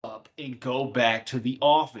and go back to the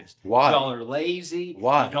office. Why? Y'all are lazy.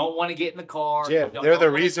 Why? You don't want to get in the car. Jeff, they're the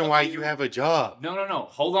reason why you have a job. No.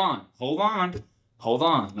 Hold on.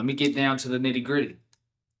 Let me get down to the nitty gritty.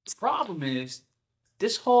 The problem is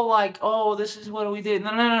this whole like, oh, this is what we did.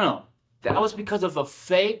 No. That was because of a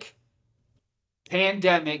fake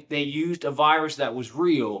pandemic. They used a virus that was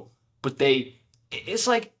real, but it's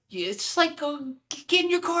like go get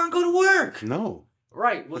in your car and go to work. No.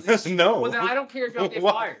 Right. Well, no. Well, then I don't care if y'all get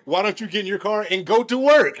fired. Why don't you get in your car and go to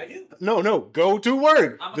work? I do. No, go to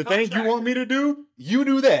work. I'm a The thing you contractor. want me to do, you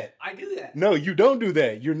do that. I do that. No, you don't do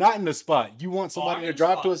that. You're not in the spot. You want I'm somebody in to the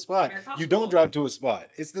drive spot. to a spot. I'm in a You don't spot. drive to a spot.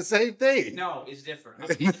 It's the same thing. No, it's different.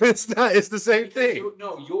 It's not. It's the same thing.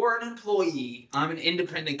 You're an employee. I'm an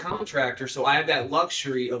independent contractor, so I have that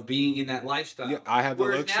luxury of being in that lifestyle. Yeah, I have the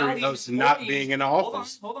Whereas now luxury these of not employees- being in the Hold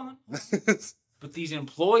office. on. But these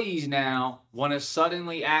employees now want to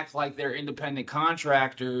suddenly act like they're independent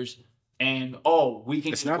contractors, and we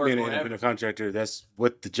can. It's just not work being an wherever. independent contractor. That's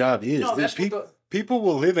what the job is. No, that's People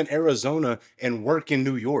will live in Arizona and work in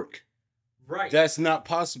New York. right. That's not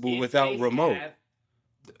possible If without they remote.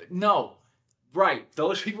 No, right.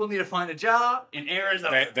 Those people need to find a job in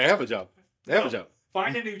Arizona. They have a job. They have a job.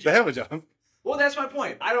 Find a new job. They have a job. Well, that's my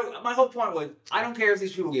point. My whole point was, I don't care if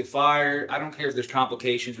these people get fired. I don't care if there's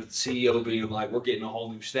complications with the CEO being like, we're getting a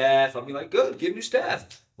whole new staff. I'll be like, good, get new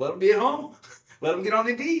staff. Let them be at home. Let them get on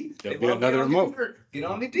Indeed. There'll Let be them another get on remote. Get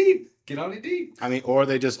on Indeed. Get on Indeed. I mean, or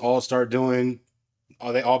they just all start doing,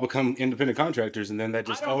 or they all become independent contractors, and then that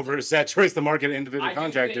just I don't- oversaturates the market of independent I do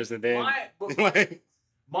contractors, think and then like,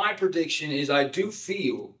 my prediction is I do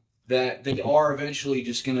feel that they are eventually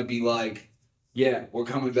just going to be like, yeah, we're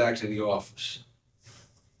coming back to the office.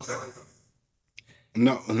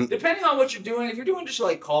 no, Depending on what you're doing, if you're doing just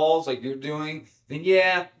like calls like you're doing, then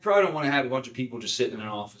yeah, you probably don't want to have a bunch of people just sitting in an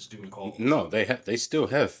office doing calls. no, they still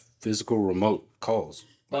have physical remote calls,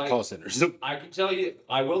 Like- call centers. I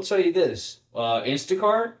will tell you this.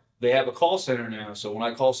 Instacart, they have a call center now, so when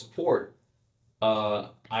I call support,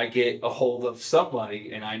 I get a hold of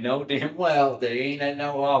somebody, and I know damn well they ain't at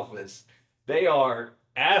no office. They are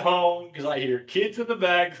at home because I hear kids in the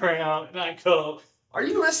background, and I go, "Are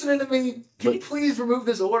you listening to me? Can you please remove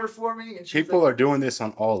this order for me?" And she's People like, are doing this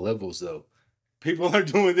on all levels, though. People are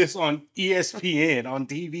doing this on ESPN, on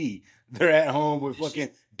TV. They're at home with fucking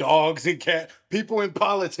dogs and cats. People in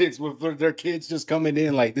politics with their kids just coming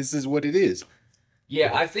in like, this is what it is.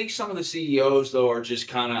 Yeah, I think some of the CEOs though are just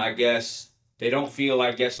kind of, I guess, they don't feel,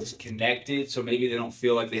 it's connected. So maybe they don't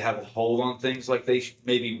feel like they have a hold on things like they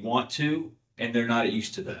maybe want to, and they're not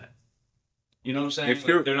used to that. You know what I'm saying? If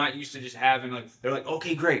you're- They're not used to just having they're like,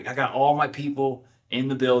 okay, great, I got all my people in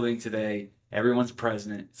the building today. Everyone's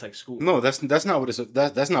present. It's like school. No, that's not what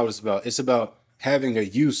that's not what it's about. It's about having a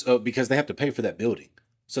use of, because they have to pay for that building.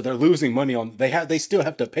 So they're losing money on they still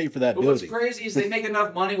have to pay for that But what's building. crazy is they make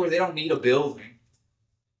enough money where they don't need a building.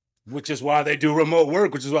 Which is why they do remote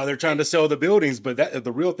work, which is why they're trying to sell the buildings, but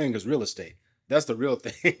the real thing is real estate. That's the real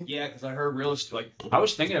thing. Yeah, because I heard real estate. Like, I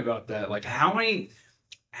was thinking about that. Like, how many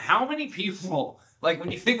people? Like,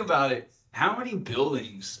 when you think about it, how many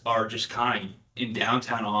buildings are just kind of in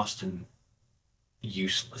downtown Austin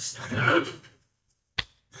useless?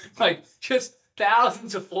 Like, just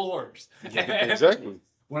thousands of floors. Exactly.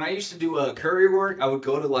 When I used to do courier work, I would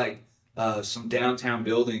go to like some downtown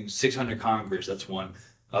buildings. 600 Congress, that's one.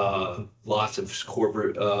 Lots of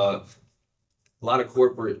corporate. A lot of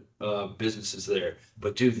corporate businesses there.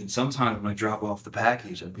 But dude, then sometimes when I drop off the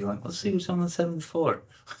package, I'd be like, let's see what's on the 7th floor.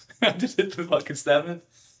 I just hit the fucking 7th.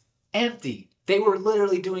 Empty. They were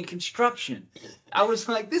literally doing construction. I was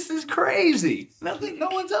like, this is crazy. No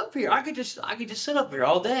one's up here. I could just sit up here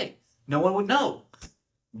all day. No one would know.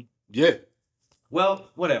 Yeah. Well,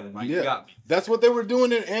 whatever, Mike. You got me. That's what they were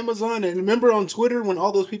doing at Amazon. And remember on Twitter when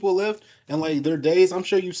all those people left and like their days, I'm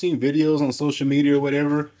sure you've seen videos on social media or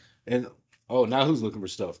whatever. And oh, now who's looking for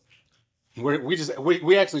stuff?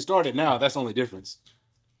 We actually started now. That's the only difference.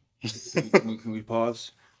 Can we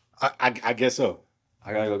pause? I guess so.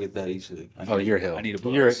 I gotta go get that e-cig. Oh, you're hell. I need a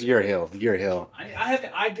buzz. You're hell. You're hell.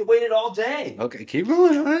 I waited all day. Okay, keep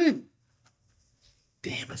going. All right.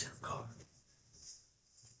 Damn, it's in the car.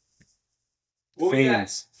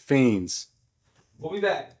 Fiends. We'll be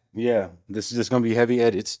back. Yeah, this is just gonna be heavy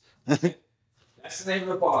edits. That's the name of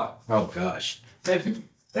the pod. Oh gosh. Heavy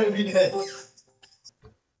day.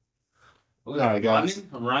 All right, guys.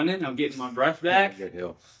 I'm running. I'm getting my breath back. Good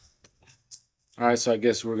hell. All right, so I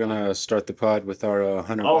guess we're gonna start the pod with our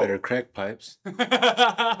Hunter Oh. Biter crack pipes. Go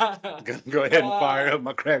ahead and fire up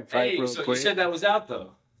my crack pipe Hey, real so quick. you said that was out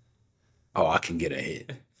though. Oh, I can get a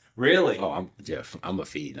hit. Really? Oh, I'm a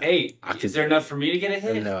feed. Hey, I is could- there enough for me to get a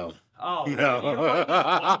hit? No, Oh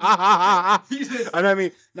No. You just- And I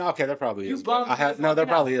mean, no, okay, there probably You is. But bummed I have the no, there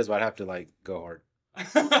fucking probably is, but I'd have to like go hard.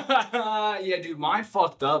 yeah, dude, mine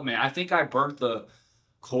fucked up, man. I think I burnt the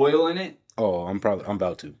coil in it. Oh, I'm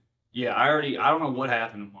about to. Yeah, I don't know what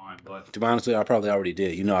happened to mine, but To be honest with you, I probably already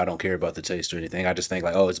did. You know, I don't care about the taste or anything. I just think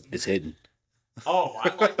like, oh, it's hidden. oh,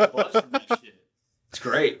 I like the buzz from that shit. It's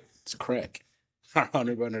great. It's crack.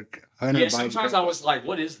 100 Yeah, sometimes I was like,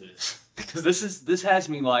 what is this? Because this has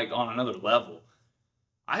me like on another level.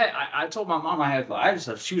 I told my mom I had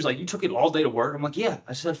stuff. She was like, you took it all day to work? I'm like, yeah,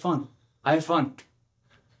 I just had fun. I had fun.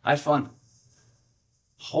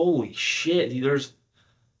 Holy shit, dude,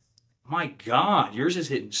 my God, yours is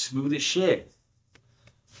hitting smooth as shit.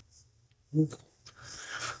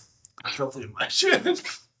 I felt it in my chest.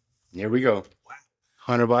 Here we go.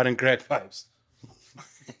 Hunter Biden crack pipes.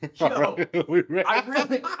 Yo, We ready?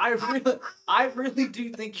 I really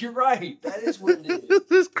do think you're right. That is what it is.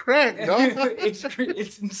 This is crack, dog.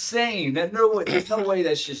 it's insane. There's no way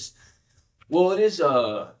that's just. Well, it is.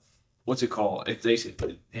 What's it called? If they say,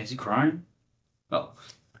 is he crying? Oh,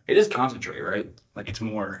 it is concentrate, right? Like it's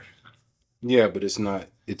more. Yeah, but it's not.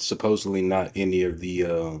 It's supposedly not any of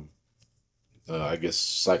the, I guess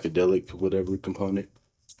psychedelic whatever component,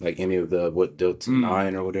 like any of the Delta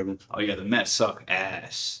 9 or whatever. Oh yeah, the Mets suck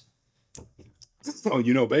ass. Oh,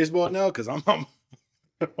 you know baseball now? Because I'm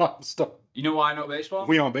stuck. You know why I know baseball?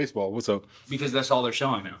 We on baseball. What's up? Because that's all they're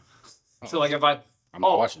showing now. So like if I. I'm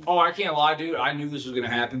not watching. Oh, I can't lie, dude. I knew this was gonna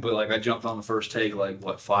happen, but like I jumped on the first take like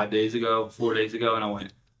what 4 days ago, and I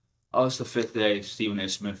went, oh, it's the 5th day. Stephen A.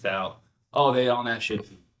 Smith out. Oh, they on that shit.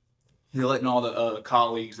 They're letting all the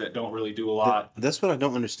colleagues that don't really do a lot. That's what I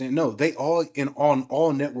don't understand. No, they all on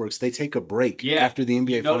all networks they take a break Yeah. after the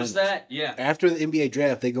NBA. Notice finals. that? Yeah. After the NBA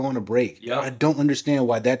draft, they go on a break. Yep. I don't understand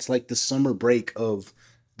why that's like the summer break of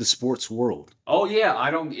the sports world. Oh yeah,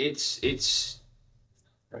 I don't. It's.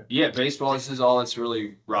 Yeah, baseball. This is all that's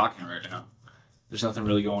really rocking right now. There's nothing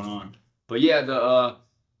really going on. But yeah,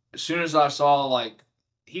 as soon as I saw like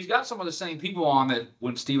he's got some of the same people on that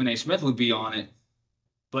when Stephen A. Smith would be on it,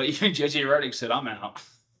 but even JJ Redick said I'm out.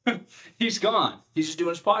 He's gone. He's just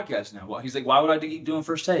doing his podcast now. Well, he's like, why would I keep doing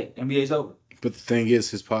First Take? NBA's over. But the thing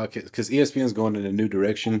is, his podcast, because ESPN's going in a new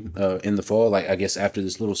direction in the fall, like I guess after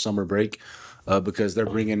this little summer break, because they're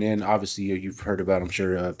bringing in, obviously, you've heard about, I'm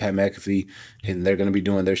sure, Pat McAfee, and they're going to be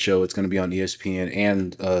doing their show. It's going to be on ESPN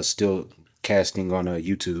and still casting on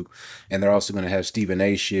YouTube. And they're also going to have Stephen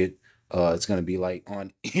A. shit. It's going to be like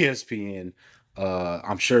on ESPN.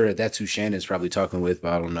 I'm sure that's who Shannon's probably talking with,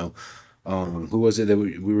 but I don't know. Who was it that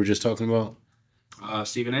we were just talking about?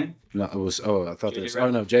 Stephen A. No, it was. Oh, I thought JJ it was. Redick.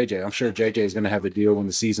 Oh no, JJ. I'm sure JJ is going to have a deal when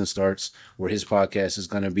the season starts, where his podcast is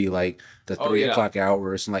going to be like the 3 o'clock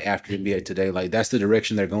hours and like after NBA Today. Like that's the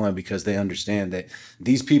direction they're going because they understand that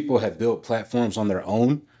these people have built platforms on their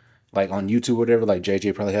own, like on YouTube, whatever. Like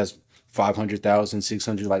JJ probably has 500,000,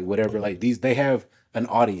 600, like whatever. Like they have an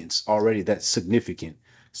audience already that's significant.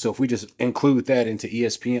 So if we just include that into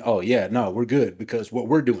ESPN, oh yeah, no, we're good because what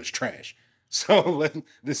we're doing is trash. So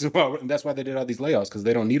this is why that's why they did all these layoffs because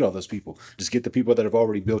they don't need all those people. Just get the people that have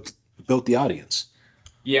already built the audience.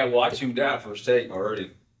 Yeah, well, I tuned out First Take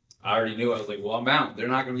already. I already knew. I was like, well, I'm out. They're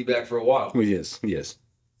not going to be back for a while. Well, yes.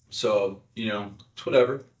 So, it's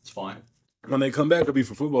whatever. It's fine. When they come back, it'll be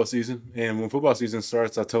for football season. And when football season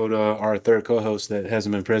starts, I told our third co-host that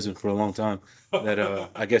hasn't been present for a long time that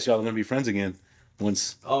I guess y'all are going to be friends again.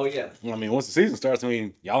 Once the season starts,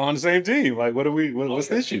 y'all on the same team. Like, what's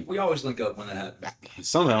the issue? We always link up when that happens.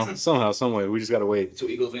 Somehow, some way, we just gotta wait. That's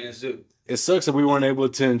what Eagle fans do. It sucks that we weren't able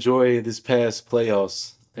to enjoy this past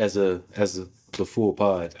playoffs as the full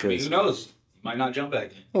pod. I mean, who knows? You might not jump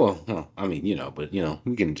back in. Well, but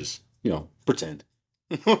we can just pretend.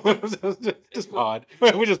 Just pod.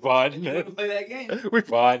 We just pod. You want to play that game? We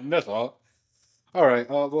pod. That's all. All right.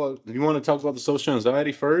 Well, do you want to talk about the social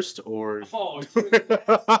anxiety first, or? Oh,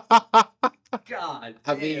 God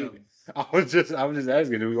I damn. mean, I was just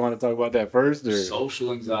asking. Do we want to talk about that first, or?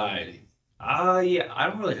 Social anxiety. Yeah, I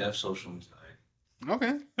don't really have social anxiety.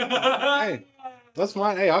 Okay. Hey, that's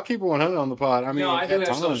fine. Hey, I'll keep it 100 on the pod. I mean, No, I do at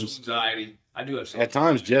have social times, anxiety. I do have social at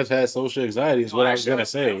times, Jeff has social anxiety. Is what I was gonna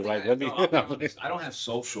say. don't Like, think let me. I- no, I don't have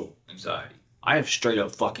social anxiety. I have straight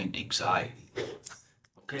up fucking anxiety.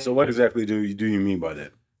 Okay. So, what exactly do you mean by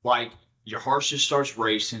that? Like your heart just starts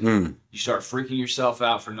racing. You start freaking yourself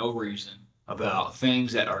out for no reason about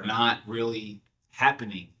things that are not really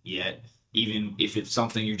happening yet, even if it's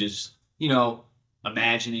something you're just,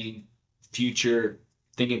 imagining, future,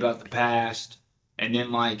 thinking about the past. And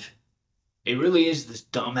then, like, it really is this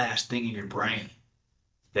dumbass thing in your brain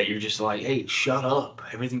that you're just like, hey, shut up.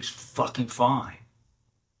 Everything's fucking fine.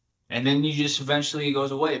 And and then you just eventually it goes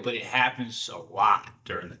away. But it happens a lot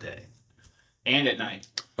during the day and at night.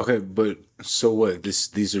 Okay, but so what?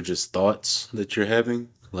 These are just thoughts that you're having.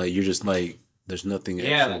 Like you're just like there's nothing.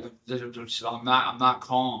 Yeah, actual- I'm not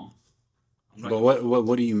calm. I'm But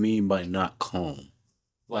what do you mean by not calm?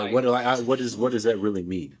 Like what what does that really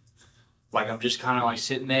mean? Like I'm just kind of like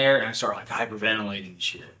sitting there and I start like hyperventilating and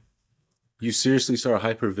shit. You seriously start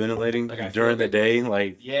hyperventilating Like during the day,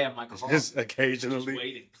 like Yeah, I'm like just just occasionally.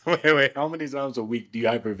 waiting. Wait, how many times a week do you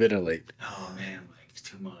hyperventilate? Oh man, like it's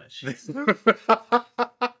too much.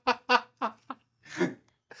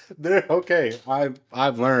 Okay.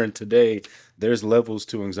 I've learned today there's levels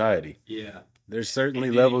to anxiety. Yeah. There's certainly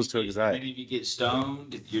And then levels if to you get- anxiety. And then if you get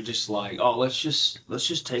stoned, you're just like, oh, let's just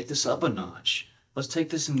take this up a notch. Let's take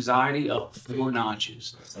this anxiety up 4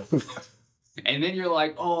 notches. And then you're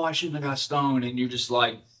like, oh, I shouldn't have got stoned. And you're just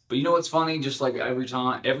like, but you know what's funny? Just like every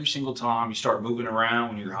single time you start moving around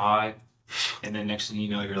when you're high, and then next thing you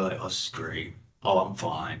know, you're like, oh, this is great. Oh, I'm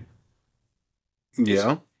fine.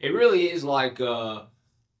 Yeah. It really is like the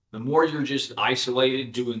more you're just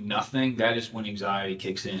isolated doing nothing, that is when anxiety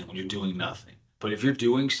kicks in, when you're doing nothing. But if you're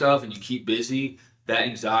doing stuff and you keep busy, that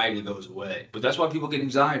anxiety goes away. But that's why people get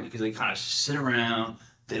anxiety, because they kind of sit around,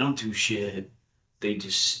 they don't do shit. They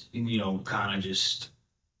just, kind of just,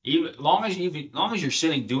 even long as you're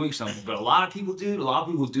sitting doing something. But a lot of people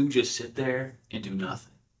do just sit there and do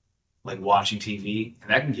nothing, like watching TV, and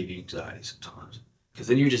that can give you anxiety sometimes, because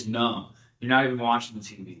then you're just numb. You're not even watching the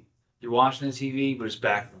TV. You're watching the TV, but it's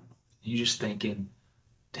background. You're just thinking,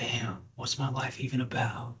 damn, what's my life even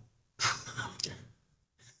about?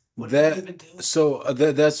 What am I even doing? So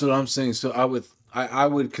that's what I'm saying. So I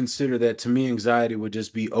would consider that, to me, anxiety would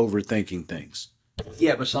just be overthinking things.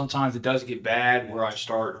 Yeah, but sometimes it does get bad where I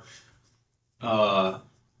start,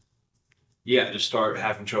 just start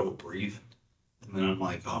having trouble breathing. And then I'm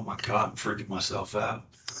like, oh my God, I'm freaking myself out.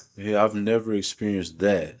 Yeah, I've never experienced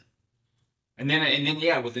that. And then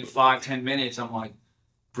within 5-10 minutes, I'm like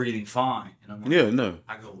breathing fine. And I'm like, Yeah, no.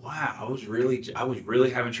 I go, wow, I was really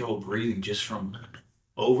having trouble breathing just from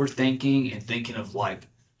overthinking and thinking of like,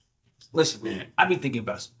 listen, man, I've been thinking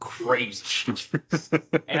about some crazy shit,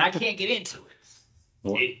 and I can't get into it.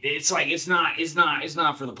 It's like it's not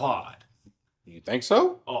for the pod. You think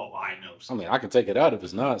so? Oh, I know. I mean, I can take it out if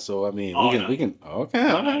it's not. So I mean, we can. Okay.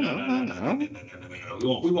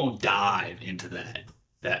 No. We won't dive into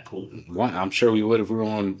that pool. Why? I'm sure we would if we were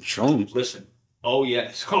on shrooms. Listen. Oh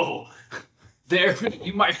yes. Oh, there.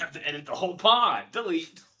 You might have to edit the whole pod.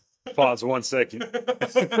 Delete. Pause 1 second.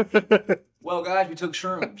 Well, guys, we took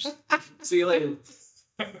shrooms. See you later.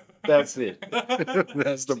 That's it.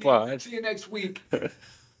 That's the pod. See you next week.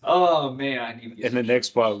 Oh man, I need to get. And the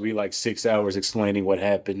next part will be like 6 hours explaining what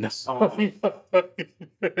happened.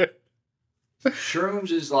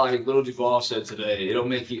 Shrooms is like Little Duval said today. It'll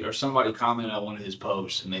make you, or somebody commented on one of his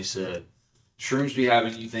posts, and they said, "Shrooms be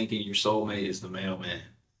having you thinking your soulmate is the mailman."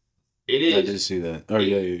 It is. I did see that. Oh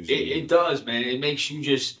yeah, It does, man. It makes you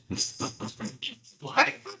just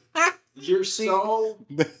like you're so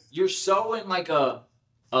in like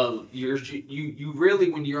you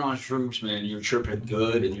really, when you're on shrooms, man, you're tripping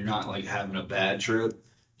good and you're not like having a bad trip.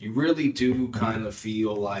 You really do kind of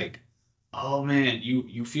feel like, oh man,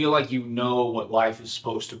 you feel like you know what life is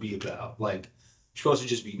supposed to be about. Like you're supposed to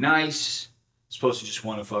just be nice, supposed to just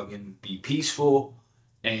want to fucking be peaceful.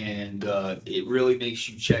 And it really makes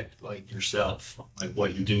you check like yourself, like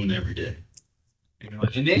what you're doing every day.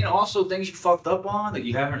 And then also things you fucked up on that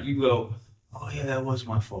you haven't. You go, oh yeah, that was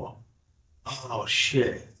my fault. Oh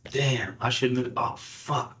shit, damn, I shouldn't have. Oh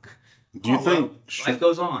fuck. Do you think life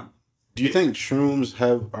goes on? Do you think shrooms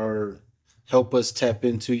help us tap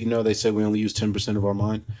into? They say we only use 10% of our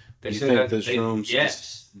mind. They Do you say think that that shrooms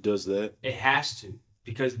yes, does that? it has to,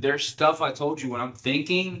 because there's stuff I told you when I'm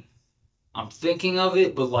thinking of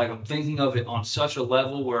it, but like I'm thinking of it on such a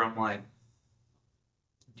level where I'm like,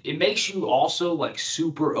 it makes you also like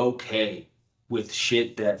super okay with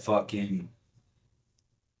shit that fucking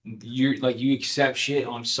you're like, you accept shit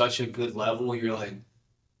on such a good level. You're like,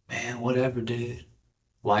 man, whatever, dude.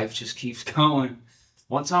 Life just keeps going.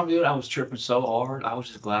 One time, dude, I was tripping so hard. I was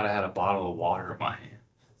just glad I had a bottle of water in my hand.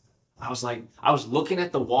 I was like, I was looking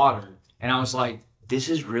at the water and I was like, this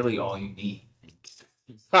is really all you need.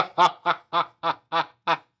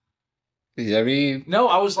 Yeah, I mean, No,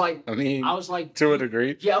 I was like, to a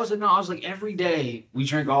degree. yeah, I was like, every day we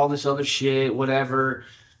drink all this other shit, whatever.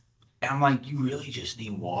 And I'm like, you really just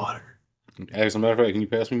need water. As a matter of fact, can you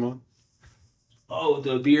pass me one? Oh,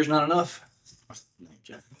 the beer's not enough?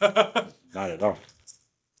 Not at all.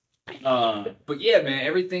 But yeah,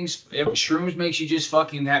 man, shrooms makes you just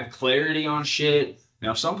fucking have clarity on shit.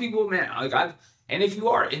 Now, some people, man, and if you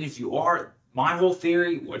are, my whole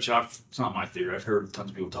theory, it's not my theory. I've heard tons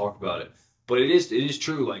of people talk about it, but it is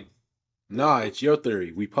true. Like, Nah, it's your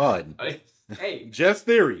theory. We pod. hey, Jeff's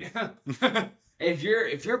theory. if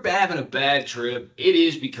you're having a bad trip, it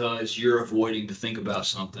is because you're avoiding to think about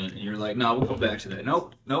something, and you're like, no, we'll go back to that.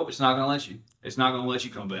 Nope, it's not gonna let you. It's not gonna let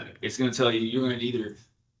you come back. It's gonna tell you you're gonna either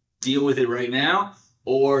deal with it right now,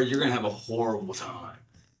 or you're gonna have a horrible time.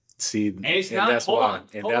 See, and it's and not, that's why.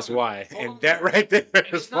 And that's why. And that right there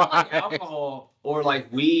is it's not why. like alcohol or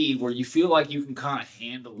like weed where you feel like you can kind of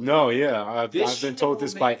handle it. No, yeah. I've This been shit told will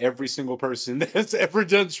this make- by every single person that's ever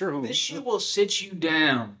done shrooms. This shit will sit you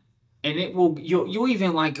down, and it will. You'll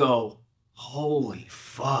even like go, holy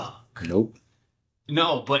fuck. Nope.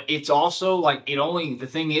 No, but it's also like the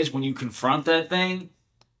thing is when you confront that thing,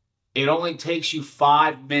 it only takes you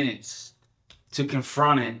 5 minutes to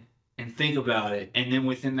confront it and think about it. And then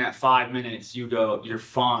within that 5 minutes, you go, you're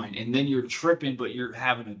fine. And then you're tripping, but you're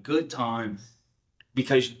having a good time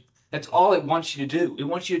because that's all it wants you to do. It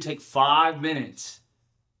wants you to take 5 minutes,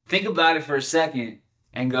 think about it for a second,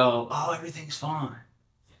 and go, oh, everything's fine.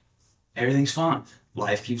 Everything's fine.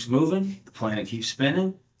 Life keeps moving. The planet keeps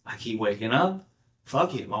spinning. I keep waking up.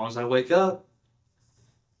 Fuck it. As long as I wake up.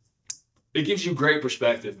 It gives you great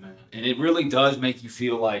perspective, man. And it really does make you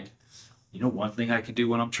feel like, you know, one thing I can do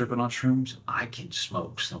when I'm tripping on shrooms? I can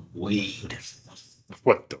smoke some weed.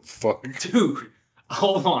 What the fuck? Dude,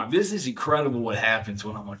 hold on. This is incredible what happens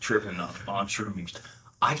when I'm tripping on shrooms.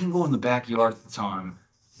 I can go in the backyard at the time.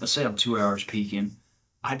 Let's say I'm 2 hours peaking.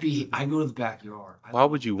 I go to the backyard. Why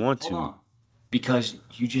would you want Hold to? on. Because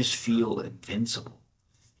you just feel invincible.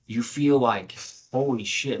 You feel like, holy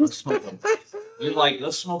shit, let's smoke You're like,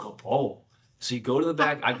 let's smoke a bowl. So you go to the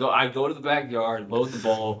back. I go to the backyard, load the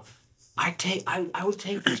bowl. I would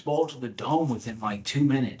take this bowl to the dome within like 2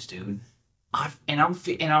 minutes, dude.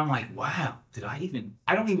 I'm like, wow, I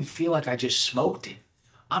don't even feel like I just smoked it.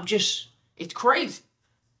 It's crazy.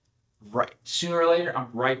 Right. Sooner or later, I'm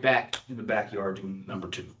right back in the backyard doing number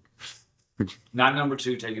 2. Not number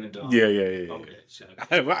 2, taking a dump. Yeah. Okay. So,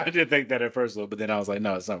 I did think that at first, though, but then I was like,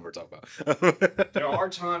 no, it's not what we're talking about. there are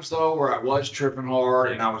times though where I was tripping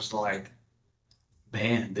hard and I was like,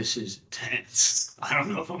 man, this is intense. I don't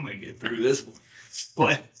know if I'm gonna get through this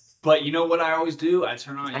one. But you know what I always do? I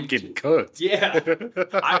turn on I'm YouTube. getting cooked. Yeah.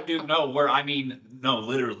 I do know no,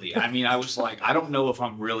 literally. I was like, I don't know if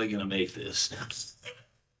I'm really gonna make this.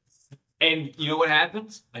 And you know what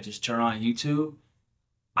happens? I just turn on YouTube.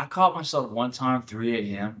 I caught myself one time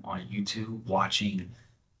 3 a.m. on YouTube watching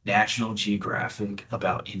National Geographic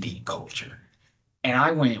about Indian culture. And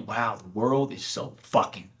I went, wow, the world is so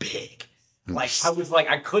fucking big. Like,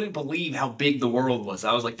 I couldn't believe how big the world was.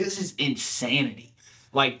 I was like, this is insanity.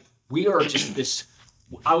 Like, we are just this.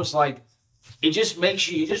 I was like, it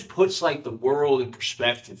just puts like the world in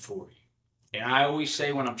perspective for you. And I always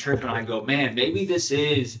say when I'm tripping, I go, man, maybe this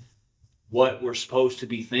is what we're supposed to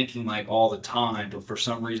be thinking like all the time, but for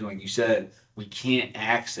some reason, like you said, we can't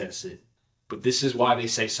access it. But this is why they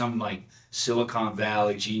say some like Silicon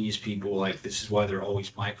Valley genius people, like this is why they're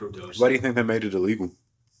always microdosing. Why do you think they made it illegal?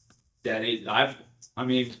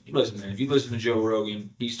 Listen, man, if you listen to Joe Rogan,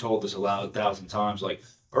 he's told this 1,000 times, like,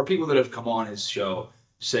 or people that have come on his show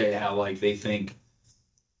say how like they think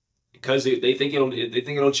because they think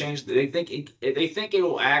it'll change. They think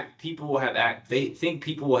it'll act. People will have act. They think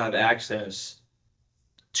people will have access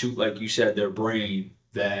to, like you said, their brain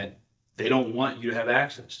that they don't want you to have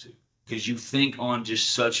access to because you think on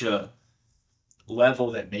just such a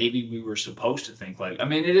level that maybe we were supposed to think like. I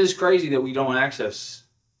mean, it is crazy that we don't access.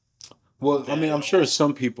 Well, I mean, I'm sure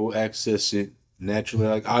some people access it naturally.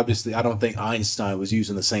 Like, obviously, I don't think Einstein was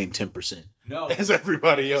using the same 10% as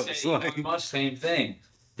everybody else. Elon Musk, same thing.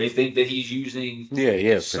 They think that he's using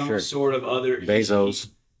for some sure. sort of other Bezos.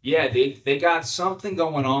 They got something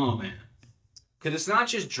going on, man. Because it's not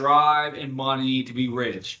just drive and money to be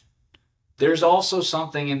rich. There's also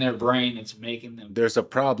something in their brain that's making them. There's a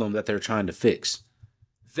problem that they're trying to fix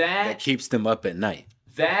that keeps them up at night.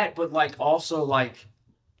 But like also like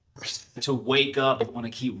to wake up and want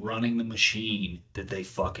to keep running the machine that they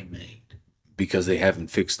fucking made. Because they haven't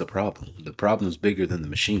fixed the problem. The problem's bigger than the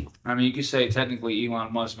machine. I mean, you could say technically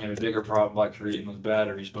Elon Musk made a bigger problem by creating those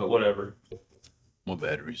batteries, but whatever. What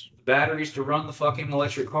batteries? Batteries to run the fucking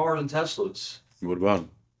electric cars and Teslas. What about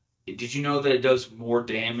them? Did you know that it does more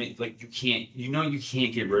damage? Like you can't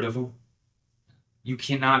get rid of them. You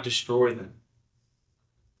cannot destroy them.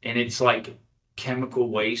 And it's like chemical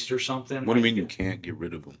waste or something. What do you mean you can't get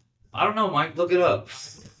rid of them? I don't know, Mike. Look it up.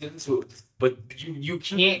 Get into it. But you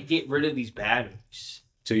can't get rid of these batteries.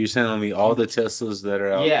 So you're telling me all the Teslas that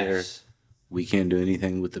are out there We can't do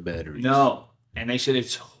anything with the batteries. No, and they said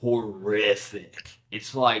it's horrific.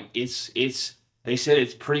 It's like it's. They said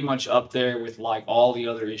it's pretty much up there with like all the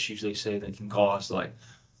other issues they say that can cause like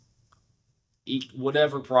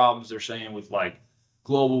whatever problems they're saying with like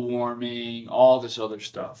global warming, all this other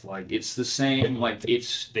stuff. Like it's the same. Like they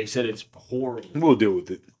said it's horrible. We'll deal with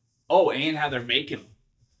it. Oh, and how they're making them.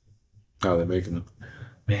 How they're making them.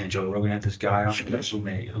 Man, Joe Rogan had this guy on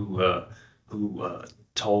who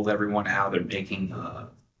told everyone how they're making. I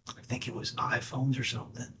think it was iPhones or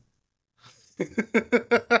something.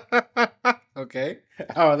 Okay.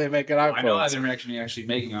 How are they making iPhones? I know how they're actually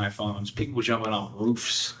making iPhones. People jumping on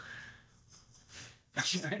roofs.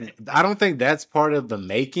 I don't think that's part of the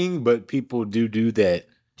making, but people do that.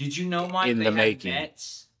 Did you know, Mike? In they the have making.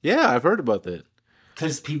 nets? Yeah, I've heard about that.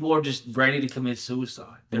 Because people are just ready to commit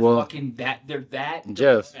suicide. They're Well, fucking that. They're that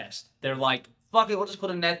Jeff. depressed. They're like, fuck it, we'll just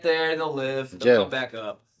put a net there. They'll live. They'll Jeff. come back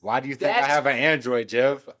up. Why do you think That's- I have an Android,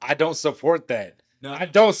 Jeff? I don't support that. No, I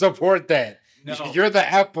don't support that. no. You're the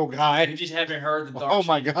Apple You guy. just haven't heard the dark Oh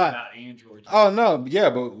my shit God. about Android. Oh no, yeah,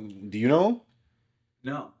 but do you know?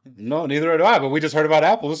 No. No, neither do I. But we just heard about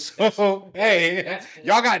apples. So hey,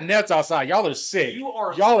 y'all got nets outside. Y'all are sick.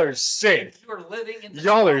 Y'all are sick. You're living in the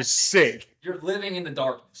Y'all are darkness. sick. You're living in the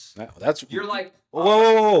darkness. That's You're like,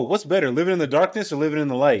 whoa. What's better, living in the darkness or living in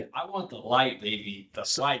the light? I want the light, baby. The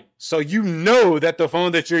light. So you know that the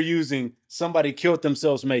phone that you're using, somebody killed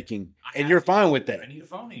themselves making, and you're fine with that. I need a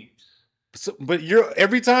phone to use. So, but you're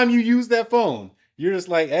every time you use that phone, you're just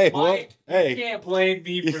like, hey, well, Mike, you hey. can't blame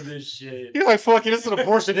me for this shit. You're like, fuck it, it's an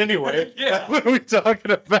abortion anyway. Yeah. What are we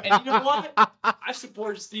talking about? And you know what? I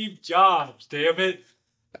support Steve Jobs, damn it.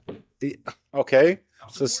 Okay. I'm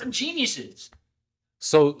So- supporting geniuses.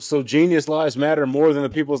 So genius lives matter more than the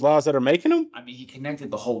people's lives that are making them? I mean, he connected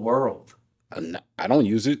the whole world. I don't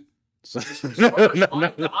use it. So, This was first,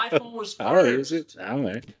 Mike. The iPhone was I don't use first. it. All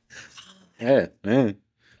right. Yeah, man.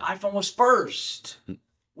 The iPhone was first.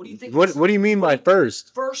 What do you think? What do you mean by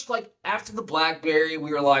first? First, like after the BlackBerry,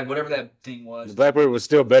 we were like, whatever that thing was. The BlackBerry was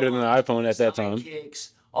still better than the iPhone at that time. Sidekicks,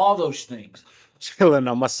 all those things. Chilling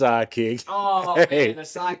on my sidekick. Oh, Hey, man, the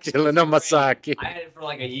sidekick. chilling on my sidekick. I had it for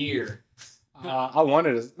like a year. I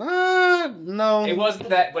wanted to. No. It wasn't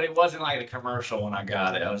that, but it wasn't like a commercial when I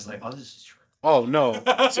got it. I was like, oh, this is true. Oh no.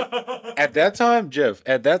 At that time, Jeff.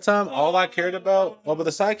 At that time, all I cared about. Oh, but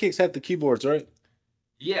the sidekicks had the keyboards, right?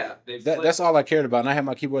 Yeah. That's all I cared about. And I had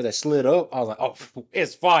my keyboard that slid up. I was like, oh,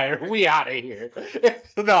 it's fire. We out of here.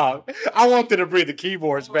 No, I wanted to bring the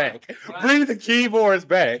keyboards back. Bring the keyboards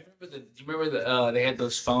back. Do you remember they had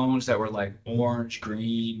those phones that were like orange,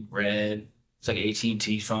 green, red. It's like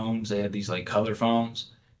AT&T phones. They had these like color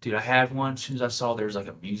phones. Dude, I had one as soon as I saw there was like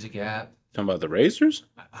a music app. Talking about the Razors?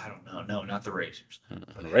 I don't know. No, not the Razors.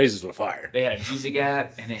 The Razors were fire. They had a music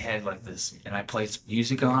app and it had like this, and I played some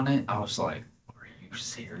music on it. I was like, are you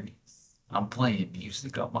serious? I'm playing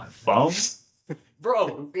music on my phone?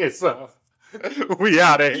 Bro. It's we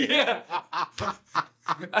out of here. Yeah.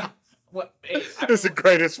 What? Hey, It's the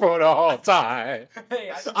greatest phone of all time.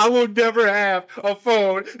 hey, I will never have a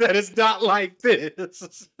phone that is not like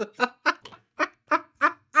this.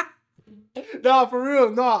 No, for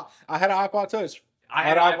real, no. I had an iPod Touch. I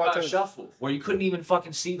had I'd an iPod iPod Touch. Shuffle where you couldn't even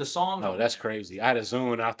fucking see the song. No, that's crazy. I had a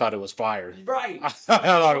Zoom and I thought it was fire. right. I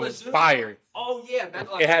thought it was fire. Oh yeah,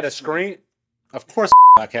 back like It had a screen. Of course,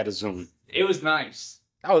 I had a Zoom. It was nice.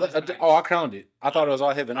 I crowned it. I thought it was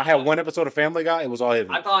all heaven. I had one episode of Family Guy. It was all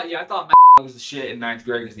heaven. I thought Matt was the shit in ninth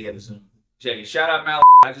grade because he had a Zoom. Jay, shout out Mal.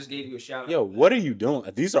 I just gave you a shout out. Yo, what are you doing?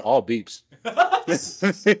 These are all beeps.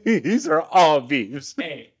 These are all beeps.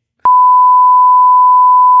 Hey,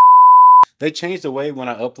 They changed the way when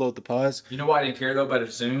I upload the pods. you know why I didn't care though about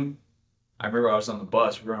a Zoom? I remember I was on the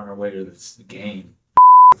bus. We were on our way to this game.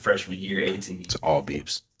 Freshman year, 18. It's all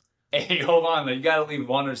beeps. Hey, hold on though. You gotta leave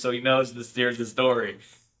one so he knows this. Here's the story.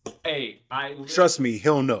 Hey, Trust me,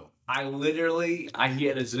 he'll know. I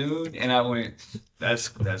hit a Zoom and I went, that's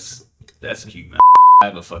cute, man. I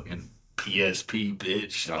have a fucking PSP,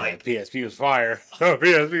 bitch. Like, PSP was fire.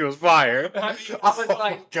 PSP was fire. I mean, I was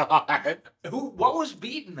like, God. what was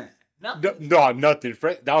beating that? Nothing. No, nothing.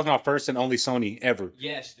 That was my first and only Sony ever.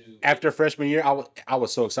 Yes, dude. After freshman year, I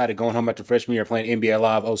was so excited going home after freshman year playing NBA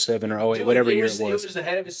Live 07 or 08, Dude, whatever year it was. It was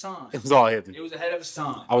ahead of its time. It was all heaven. It was ahead of its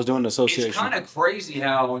time. I was doing the association. It's kind of crazy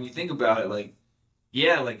how when you think about it, like,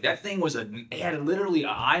 yeah, like that thing was it had literally an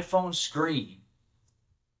iPhone screen.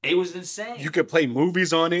 It was insane. You could play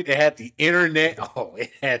movies on it. It had the internet. Oh, it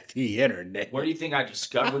had the internet. Where do you think I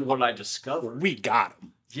discovered what I discovered? We got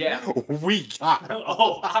him. Yeah. We got him.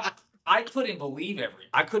 Oh, I couldn't believe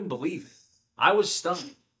I couldn't believe it. I was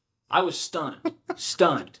stunned.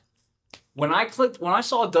 Stunned. When I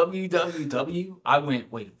saw WWW, I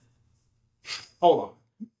went, wait, hold on.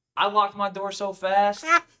 I locked my door so fast.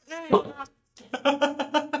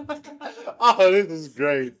 Oh, this is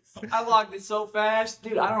great. I locked it so fast.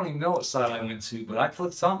 Dude, I don't even know what side I went to, but I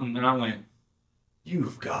clicked something and I went,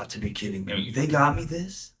 you've got to be kidding me. They got me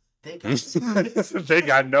this? They got They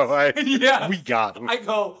got no idea. Yeah. We got them. I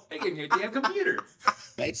go, they gave me a damn computer.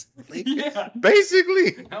 Basically. Yeah.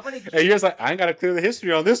 Basically. How many And you're just like, I ain't got to clear the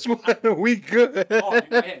history on this one. We good. Oh,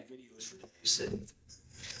 dude, I had videos for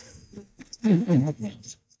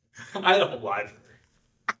days. I had a whole library.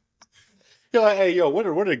 You're like, hey, yo, what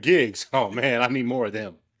are the gigs? Oh, man, I need more of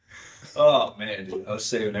them. Oh, man, dude. I was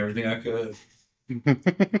saving everything I could. In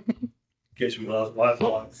case we lost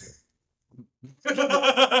Wi-Fi.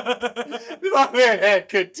 My man had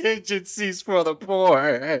contingencies for the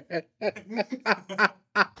poor.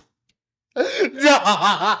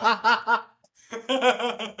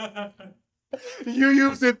 You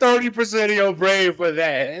using 30% of your brain for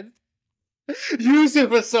that. Use it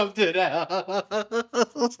for something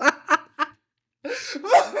else.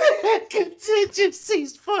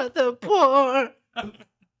 Contingencies for the poor.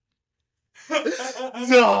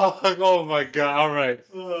 No, oh my God. All right.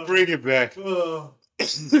 Bring it back.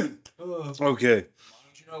 Okay.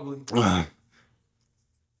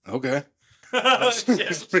 Okay.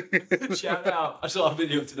 Shout out. I saw a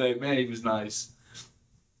video today. Man, he was nice.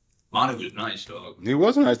 Manu was nice, dog. He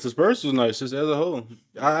was nice. The Spurs was nice just as a whole.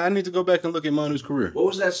 I need to go back and look at Manu's career. What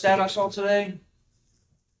was that stat I saw today?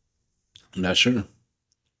 I'm not sure.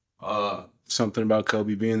 Something about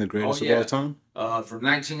Kobe being the greatest of all time. From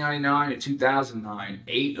 1999 to 2009,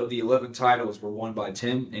 8 of the 11 titles were won by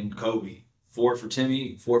Tim and Kobe. 4 for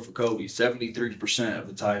Timmy, 4 for Kobe. 73% of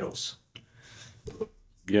the titles.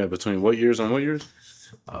 Yeah, between what years and what years?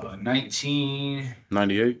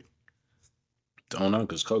 98. Don't know,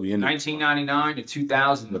 because Kobe ended. 1999 to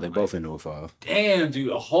 2000. But they both ended with 5. Damn,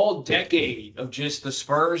 dude, a whole decade of just the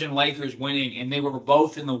Spurs and Lakers winning, and they were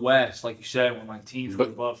both in the West, like you said, when like teams were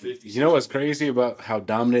above 50. You know what's crazy about how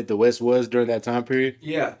dominant the West was during that time period?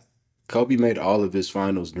 Yeah. Kobe made all of his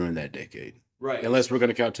finals during that decade. Right. Unless we're going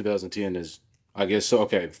to count 2010 as, I guess, so,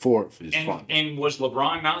 okay, 4 for his finals. And was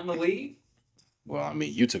LeBron not in the league? Well, I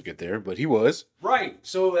mean, you took it there, but he was. Right.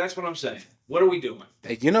 So that's what I'm saying. What are we doing?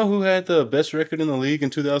 Hey, you know who had the best record in the league in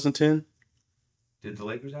 2010? Did the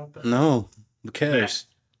Lakers have that? No, the Cavs.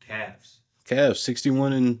 Cavs,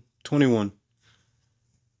 61-21.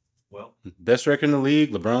 Well, best record in the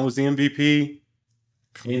league. LeBron was the MVP.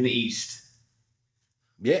 In the East.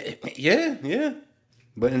 Yeah.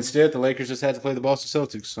 But instead, the Lakers just had to play the Boston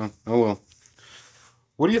Celtics. So, oh well.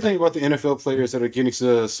 What do you think about the NFL players that are getting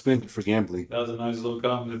suspended for gambling? That was a nice little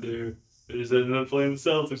comment there. They just ended up playing the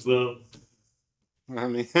Celtics, though. I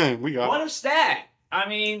mean, we got. What a stat! I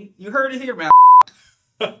mean, you heard it here, man.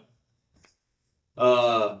 Wait,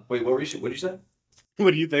 what did you say?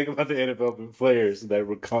 What do you think about the NFL players that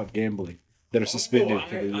were caught gambling that are suspended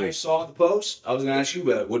for the year? I saw the post. I was going to ask you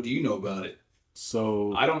about it. What do you know about it?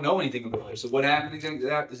 So I don't know anything about it. So what happened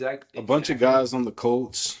exactly? Is that a bunch of guys on the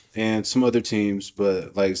Colts and some other teams,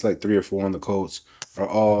 but like it's like 3 or 4 on the Colts are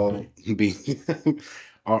all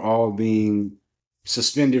being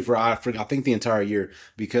suspended for I think the entire year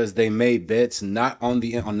because they made bets not on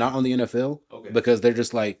the NFL because they're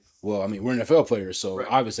just like, well, I mean, we're NFL players, so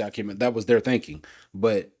obviously I can't. That was their thinking,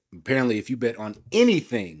 but apparently, if you bet on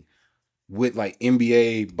anything with like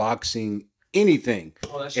NBA, boxing, anything,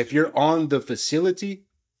 if you're on the facility,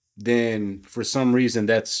 then for some reason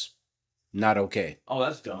that's not okay. Oh,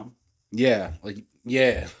 that's dumb. Yeah.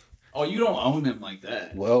 Oh, you don't own them like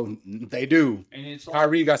that. Well, they do. And it's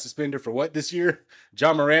Kyrie got suspended for what this year?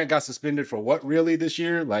 John Morant got suspended for what really this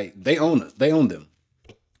year? Like they own it. They own them.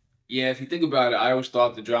 Yeah, if you think about it, I always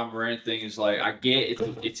thought the John Morant thing is like I get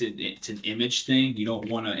it's an image thing. You don't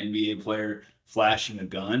want an NBA player flashing a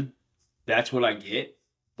gun. That's what I get.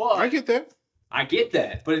 But I get that. I get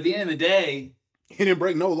that. But at the end of the day, he didn't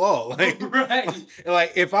break no law. Like, right.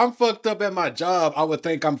 Like if I'm fucked up at my job, I would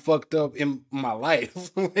think I'm fucked up in my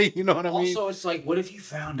life. You know what I mean? Also, it's like, what if you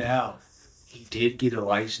found out he did get a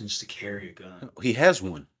license to carry a gun? He has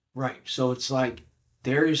one. Right. So it's like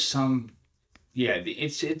there is some. Yeah,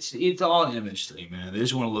 it's all an image thing, man. They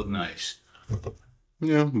just want to look nice.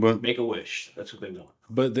 Yeah, but make a wish. That's what they want.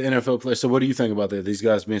 But the NFL players. So what do you think about that? These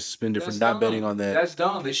guys being suspended for not betting on that. That's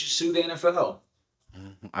dumb. They should sue the NFL.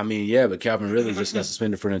 I mean, yeah, but Calvin Ridley just got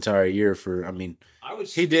suspended for an entire year for. I mean,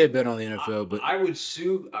 he did bet on the NFL, but I would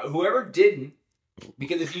sue whoever didn't,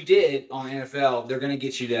 because if you did on the NFL, they're gonna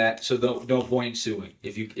get you that. So don't point in suing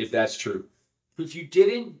if that's true. If you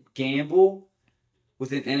didn't gamble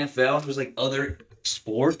with an NFL, there's like other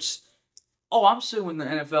sports, Oh, I'm suing the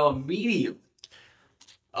NFL immediately.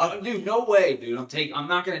 Dude, no way, dude. I'm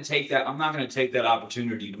not gonna take that. I'm not gonna take that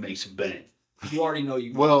opportunity to make some bank. You already know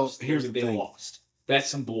you Well, lost. here's the They thing. lost. That's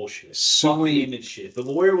some bullshit. Fuck Suing- the image shit. The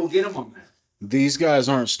lawyer will get him on that. These guys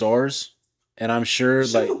aren't stars, and I'm sure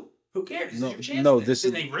like Sue. Who cares? No, It's your chance no, then. this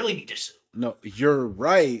Then is- they really need to sue. no, you're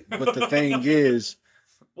right. But the thing is,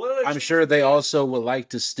 What other I'm shit- sure they also would like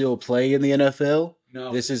to still play in the NFL.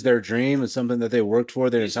 No. This is their dream. It's something that they worked for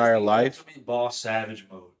their This is entire the life. ultimate boss savage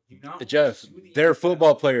mode. You know, Jeff, Sue the they're NFL.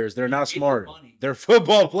 football players. They're not Get the smart. money. They're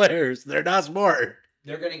football players. They're not smart.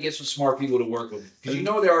 They're gonna get some smart people to work with because you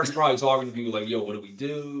know they're already probably talking to people like, "Yo, what do we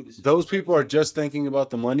do?" This is- Those people are just thinking about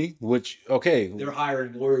the money, which, okay, They're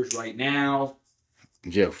hiring lawyers right now.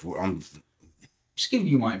 Jeff, Just giving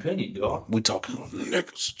you my opinion, dog. we talking about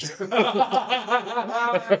niggas.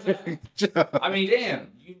 I mean,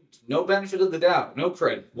 damn, no benefit of the doubt, no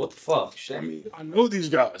credit. What the fuck? I mean, I know these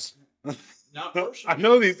guys. Not I personally.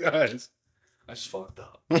 know these guys. That's fucked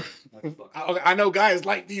up. That's fucked up. I know guys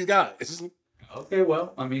like these guys. Okay,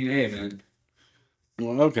 well, I mean, hey, man.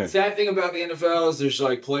 Well, okay. The sad thing about the NFL is there's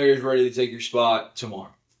like players ready to take your spot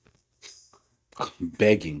tomorrow.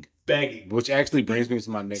 Begging. Begging. Which actually brings me to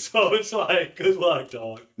my next. So it's like, good luck,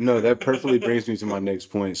 dog. No, that perfectly brings me to my next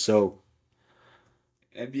point. So,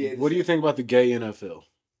 NBA. what do you think about the gay NFL?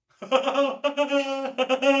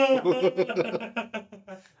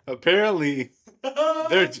 Apparently,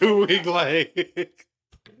 they're doing like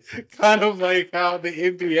kind of like how the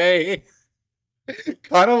NBA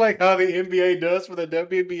does for the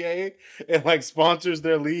WNBA and like sponsors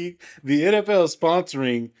their league. The NFL is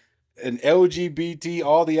sponsoring an LGBT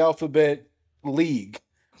all the alphabet league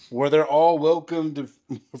where they're all welcome to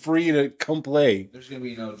free to come play. There's gonna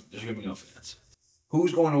be no fans.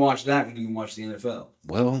 Who's going to watch that when you can watch the NFL?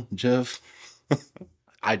 Well, Jeff,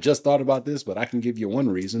 I just thought about this, but I can give you one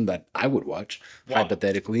reason that I would watch, Why?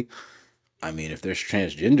 hypothetically. I mean, if there's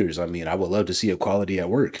transgenders, I mean, I would love to see equality at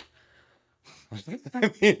work.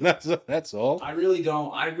 I mean, that's all. I really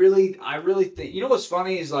don't. I really think. You know what's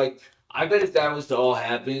funny is like, I bet if that was to all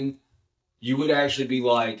happen, you would actually be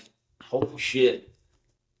like, holy shit,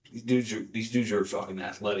 these dudes are fucking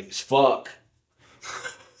athletic as fuck.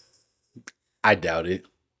 I doubt it.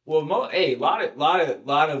 Well, hey, a lot of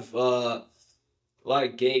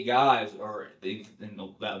gay guys are in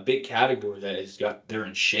that big category that has got. They're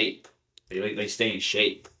in shape. They stay in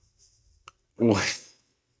shape. What?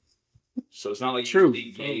 So it's not like True.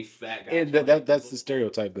 you gay fat guy. And that's the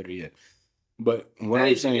stereotype, better yet. But what That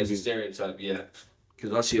I'm is saying a is, stereotype, yeah.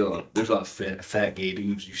 Because I see there's a lot of fat gay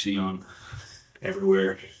dudes you see on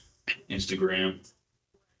everywhere, Instagram,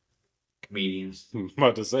 comedians. I'm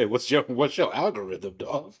about to say, what's your algorithm,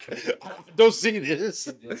 dog? I don't see this.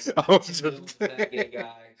 I was just- Fat gay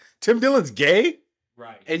guy, Tim Dillon's gay,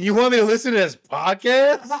 right? and you want me to listen to his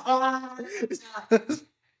podcast?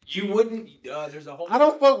 You wouldn't. There's a whole. I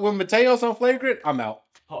don't fuck with Mateos on Flagrant. I'm out.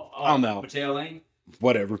 I'm out. Mateo Lane.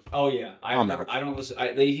 Whatever. Oh yeah, I'm out. I don't listen.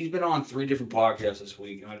 He's been on 3 different podcasts this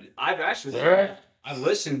week. I've actually Right. I've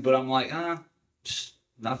listened, but I'm like, just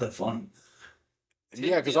not that fun.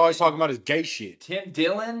 Yeah, because all he's talking about is gay shit. Tim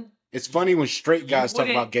Dillon. It's funny when straight guys talk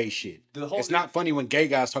wouldn't- about gay shit. The whole It's not funny when gay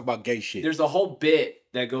guys talk about gay shit. There's a whole bit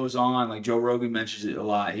that goes on, like Joe Rogan mentions it a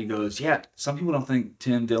lot. He goes, "Yeah, some people don't think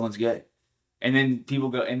Tim Dillon's gay," and then people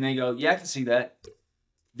go, and they go, "Yeah, I can see that."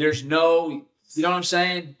 There's no, you know what I'm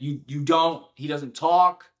saying? You don't. He doesn't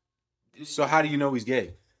talk. So how do you know he's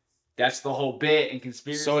gay? That's the whole bit and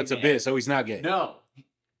conspiracy. So it's a man. bit. So he's not gay. No,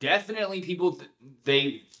 definitely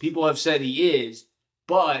people have said he is,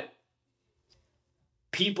 but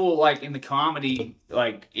people like in the comedy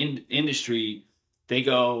industry, they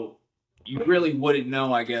go, you really wouldn't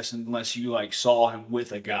know, I guess, unless you like saw him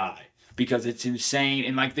with a guy, because it's insane.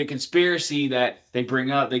 And like the conspiracy that they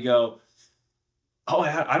bring up, they go, oh,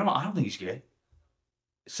 I don't think he's gay.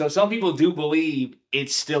 So some people do believe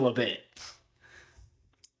it's still a bit.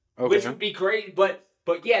 Which would be great, but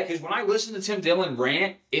yeah, because when I listen to Tim Dillon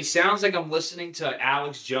rant, it sounds like I'm listening to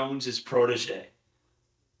Alex Jones's protege.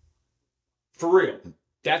 For real.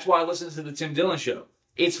 That's why I listen to the Tim Dillon show.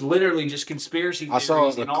 It's literally just conspiracy I theories saw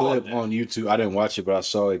a and all of clip that. on YouTube. I didn't watch it, but I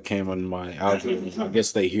saw it came on my algorithm. I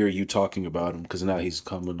guess they hear you talking about him because now he's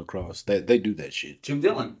coming across. They do that shit. Tim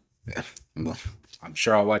Dillon. I'm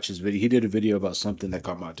sure I'll watch his video. He did a video about something that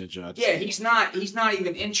caught my attention. I just- Yeah, he's not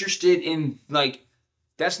even interested in like,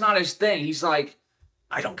 that's not his thing. He's like,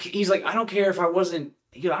 I don't care if I wasn't,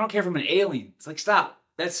 I don't care if I'm an alien. It's like, stop.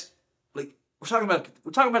 That's like, we're talking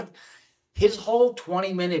about his whole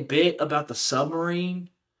 20-minute bit about the submarine.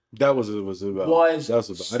 That was about. Was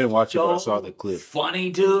I didn't watch it, but I saw the clip.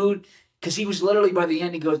 Funny, dude. Because he was literally by the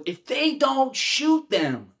end, he goes, if they don't shoot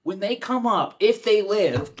them when they come up, if they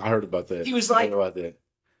live. I heard about that. He was like, I heard about that.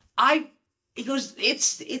 He goes,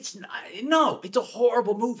 it's a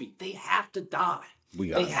horrible movie. They have to die.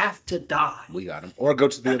 They have to die. We got him. Or go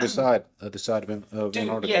to the other side of Dude,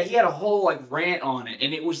 Antarctica. yeah, he had a whole like rant on it,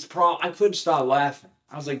 and it was I couldn't stop laughing.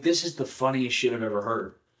 I was like, this is the funniest shit I've ever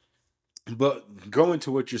heard. But going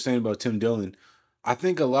to what you're saying about Tim Dillon, I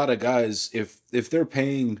think a lot of guys, if they're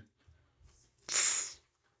paying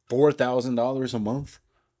 $4,000 a month,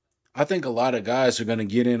 I think a lot of guys are gonna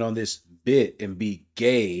get in on this bit and be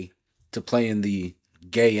gay to play in the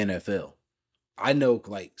gay NFL. I know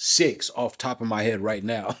like 6 off top of my head right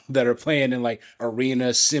now that are playing in like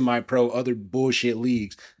arena, semi-pro, other bullshit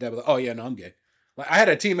leagues that were like, oh yeah, no, I'm gay. Like I had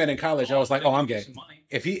a teammate in college, I was like, oh, I'm gay.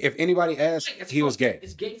 If anybody asked, he was gay.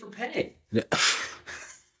 It's gay for pay. Yeah.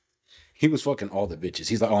 He was fucking all the bitches.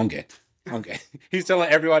 He's like, oh, I'm gay. I'm gay. He's telling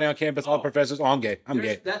everybody on campus, all the professors, oh, I'm gay. I'm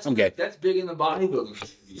gay. I'm gay. That's big in the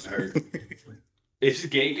bodybuilding. I heard.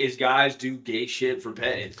 It's guys do gay shit for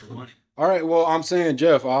pay. It's for money. All right. Well, I'm saying,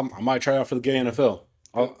 Jeff, I might try out for the gay NFL.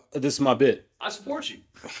 This is my bit. I support you.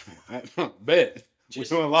 Bet. We're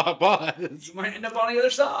doing live pods. You might end up on the other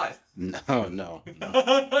side. No.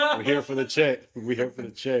 We're here for the check. We're here for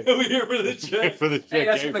the check. We're here for the check. For the check. Hey,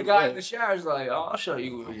 that's when the guy in the shower is like, oh, I'll show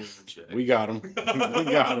you what we're here for the check. We got him. We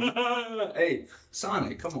got him. Hey,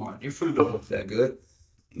 Sonic, come on. Your food don't look that good.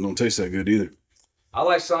 Don't taste that good either. I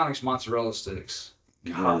like Sonic's mozzarella sticks.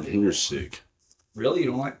 God, you're sick. Really?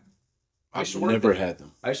 You don't like? I've never had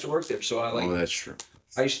them. I used to work there, so I like. Oh, that's true.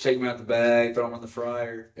 I used to take them out the bag, throw them in the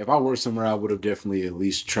fryer. If I worked somewhere, I would have definitely at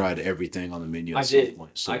least tried everything on the menu. I did.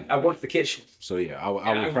 So, I worked the kitchen. So yeah, I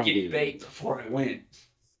would probably get baked before I went.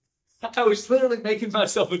 I was literally making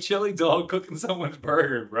myself a chili dog, cooking someone's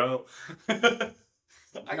burger, bro.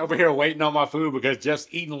 I'm over here waiting on my food because Jeff's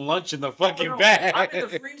eating lunch in the fucking bag. I'm in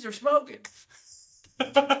the freezer smoking.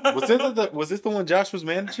 Was this the one Josh was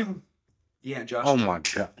managing? Yeah, Josh. Oh my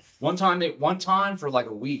god. One time for like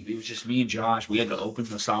a week, it was just me and Josh. We had to open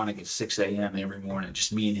the Sonic at 6 a.m. every morning,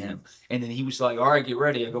 just me and him. And then he was like, all right, get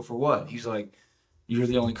ready. I go, for what? He's like, you're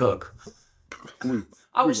the only cook.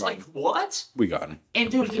 I was like, what? We got him. And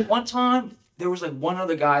dude, one time, there was like one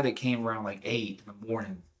other guy that came around like 8 in the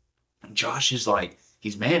morning. And Josh is like,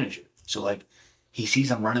 he's manager. So like, he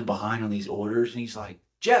sees I'm running behind on these orders. And he's like,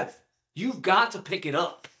 Jeff, you've got to pick it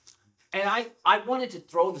up. And I wanted to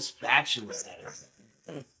throw the spatula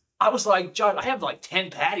at him. I was like, John, I have like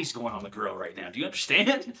 10 patties going on the grill right now. Do you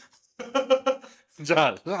understand?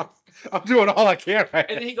 John, I'm doing all I can right now.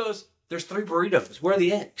 And then he goes, there's 3 burritos. Where are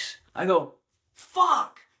the eggs? I go,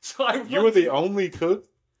 fuck. So you were the only cook?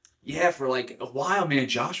 Yeah, for like a while, man.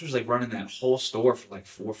 Josh was like running that whole store for like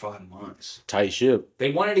 4 or 5 months. Tight ship.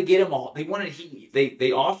 They wanted to get him all.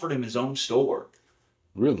 They offered him his own store.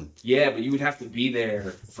 Really? Yeah, but you would have to be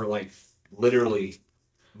there for like literally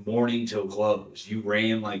morning till close. You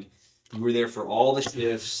were there for all the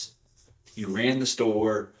shifts. You ran the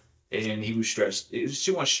store, and he was stressed. It was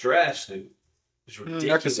too much stress, dude. It was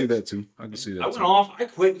ridiculous. I can see that too. I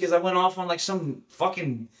quit because I went off on like some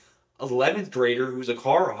fucking 11th grader who was a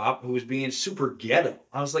car hop who was being super ghetto.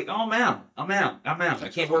 I was like, oh, I'm out. I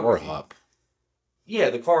can't work with you. Car hop? Yeah,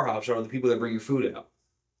 the car hops are the people that bring your food out.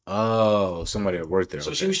 Oh, somebody that worked there.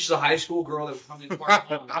 So she was just a high school girl that would come in.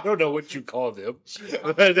 I don't know what you call them.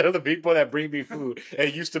 They're the people that bring me food.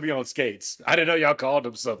 It used to be on skates. I didn't know y'all called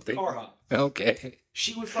them something. Car hop. Okay.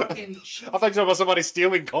 She would fucking. I thought you were about somebody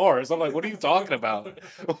stealing cars. I'm like, what are you talking about?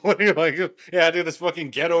 What are you like? Yeah, I do this fucking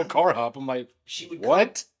ghetto car hop. I'm like,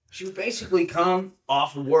 what? She would basically come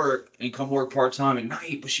off of work and come work part time at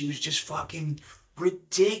night, but she was just fucking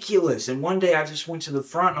ridiculous. And one day I just went to the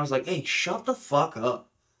front and I was like, hey, shut the fuck up.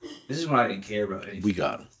 This is when I didn't care about anything. We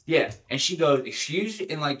got him. Yeah. And she goes, excuse me.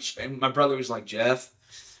 And my brother was like, Jeff,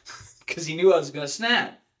 because he knew I was going to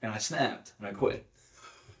snap. And I snapped and I quit.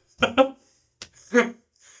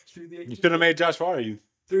 You should have made Josh fire you.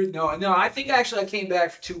 No, I think actually I came back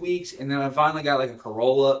for 2 weeks and then I finally got like a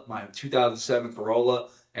Corolla, my 2007 Corolla.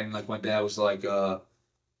 And like my dad was like,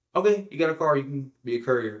 okay, you got a car, you can be a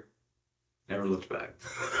courier. Never looked back.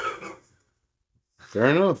 Fair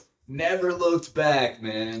enough. Never looked back,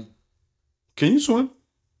 man. Can you swim?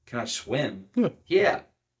 Can I swim? Yeah. Yeah.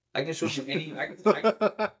 I can swim any.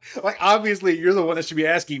 Like, obviously, you're the one that should be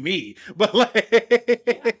asking me, but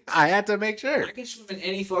like, I had to make sure. I can swim in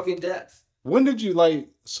any fucking depth. When did you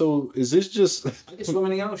so is this just. I can swim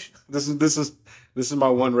in the ocean. This is my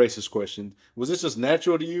one racist question. Was this just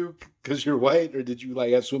natural to you because you're white, or did you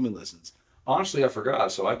have swimming lessons? Honestly, I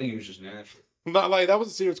forgot, so I think it was just natural. Not like that was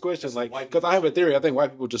a serious question. Like, because I have a theory. I think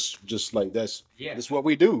white people just like that's what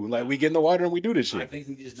we do. Like, we get in the water and we do this I shit. think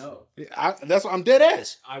we just know. That's what I'm dead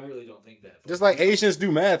ass. I really don't think that. Just like Asians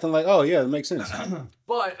do math, and like, oh yeah, it makes sense.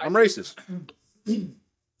 But I'm racist.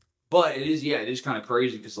 But it is kind of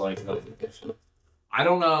crazy because like I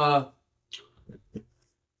don't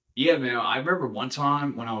yeah, man. I remember one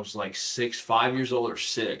time when I was like 5 years old or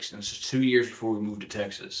 6, and this is 2 years before we moved to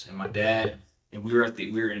Texas, and my dad and we were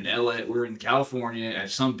in LA, we were in California at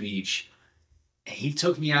some beach, and he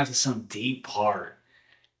took me out to some deep part,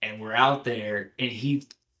 and we're out there, and he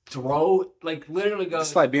literally goes.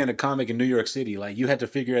 It's like being a comic in New York City. Like, you had to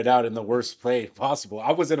figure it out in the worst way possible.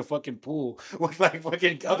 I was in a fucking pool with like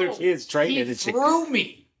fucking other kids training and shit. Threw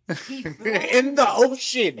me. In the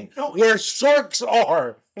ocean where sharks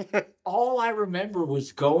are. All I remember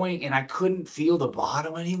was going, and I couldn't feel the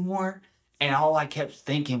bottom anymore, and all I kept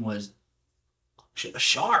thinking was, a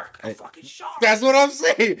shark, a fucking shark. That's what I'm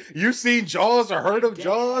saying. You seen Jaws or heard of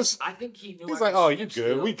Jaws? I think he knew. He's like, oh, you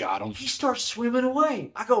good? We got him. He starts swimming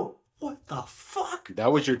away. I go, what the fuck?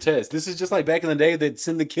 That was your test. This is just like back in the day they'd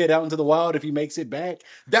send the kid out into the wild if he makes it back.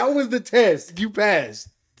 That was the test. You passed.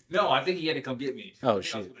 No, I think he had to come get me. Oh,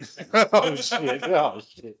 shit. Oh, shit. Oh,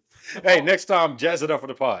 shit. Hey, next time, jazz it up for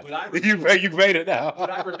the pod. You made it now.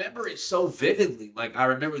 But I remember it so vividly. Like, I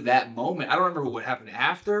remember that moment. I don't remember what happened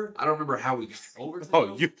after. I don't remember how we got over things.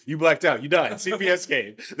 Oh, you blacked out. You died. CPS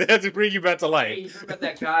came. They had to bring you back to life. Hey, you remember about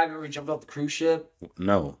that guy? Remember he jumped off the cruise ship?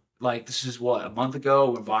 No. Like, this is what, a month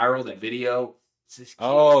ago? Went viral, that video.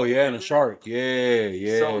 Oh, yeah, and a shark.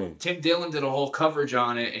 Yeah. So Tim Dillon did a whole coverage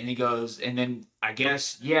on it, and he goes, and then I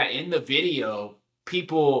guess, yeah, in the video,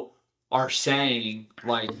 people are saying,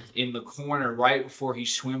 like, in the corner right before he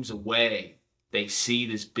swims away, they see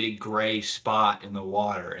this big gray spot in the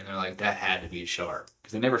water, and they're like, that had to be a shark.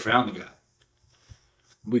 Because they never found the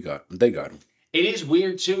guy. They got him. It is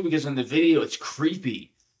weird, too, because in the video, it's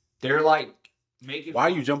creepy. They're like, why are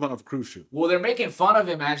you jumping off a cruise ship? Well, they're making fun of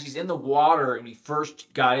him as he's in the water and he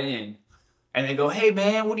first got in. And they go, hey,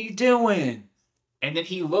 man, what are you doing? And then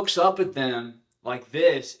he looks up at them like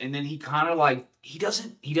this. And then he kind of like, he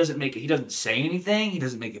doesn't say anything. He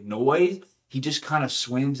doesn't make a noise. He just kind of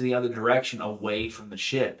swims the other direction away from the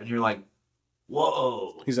ship. And you're like,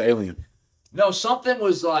 whoa. He's an alien. No, something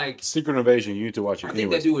was like... Secret Invasion. You need to watch it.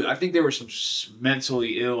 I think there were some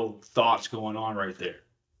mentally ill thoughts going on right there.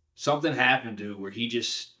 Something happened, dude, where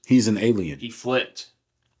he's an alien. He flipped.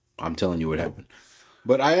 I'm telling you what happened.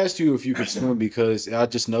 But I asked you if you could swim because I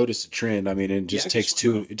just noticed a trend. I mean, it just takes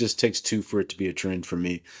two. It just takes two for it to be a trend for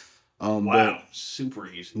me. Wow, but, super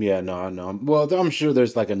easy. Yeah, no, I know. Well, I'm sure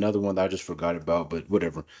there's like another one that I just forgot about, but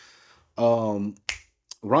whatever. Ryan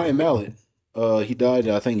Mallett, he died,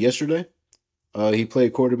 I think, yesterday. He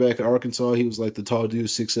played quarterback at Arkansas. He was like the tall dude,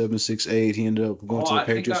 6'7", 6'8". He ended up going to the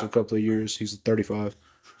Patriots for a couple of years. He's 35.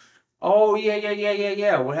 Oh,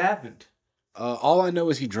 yeah. What happened? All I know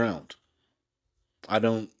is he drowned. I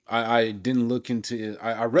didn't look into it.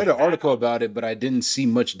 I read an article about it, but I didn't see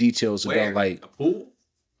much details about like a pool.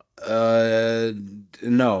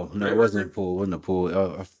 No, it wasn't a pool. It wasn't a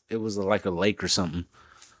pool. It was like a lake or something.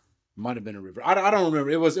 Might have been a river. I don't remember.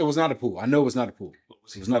 It was not a pool. I know it was not a pool.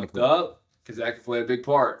 It was not a pool. Because that could play a big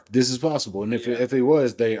part. This is possible, and if it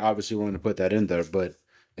was, they obviously wanted to put that in there, but.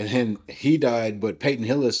 And then he died, but Peyton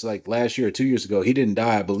Hillis, like last year or 2 years ago, he didn't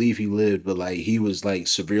die. I believe he lived, but like he was like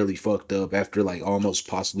severely fucked up after like almost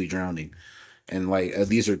possibly drowning. And like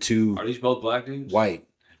these are two. Are these both black dudes? White,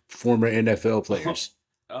 former NFL players.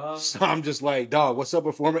 So I'm just like, dog, what's up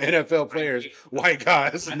with former NFL players, white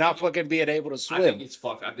guys, not fucking being able to swim?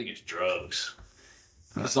 I think it's drugs.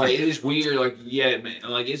 It's like, it is weird. Like, yeah, man.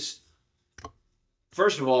 Like, it's.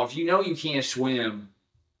 First of all, if you know you can't swim.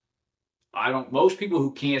 Most people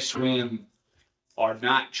who can't swim are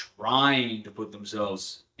not trying to put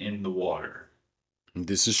themselves in the water.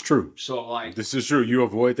 This is true. So, like... This is true. You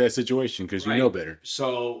avoid that situation because you know better.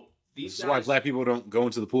 So, this is why black people don't go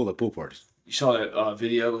into the pool at pool parties. You saw that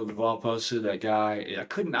video that Duvall posted, that guy... I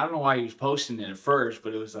don't know why he was posting it at first,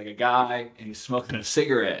 but it was like a guy, and he's smoking a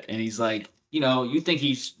cigarette, and he's like, you think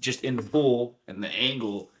he's just in the pool, and the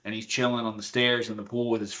angle, and he's chilling on the stairs in the pool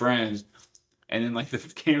with his friends... And then, like, the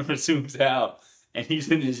camera zooms out, and he's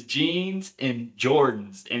in his jeans and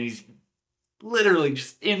Jordans, and he's literally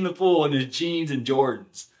just in the pool in his jeans and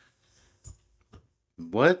Jordans.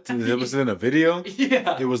 What? It was in a video?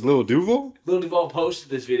 Yeah. It was Lil Duval? Lil Duval posted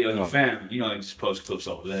this video in the fam. They just post clips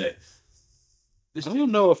all day. I don't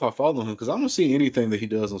know if I follow him, because I don't see anything that he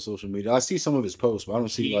does on social media. I see some of his posts, but I don't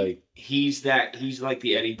see, He's like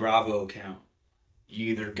the Eddie Bravo account. You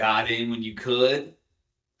either got in when you could...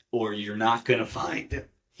 or you're not going to find him.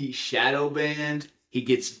 He's shadow banned. He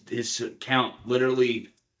gets his account literally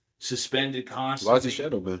suspended constantly. Why is he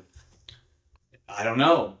shadow banned? I don't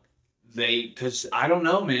know. Because I don't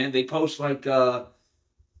know, man. They post like Lizzo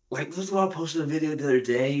posted a video the other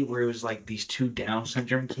day where it was like these two Down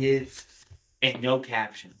syndrome kids and no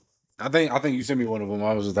caption. I think you sent me one of them.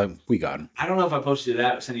 I was just like, we got him. I don't know if I posted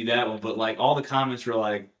that, sent you that one, but like all the comments were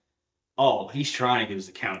like, "Oh, he's trying to get his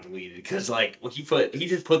account deleted because like he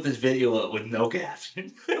just put this video up with no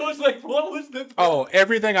caption." It was like, what was the? Oh,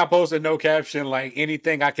 everything I posted, no caption. Like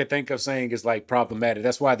anything I could think of saying is like problematic.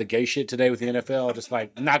 That's why the gay shit today with the NFL, just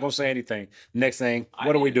like not gonna say anything. Next thing,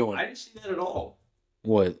 what are we doing? I didn't see that at all.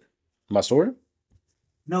 What? My story?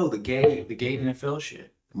 No, the gay NFL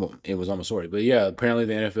shit. Well, it was on my story, but yeah, apparently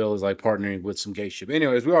the NFL is like partnering with some gay shit. But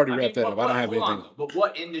anyways, we already wrapped that up. I don't have anything. But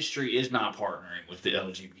what industry is not partnering with the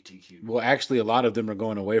LGBTQ? Well, actually, a lot of them are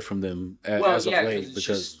going away from them as of late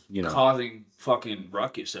because causing fucking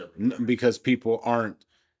ruckus everywhere. Because people aren't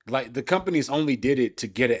like the companies only did it to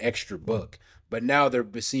get an extra buck, but now they're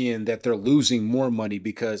seeing that they're losing more money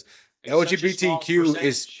because LGBTQ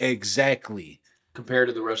is exactly compared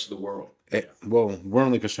to the rest of the world. Well, we're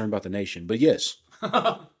only concerned about the nation, but yes.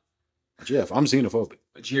 Jeff, I'm xenophobic.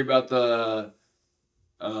 Did you hear about the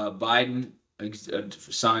Biden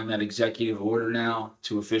signed that executive order now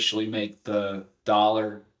to officially make the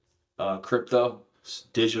dollar crypto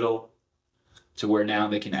digital to where now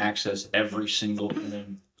they can access every single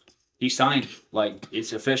thing. He signed it, like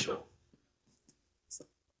it's official.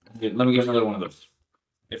 Let me get another one of those.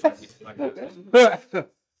 If I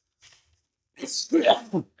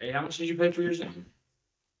Hey, how much did you pay for yours?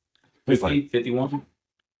 50, 51?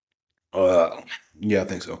 Yeah, I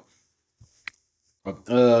think so.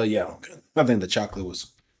 Yeah. I think the chocolate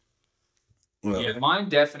was. Yeah, mine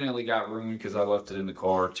definitely got ruined because I left it in the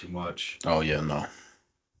car too much. Oh, yeah, no.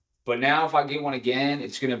 But now if I get one again,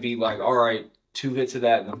 it's going to be like, all right, 2 hits of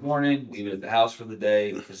that in the morning, leave it at the house for the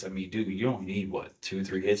day. Because, I mean, dude, you don't need, what, 2,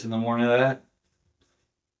 3 hits in the morning of that?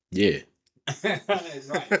 Yeah. Right.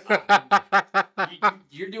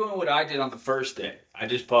 You're doing what I did on the first day. I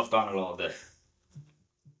just puffed on it all day.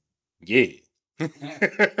 Yeah.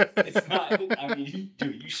 It's not, I mean,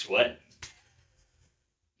 dude, you sweat.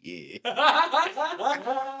 Yeah.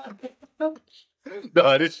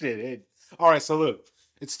 No, this shit ain't. All right, so look,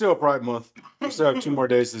 it's still Pride Month. We still have 2 more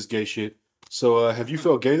days of this gay shit. So, have you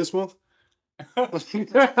felt gay this month?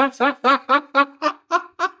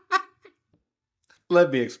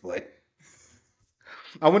 Let me explain.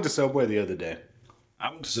 I went to Subway the other day.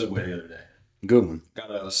 Good one.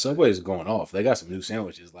 Subway's going off. They got some new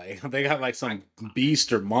sandwiches. Like they got like some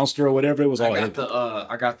beast or monster or whatever. It was all heavy.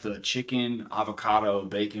 I got the chicken avocado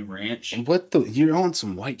bacon ranch. What the? You're on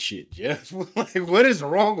some white shit, Jeff. Like what is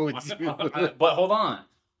wrong with you? But hold on,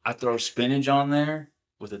 I throw spinach on there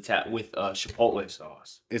with chipotle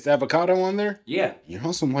sauce. Is avocado on there? Yeah, you're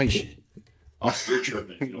on some white shit. Oh, you're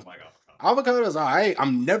tripping if you don't like avocado. Avocado's alright.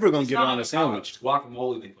 I'm never gonna get it on a sandwich.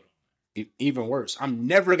 Guacamole they put on. Even worse, I'm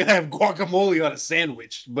never gonna have guacamole on a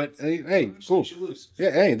sandwich. But hey, cool.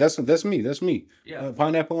 Yeah, hey, that's me. That's me. Yeah,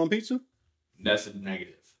 pineapple on pizza. That's a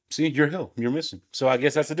negative. See, you're missing. So I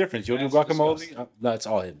guess that's the difference. You'll do guacamole. No, it's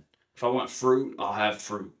all hidden. If I want fruit, I'll have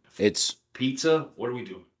fruit. It's pizza. What are we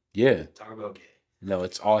doing? Yeah. Talk about gay. No,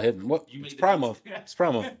 it's all hidden. What? It's Prime Month. It's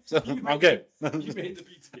Prime Month. So I'm gay. You made the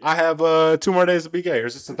pizza. I have 2 more days to be gay, or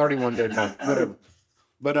is this a 31-day month? Whatever.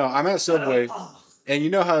 But I'm at Subway. And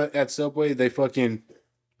you know how at Subway they fucking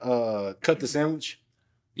cut the sandwich?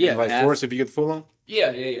 Yeah. Like force if you get the full on?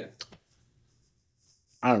 Yeah.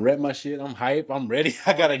 I read my shit. I'm hype. I'm ready.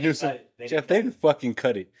 I got a new sandwich. Jeff, they didn't fucking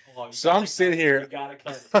cut it. So I'm sitting here.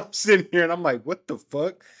 I'm sitting here and I'm like, what the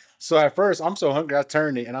fuck? So at first, I'm so hungry, I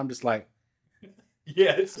turned it and I'm just like.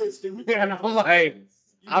 Yeah, it's so stupid. And I'm like,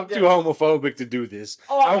 I'm too homophobic to do this.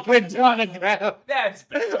 I went down and grabbed. That's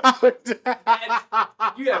bad.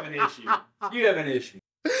 You have an issue. You have an issue.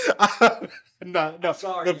 No.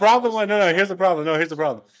 Sorry, the problem. No. Here's the problem. Here's the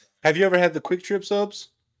problem. Have you ever had the Quick Trip subs?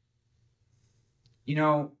 You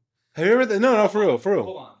know. Have you ever? No, for real.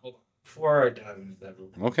 Hold on. Before I dive into that real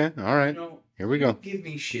quick. Okay. All right. Here we go. Give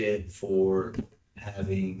me shit for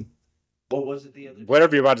having. What was it the other day?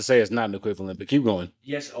 Whatever you're about to say is not an equivalent, but keep going.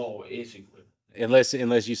 Yes. Oh, it's equivalent.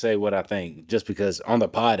 Unless you say what I think, just because on the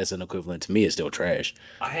pod it's an equivalent to me, it's still trash.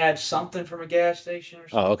 I had something from a gas station or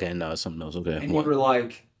something. Oh, okay, no, it's something else. Okay, and you were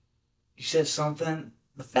like, you said something.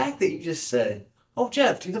 The fact that you just said, "Oh,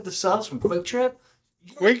 Jeff, do you have the subs from Quick Trip?"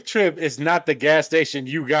 Quick Trip is not the gas station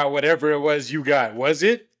you got. Whatever it was you got, was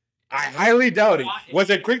it? I highly doubt it. Was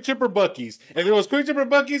it Quick Trip or Bucky's? If it was Quick Trip or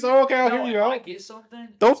Bucky's, oh, okay, I'll hear you If I out. get something,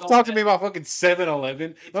 Don't it's talk on to me about fucking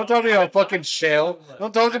 7-Eleven. Don't on talk to me my about fucking tongue. Shell.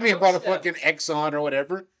 Don't talk to me about a fucking Exxon or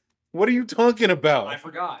whatever. What are you talking I about?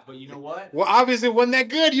 forgot, but you know what? Well, obviously it wasn't that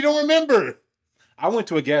good. You don't remember. I went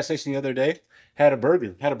to a gas station the other day, had a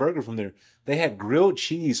burger from there. They had grilled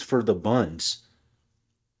cheese for the buns.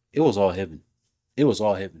 It was all heaven. It was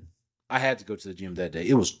all heaven. I had to go to the gym that day.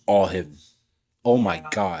 It was all heaven. Oh my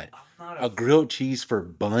God. I'm not A grilled cheese for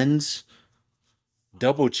buns?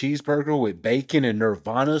 Double cheeseburger with bacon and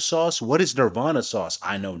Nirvana sauce? What is Nirvana sauce?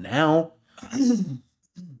 I know now.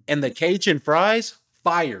 And the Cajun fries?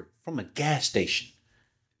 Fire from a gas station.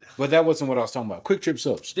 But that wasn't what I was talking about. Quick Trip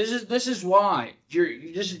subs. This is why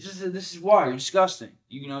this is why you're disgusting.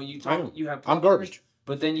 You know you I know. talk you have I'm garbage.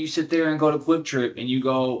 but then you sit there and go to Quick Trip and you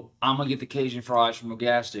go, I'm gonna get the Cajun fries from a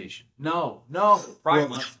gas station. No, Pride Well-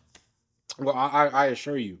 Month. Well, I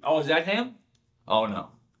assure you. Oh, is that him? Oh no.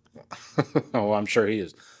 Oh, I'm sure he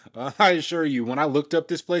is. I assure you, when I looked up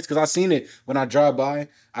this place, because I seen it when I drive by,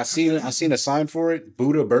 I seen a sign for it,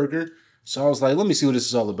 Buddha Burger. So I was like, let me see what this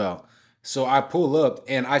is all about. So I pull up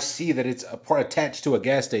and I see that it's a part attached to a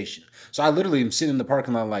gas station. So I literally am sitting in the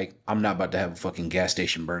parking lot like, I'm not about to have a fucking gas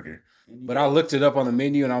station burger. But I looked it up on the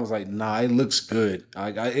menu and I was like, nah, it looks good.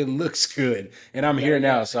 It looks good. And I'm here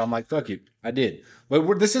now. So I'm like, fuck it. I did.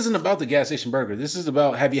 But this isn't about the gas station burger. This is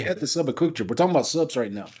about, have you had the sub at Quick Trip? We're talking about subs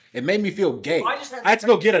right now. It made me feel gay. I just had- I had to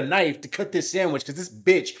go get a knife to cut this sandwich because this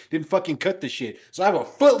bitch didn't fucking cut the shit. So I have a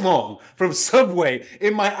foot long from Subway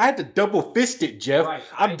in my, I had to double fist it, Jeff. Right.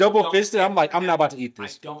 I'm I double don't fisted. I'm like, I'm not about to eat I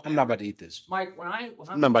this. don't I'm not about to eat this. Mike, when I'm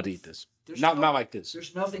I'm not about to eat this. There's Not no- like this.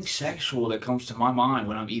 there's nothing sexual that comes to my mind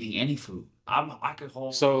when I'm eating any food. I could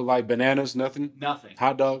hold So like bananas, nothing. nothing.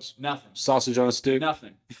 Hot dogs, Nothing. sausage on a stick.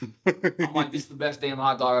 Nothing. I'm like, this is the best damn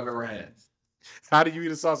hot dog I've ever had. How do you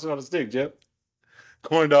eat a sausage on a stick, Jeff?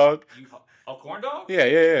 Corn dog. A corn dog?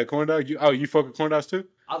 Yeah. Corn dog. You fuck with corn dogs too?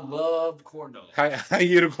 I love corn dogs. How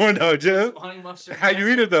you eat a corn dog, Jeff? Honey mustard. How you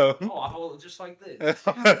eat it though? Oh, I hold it just like this.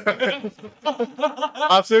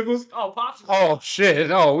 Popsicles? Oh, popsicle. Oh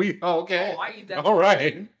shit! Oh okay. Oh, I eat that. All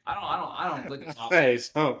right. I don't lick a popsicle. Hey,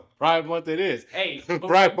 so Pride Month it is. Hey,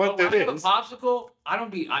 Pride Month when it I have a is. popsicle, I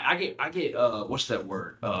don't be. I get. What's that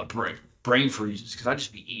word? Brain freezes because I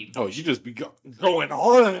just be eating. Oh, you just be going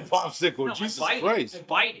hard on a popsicle. No, Jesus I bite Christ! It. I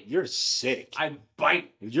bite it. You're sick. I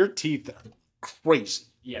bite. Your teeth are crazy.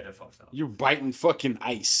 Yeah, they're fucked up. You're biting fucking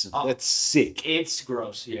ice. Oh. That's sick. It's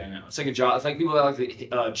gross. Yeah, I know. It's like a jaw. It's like people that like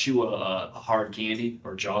to chew a hard candy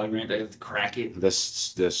or Jolly Rancher. They have to crack it.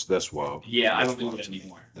 That's wild. Yeah, I That's don't do wild. that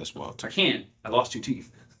anymore. That's wild. I can't. I lost 2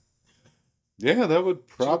 teeth. Yeah, that would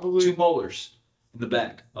probably. Two molars in the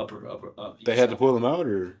back, upper. They had to pull them out,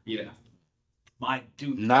 or Yeah. My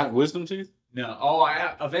dude. not wisdom teeth? No. Oh,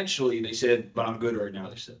 eventually they said, but I'm good right now.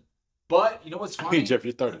 They said. But you know what's I funny? mean, Jeff,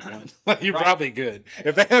 you're 31. You're Right. probably good.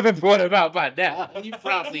 If they haven't pulled them out by now, you're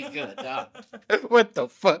probably good. Dog. What the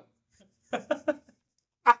fuck?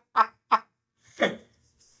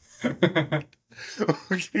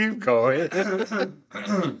 Keep going.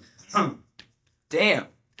 Damn.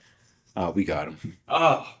 Oh, we got him.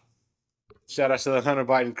 Oh. Shout out to the Hunter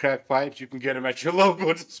Biden crack pipes. You can get them at your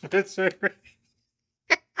local dispensary.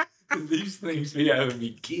 These things be having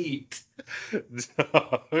me geeked.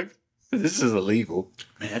 Dog, this is illegal.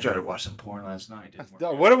 Man, I tried to watch some porn last night. Didn't work.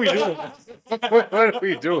 Dog, what are we doing? what are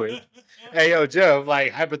we doing? Hey, yo, Jeff,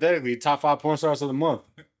 like, hypothetically, top 5 porn stars of the month.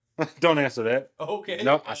 Don't answer that. Okay.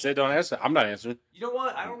 No, I said don't answer. I'm not answering. You know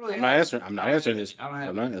what? I don't really. I'm not answering. I'm not answering this. I don't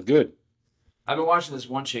have. I'm not. Good. I've been watching this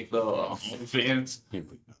one chick though. OnlyFans.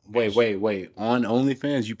 Wait. On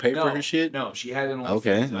OnlyFans, you pay No, for her shit? no, she had it on.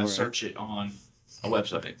 Okay, And I alright. search it on a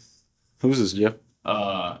website. Who's this, Jeff?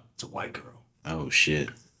 It's a white girl. Oh shit.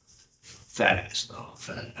 Fat ass though.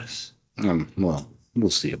 Fat ass. Well,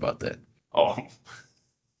 we'll see about that. Oh,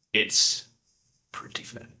 it's pretty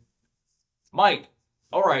fat. Mike,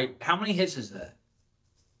 all right. How many hits is that?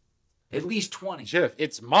 At least 20. Jeff,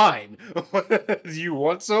 it's mine. Do you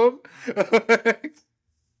want some?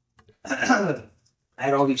 I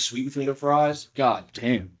had all these sweet potato fries. God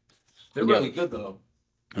damn. They're Yeah. really good though.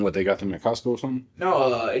 What, they got them at Costco or something?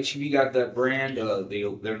 No, HEB got that brand.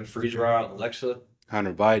 They're in the freezer aisle. Alexa.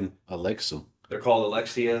 Hunter Biden, Alexa. They're called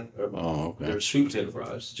Alexia. Oh, okay. They're sweet potato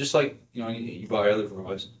fries. Just like, you buy other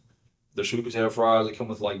fries. They're sweet potato fries. They come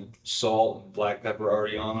with like salt and black pepper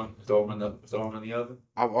already on them. Throw them in the oven.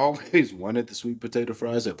 I've always wanted the sweet potato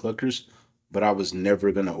fries at Pluckers, but I was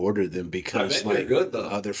never gonna order them because bet they're like good, though.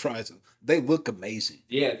 other fries, they look amazing.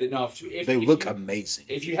 Yeah, no. They look amazing.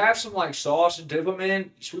 If you have some like sauce and dip them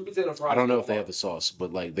in, sweet potato fries. I don't know if they have the sauce,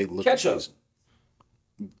 but like they look Ketchup. amazing.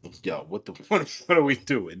 Yo, what are we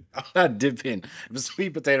doing? I'm not dipping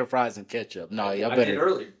sweet potato fries in ketchup. No, y'all I did better.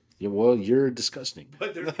 earlier. Yeah, well, you're disgusting.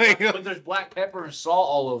 But there's black pepper and salt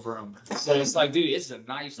all over them. So it's like, dude, it's a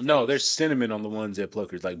nice taste. No, there's cinnamon on the ones at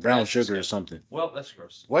Pluckers, like brown That's sugar or disgusting. something. Well, that's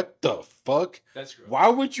gross. What the fuck? That's gross. Why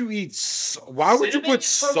would you eat? Why would you Cinnamon put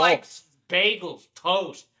is for, salt? like, bagels,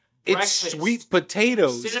 toast, It's breakfast. sweet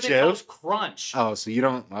potatoes, Cinnamon Jeff. Toast Crunch. Oh, so you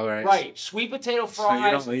don't? All right. Right. Sweet potato So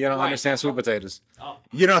fries. you don't right. understand sweet potatoes. Oh,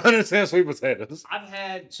 You don't understand sweet potatoes. I've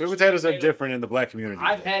had Sweet potatoes are different in the black community.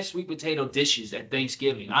 I've had sweet potato dishes at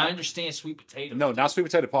Thanksgiving. I understand sweet potato. No, not sweet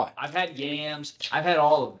potato pie. I've had yams. I've had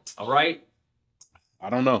all of it. All right.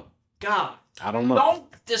 I don't know. God, I don't know.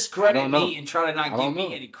 don't discredit I don't know. me and try to not I give don't me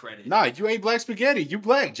know. any credit. Nah, you ain't black spaghetti. You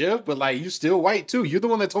black, Jeff, but like you still white too. You're the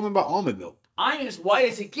one that told me about almond milk. I am as white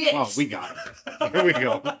as it gets. Oh, we got it. Here we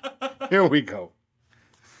go. Here we go.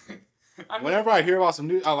 I mean, Whenever I hear about some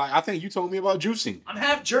new, I think you told me about juicing. I'm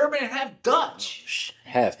half German and half Dutch.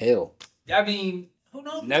 Half hell. I mean, who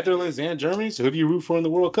knows? Netherlands and Germany. So who do you root for in the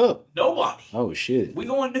World Cup? Nobody. Oh shit. We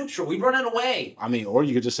going neutral. We running away. I mean, or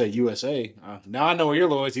you could just say USA. Now I know where your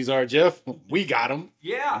loyalties are, Jeff. We got them.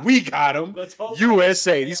 Yeah. We got them. Let's hope.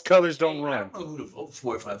 USA. These colors don't Hey, I run. don't know who to vote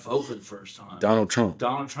for if I vote for the first time. Donald Trump.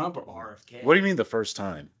 Donald Trump or RFK. What do you mean the first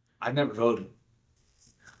time? I've never voted.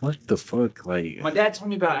 What the fuck? Like, My dad told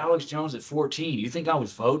me about Alex Jones at 14. You think I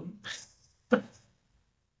was voting? it's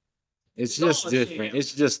It's just all a different. sham.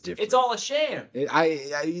 It's just different. It's all a sham. You're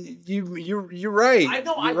right. I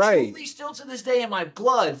know. You're I right. truly still to this day in my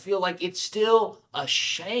blood feel like it's still a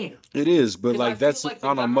sham. It is, but 'Cause I like feel that's like the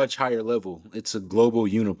on a guy- much higher level. It's a global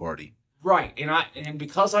uniparty. Right. And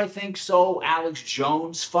because I think so Alex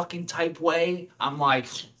Jones fucking type way, I'm like,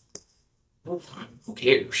 well, who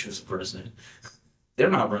cares who's the president? They're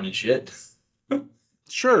not running shit.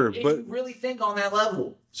 Sure, If but you really think on that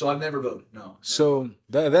level. So I've never voted. No. so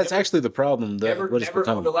that's actually the problem. That Never, what it's never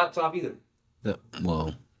become. owned a laptop either.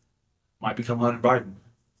 Well, Might become Hunter Biden.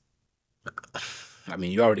 I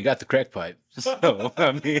mean, you already got the crack pipe. So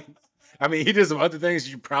I mean, he did some other things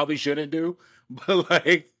you probably shouldn't do, but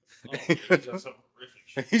like.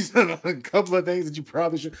 He's done a couple of things that you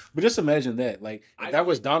probably should. But just imagine that. Like, if that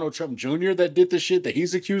was Donald Trump Jr. that did the shit that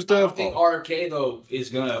he's accused I of. don't think RFK though is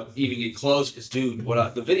gonna even get close. Because dude,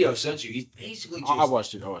 the video I sent you, he's basically just I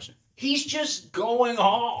watched it. he's just going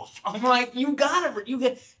off. I'm like, do you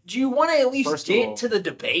want to at least First of all, get to the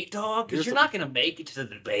debate, dog? Because here's you're the- not gonna make it to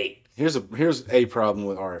the debate. Here's a problem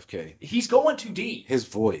with RFK. He's going too deep. His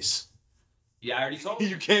voice. Yeah, I already told you.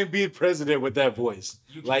 You can't be president with that voice.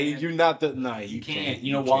 You Like can't. you're not the nah. You can't.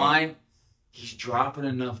 You know why? He's dropping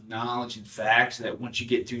enough knowledge and facts that once you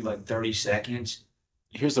get through like 30 seconds,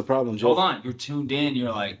 Here's the problem, Joe. hold on, you're tuned in.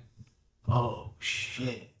 You're like, oh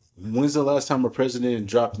shit. When's the last time a president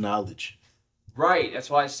dropped knowledge? Right.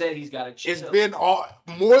 That's why I said he's got to chill. It's been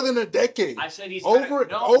more than a decade. I said he's over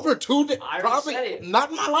gotta, no, over 2 decades. I already Probably said it. not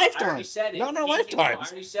in my I lifetime. already said it. Not in our I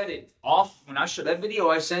lifetimes. already said it. Off when I showed that video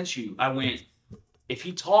I sent you, I went, if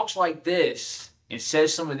he talks like this and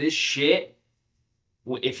says some of this shit,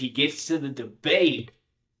 if he gets to the debate,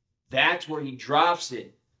 that's where he drops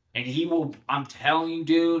it. And he will, I'm telling you,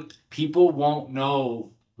 dude, people won't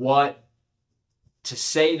know what to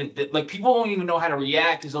say. Like, people won't even know how to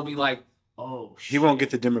react because they'll be like, oh, shit. He won't get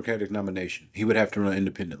the Democratic nomination. He would have to run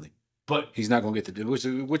independently. But He's not going to get the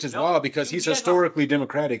which is No, wild because he he's has a- historically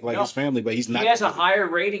Democratic like No. his family, but he's not. he has a higher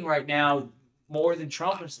rating right now, more than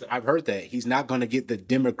Trump and stuff. I've heard that he's not going to get the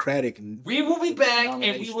Democratic. We will be back and we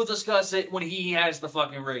Nomination. will discuss it when he has the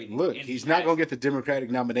fucking rating. Look, And he's he not has- going to get the Democratic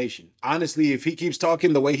nomination. Honestly, if he keeps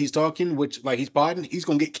talking the way he's talking, which like he's Biden, he's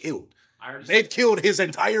going to get killed. I already They've said- killed his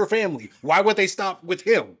entire family. Why would they stop with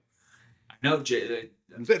him? No,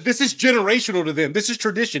 This is generational to them. This is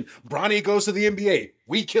tradition. Bronny goes to the NBA.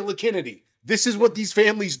 We kill a Kennedy. This is what these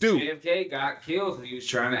families do. JFK got killed when he was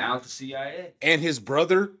trying to out the CIA. And his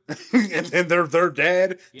brother, and then their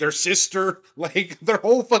dad, their sister, like their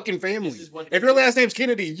whole fucking family. This is what- If your last name's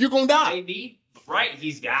Kennedy, you're gonna die. They need right.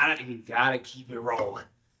 He's got to keep it rolling.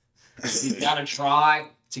 He's got to try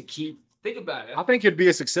to keep. Think about it. I think it'd be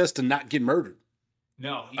a success to not get murdered.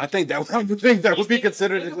 No, I think that would be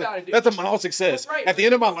considered. think about it, dude. That's a mild success. Right. At the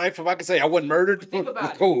end of my life, if I could say I wasn't murdered, think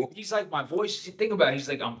about cool. it. He's like, my voice. Think about it. He's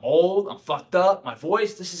like, I'm old. I'm fucked up. My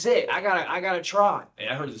voice. This is it. I gotta try. And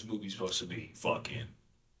I heard this movie's supposed to be fucking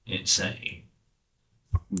insane.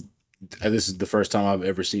 This is the first time I've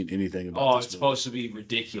ever seen anything about Oh, this it's movie. supposed to be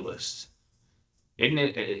ridiculous. Isn't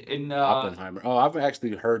it? Oppenheimer. Oh, I've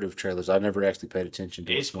actually heard of trailers. I never actually paid attention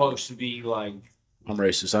to it. It's supposed to be like. I'm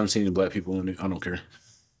racist. I haven't seen any black people in it. I don't care.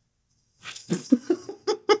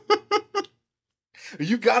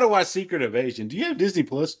 You gotta watch Secret Invasion. Do you have Disney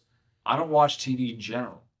Plus? I don't watch TV in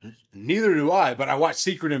general. Neither do I, but I watch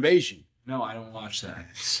Secret Invasion. No, I don't watch that.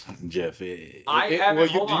 Jeff, do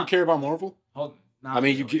you care about Marvel? I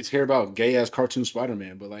mean, you care about gay ass cartoon Spider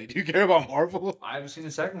Man, but like, do you care about Marvel? I haven't seen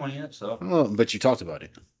the second one yet, so. Oh, but you talked about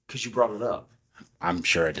it. Because you brought it up. I'm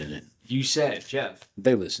sure I didn't. You said, Jeff.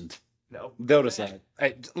 They listened. No. They'll decide.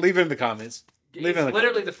 Hey, leave it in the comments.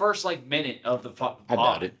 Literally the first minute of the I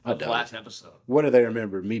doubt it. I doubt last episode. What do they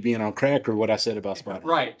remember? Me being on crack or what I said about Spider?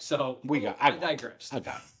 Right. So I digress. I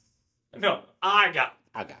got him. No, I got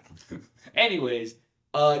him. Anyways,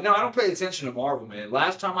 no, I don't pay attention to Marvel, man.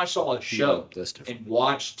 Last time I saw a show and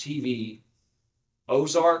watched TV,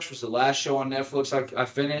 Ozarks was the last show on Netflix I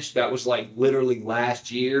finished. That was like literally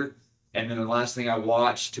last year. And then the last thing I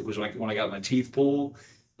watched was like when I got my teeth pulled.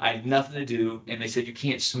 I had nothing to do, and they said you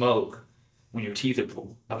can't smoke when your teeth are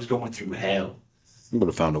pulled. I was going through hell. You would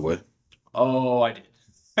have found a way. Oh, I did.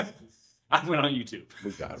 I went on YouTube.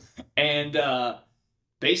 We got him. And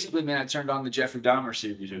basically, man, I turned on the Jeffrey Dahmer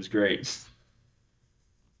series. It was great.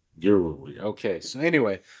 You're okay. So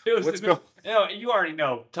anyway, let's go. You already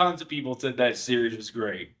know. Tons of people said that series was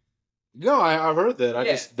great. No, I've heard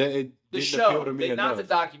that. The show, not the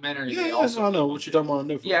documentary. Yeah, I know what you're talking about on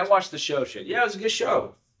Netflix. Yeah, I watched the show. Shit. Yeah, it was a good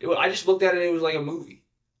show. I just looked at it. It was like a movie.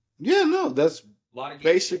 Yeah, no, that's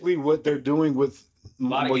basically what they're doing with.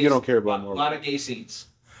 Well, you don't care about more. A lot of gay scenes.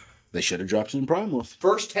 They should have dropped it in Prime with.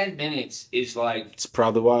 First 10 minutes is like. It's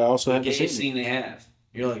probably why I also have the gayest scene they have.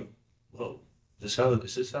 You're like, whoa. Is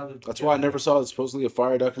this how? That's why I never saw it. It's supposedly a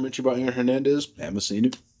fire documentary about Aaron Hernandez. I haven't seen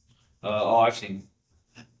it. I've seen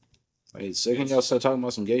it. Wait, second y'all start talking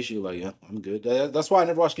about some gay shit, like, yeah, I'm good. That's why I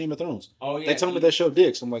never watched Game of Thrones. Oh, yeah. They told me that show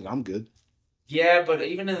dicks. I'm like, I'm good. Yeah, but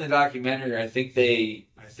even in the documentary, I think they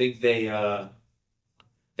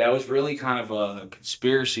that was really kind of a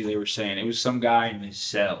conspiracy they were saying. It was some guy in his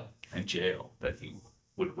cell in jail that he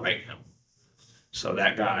would write him. So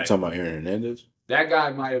that guy... You're talking about Aaron Hernandez? That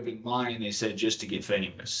guy might have been lying, they said, just to get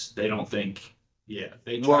famous. They don't think... Yeah,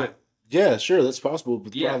 they try... Well, yeah, sure, that's possible.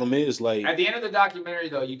 But the problem is, like... At the end of the documentary,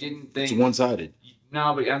 though, you didn't think... It's one-sided.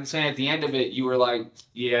 No, but I'm saying at the end of it, you were like,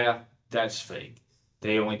 yeah, that's fake.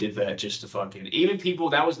 They only did that just to fucking... Even people,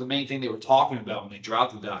 that was the main thing they were talking about when they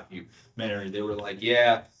dropped the documentary. They were like,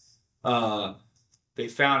 yeah, they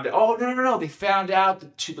found... Oh, no. They found out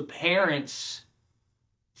the parents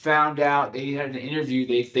found out... They had an interview.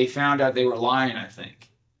 They found out they were lying, I think.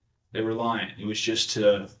 They were lying. It was just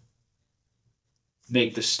to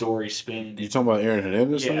make the story spin. You talking about Aaron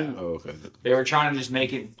Hernandez? Yeah. Oh, okay. They were trying to just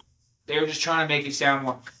make it... They were just trying to make it sound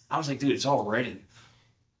more... I was like, dude, it's all written.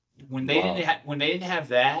 When they didn't have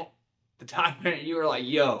that, the documentary, you were like,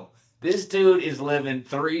 yo, this dude is living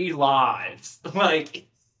 3 lives. Like,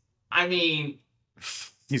 I mean,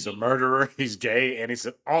 he's a murderer, he's gay, and he's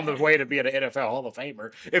on the way to be an NFL Hall of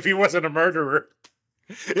Famer. If he wasn't a murderer,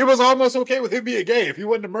 it was almost okay with him being gay. If he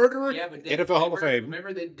wasn't a murderer, yeah, but NFL Hall of Fame.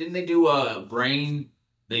 Remember, didn't they do a brain?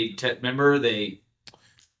 Remember they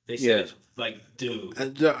said. Yeah. Like, dude,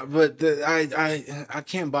 I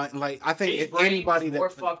can't buy. Like, I think anybody that more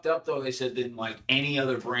fucked up though, they said than like any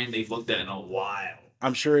other brand they've looked at in a while.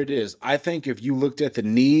 I'm sure it is. I think if you looked at the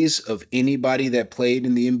knees of anybody that played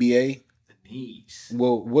in the NBA, the knees.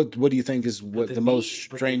 Well, what do you think is the most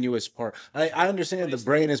strenuous part? I understand the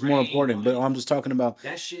brain is more important, but I'm just talking about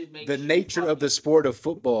that shit makes the nature of the sport of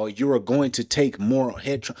football. You are going to take more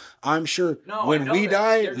head. I'm sure when we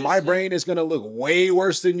die, my brain is going to look way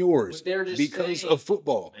worse than yours because of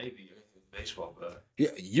football. Maybe baseball, but yeah,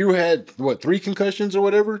 you had 3 concussions or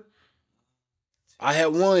whatever. I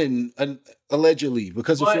had 1 allegedly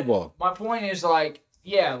because of football. My point is like,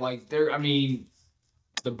 yeah, like there. I mean,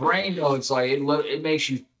 the brain though, it's like it makes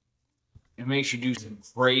you do some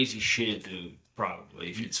crazy shit, dude.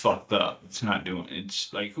 Probably if it's fucked up, it's not doing.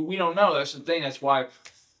 It's like we don't know. That's the thing. That's why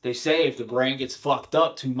they say if the brain gets fucked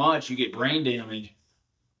up too much, you get brain damage.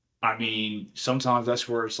 I mean, sometimes that's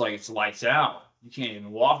where it's like it's lights out. You can't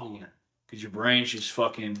even walk again because your brain's just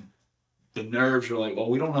fucking. The nerves are like,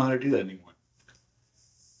 well, we don't know how to do that anymore.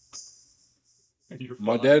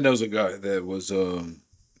 My dad knows a guy that was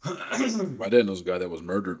my dad knows a guy that was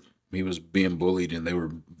murdered. He was being bullied and they were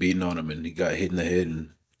beating on him and he got hit in the head and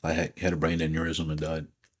had a brain aneurysm and died.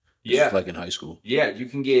 Yeah. Like in high school. Yeah, you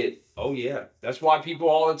can get that's why people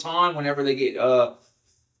all the time whenever they get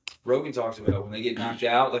Rogan talks about when they get knocked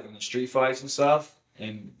out like in the street fights and stuff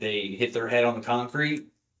and they hit their head on the concrete,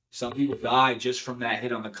 some people die just from that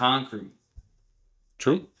hit on the concrete.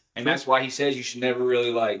 True. And that's why he says you should never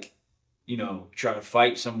really like try to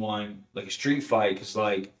fight someone like a street fight because,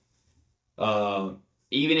 like,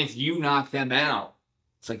 even if you knock them out,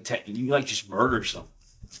 It's like you like just murder someone.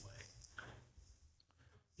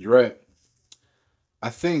 You're right. I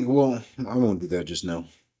think. Well, I won't do that just now.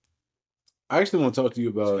 I actually want to talk to you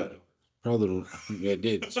about. Probably, yeah, it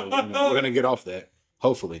did. So we're gonna get off that.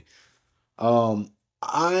 Hopefully. I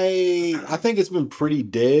think it's been pretty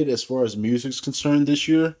dead as far as music's concerned this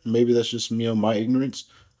year. Maybe that's just me on my ignorance.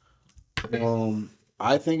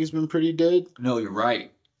 I think it's been pretty dead. No, you're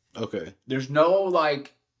right. Okay. There's no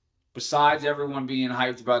like, besides everyone being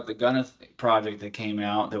hyped about the Gunna project that came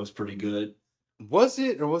out, that was pretty good. Was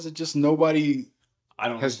it, or was it just nobody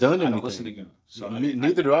has done anything? I don't listen to Gunna, so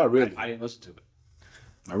neither do I really. I didn't listen to it.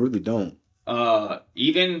 I really don't.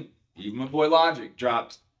 Even my boy Logic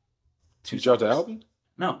dropped He dropped the album?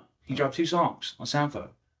 No, he dropped 2 songs on SoundCloud.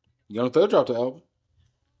 Young Thug dropped the album.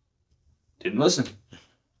 Didn't listen.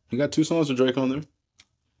 He got 2 songs with Drake on there.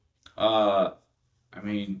 I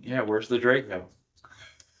mean, yeah, where's the Drake album?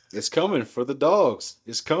 It's coming for the dogs.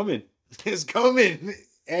 It's coming. It's coming.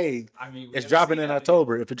 Hey, I mean, it's dropping in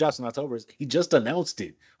October. If it drops in October, he just announced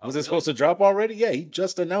it. Was it supposed to drop already? Yeah, he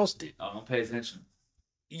just announced it. Oh, don't pay attention.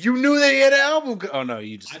 You knew they had an album. Oh no,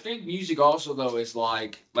 you just. I think music also though is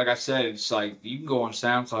like I said, it's like you can go on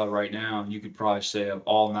SoundCloud right now and you could probably stay up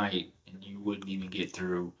all night and you wouldn't even get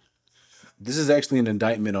through. This is actually an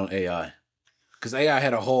indictment on AI, because AI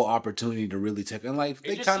had a whole opportunity to really take, and like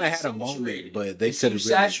they kind of had a moment, but they said it really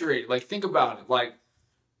saturated. Like think about it, like.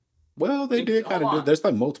 Well, they did kind of do. There's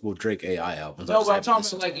like multiple Drake AI albums. No, but I'm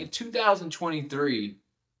talking about like in 2023,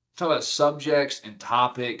 talking about subjects and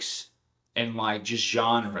topics and like just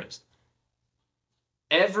genres.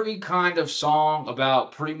 Every kind of song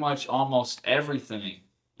about pretty much almost everything,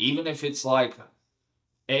 even if it's like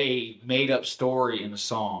a made up story in a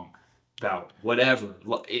song about whatever.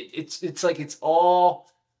 It's like it's all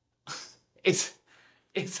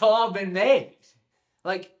been made.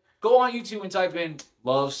 Like go on YouTube and type in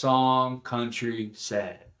love song, country,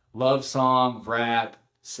 sad. Love song, rap,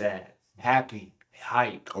 sad. Happy,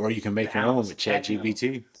 hype. Or you can make your own with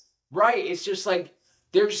ChatGPT. Right. It's just like,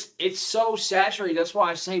 it's so saturated. That's why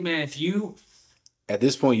I say, man, if you. At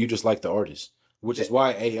this point, you just like the artist, which is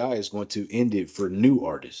why AI is going to end it for new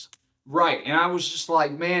artists. Right. And I was just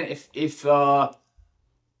like, man, if you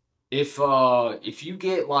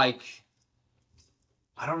get like,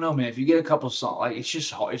 I don't know, man, if you get a couple songs, like it's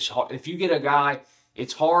just hard. It's hard. If you get a guy,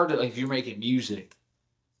 it's hard to, like, if you're making music.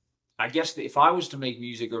 I guess if I was to make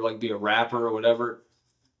music or like be a rapper or whatever,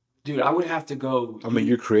 dude, I would have to go. I mean,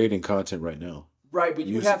 you're creating content right now. Right, but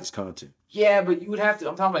you would have content. Yeah, but you would have to.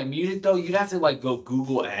 I'm talking about music though. You'd have to like go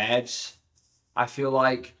Google Ads. I feel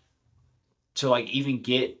like to like even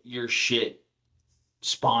get your shit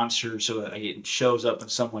sponsored so that it shows up in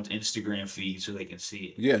someone's Instagram feed so they can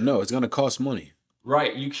see it. Yeah, no, it's gonna cost money.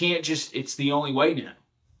 Right, you can't just. It's the only way now.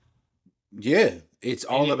 Yeah, it's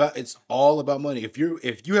all about money. If you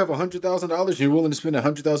have $100,000, you're willing to spend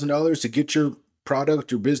 $100,000 to get your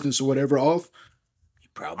product or business or whatever off. You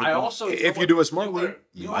probably if you do it smartly,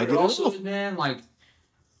 you might get it off. Man, like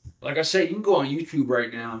I said, you can go on YouTube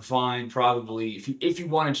right now and find probably if you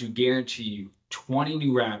wanted to, guarantee you 20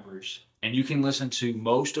 new rappers, and you can listen to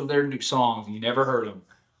most of their new songs. You never heard them,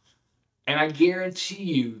 and I guarantee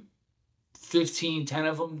you, 10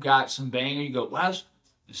 of them got some banger. You go, wow,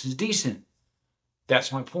 this is decent.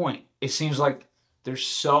 That's my point. It seems like there's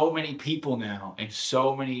so many people now and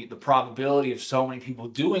the probability of so many people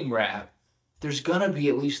doing rap, there's going to be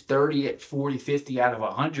at least 30, 40, 50 out of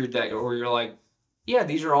 100 that, or you're like, yeah,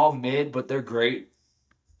 these are all mid, but they're great.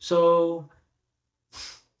 So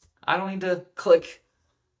I don't need to click.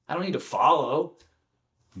 I don't need to follow.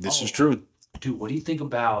 This is true. Dude, what do you think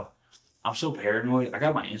about, I'm so paranoid. I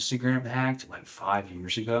got my Instagram hacked like 5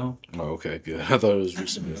 years ago. Oh, okay, good. I thought it was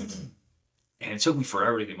recently. And it took me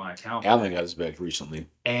forever to get my account back. Alan got his back recently.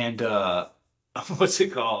 And what's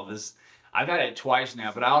it called? I've had it twice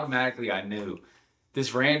now, but I knew.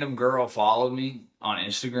 This random girl followed me on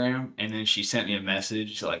Instagram, and then she sent me a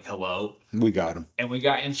message like, hello. We got him.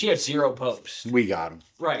 And she had 0 posts. We got him.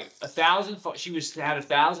 Right. 1,000, had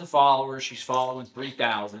 1,000 followers. She's following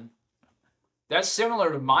 3,000. That's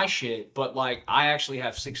similar to my shit, but like I actually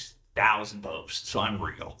have 6,000 posts, so I'm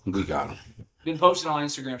real. We got him. Been posting on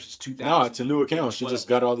Instagram since 2000. No, it's a new account. She just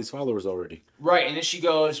got all these followers already. Right, and then she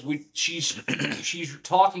goes, she's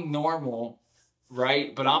talking normal,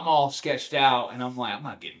 right? But I'm all sketched out, and I'm like, I'm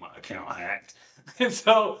not getting my account hacked. And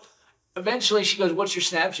so eventually she goes, what's your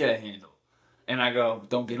Snapchat handle? And I go,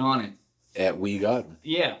 don't get on it. At We Got Him.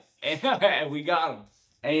 Yeah, and We Got Him.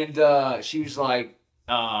 And she was like,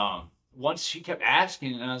 once she kept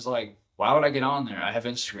asking, and I was like, why would I get on there? I have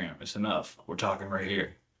Instagram. It's enough. We're talking right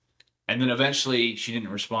here. And then eventually she didn't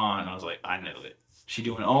respond. I was like, I knew it. She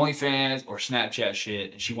doing OnlyFans or Snapchat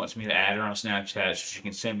shit, and she wants me to add her on Snapchat so she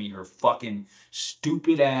can send me her fucking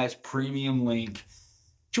stupid ass premium link.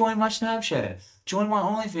 Join my Snapchat. Join my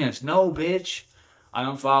OnlyFans. No, bitch. I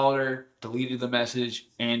unfollowed her, deleted the message,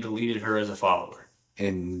 and deleted her as a follower.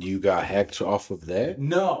 And you got hacked off of that?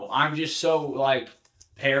 No, I'm just so like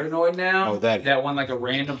paranoid now. Oh, that when like a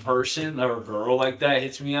random person or a girl like that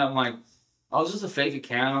hits me up, I'm like, oh, is this a fake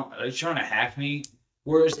account? Are they trying to hack me?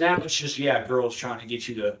 Whereas now it's just girls trying to get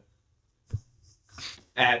you to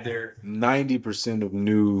add their 90% of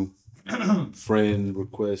new friend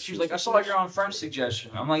requests. She's like, I saw your on friend suggestion.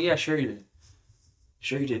 I'm like, yeah, sure you did.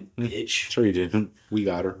 Sure you did, bitch. Sure you did. We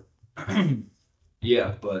got her.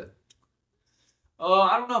 Yeah, but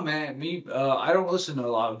I don't know, man. I don't listen to a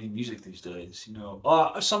lot of new music these days. You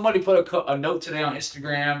know, somebody put a note today on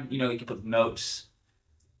Instagram. You know, you can put notes.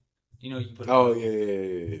 You know, you can put. Oh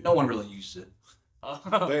yeah. No one really used it.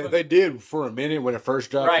 They did for a minute when it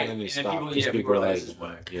first dropped, right, and then they stopped. People were like,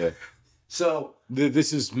 whack. yeah. So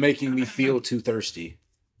this is making me feel too thirsty.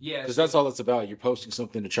 Yeah, because that's all it's about. You're posting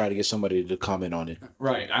something to try to get somebody to comment on it.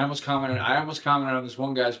 Right. I almost commented on this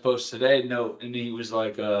one guy's post today. Note, and he was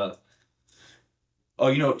like, "Oh,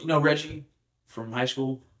 you know Reggie from high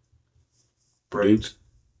school, Reggie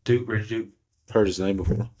Duke. Heard his name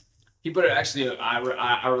before. He put it actually.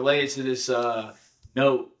 I related to this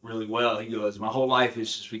note really well. He goes, "My whole life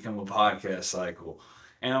has just become a podcast cycle."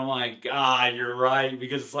 And I'm like, God, you're right.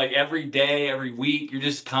 Because it's like every day, every week, you're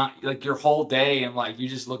just like your whole day. And like,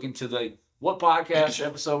 you're just looking to the, what podcast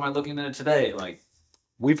episode am I looking at today? Like,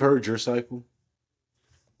 we've heard your cycle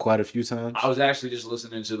quite a few times. I was actually just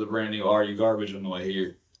listening to the brand new Are You Garbage on the way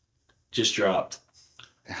here. Just dropped.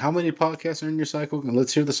 How many podcasts are in your cycle? And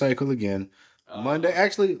let's hear the cycle again. Monday.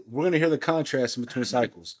 Actually, we're going to hear the contrast in between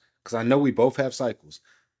cycles. Because I know we both have cycles.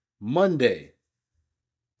 Monday.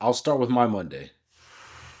 I'll start with my Monday.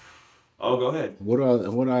 Oh, go ahead.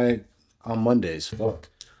 What I on Mondays? Fuck.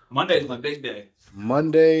 Monday's my big day.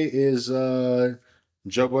 Monday is Joe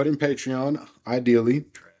Budden Patreon, ideally.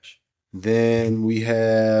 Trash. Then we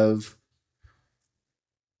have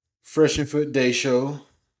Fresh and Fit Day Show.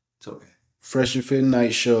 It's okay. Fresh and Fit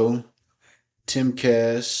Night Show. Tim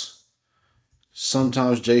Cass.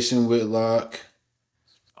 Sometimes Jason Whitlock.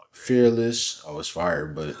 Fearless. Oh, it's fire,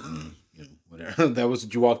 but whatever. That was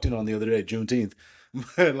what you walked in on the other day, Juneteenth.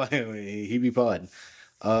 Like, he be podding.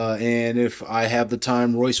 And if I have the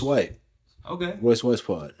time, Royce White. Okay. Royce White's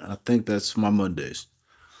pod. I think that's my Mondays.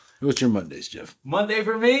 What's your Mondays, Jeff? Monday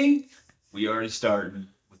for me, we already started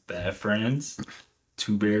with Bad Friends,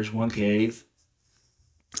 Two Bears, One Cave.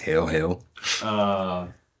 Hell.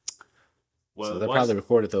 Well, So they probably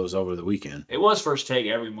recorded those over the weekend. It was First Take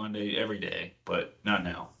every Monday, every day, but not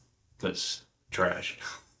now. Because trash.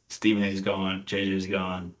 Stephen A's gone. JJ's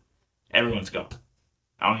gone. Everyone's gone.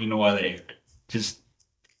 I don't even know why they aired it. Just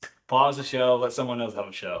pause the show. Let someone else have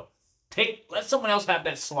a show. Let someone else have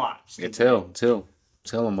that slot. Yeah, tell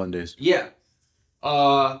them Mondays. Yeah.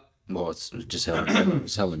 Well, it's just hell.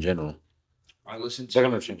 It's hell in general. I listened to. They're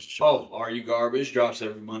gonna change the show. Oh, Are You Garbage drops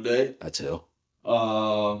every Monday. That's hell.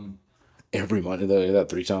 Every Monday. They that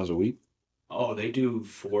 3 times a week. Oh, they do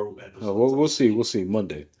 4 episodes. Oh, we'll see.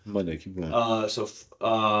 Monday. Keep going.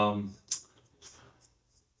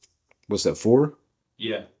 What's that, 4?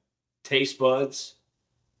 Yeah. Taste Buds.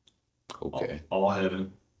 Okay. All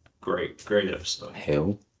Heaven. Great episode.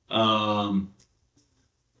 Hell. Trying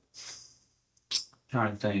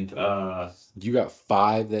to think. You got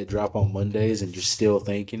 5 that drop on Mondays, and you're still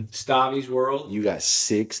thinking. Stabby's World. You got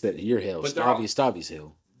 6 that you're hell. But Stabby's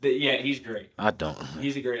hell. Yeah, he's great. I don't.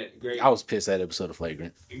 He's a great. I was pissed that episode of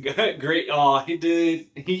Flagrant. Great. Oh, he did.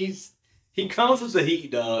 He comes with the heat,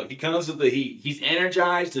 dog. He comes with the heat. He's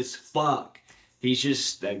energized as fuck. He's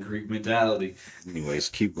just that Greek mentality. Anyways,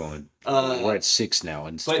 keep going. We're at 6 now,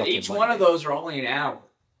 and but each one of those are only an hour.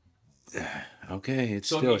 Okay, it's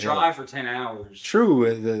so still if you drive for 10 hours.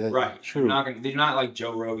 True. Right. True. They're not like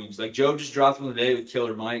Joe Rogan's. Like Joe just dropped one today with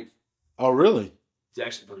Killer Mike. Oh, really? It's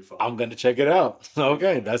actually pretty fire. I'm gonna check it out.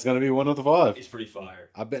 Okay, that's gonna be one of the 5. It's pretty fire.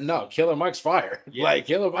 I bet no. Killer Mike's fire. Yeah. Like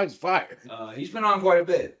Killer Mike's fire. He's been on quite a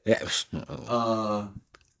bit. Yeah.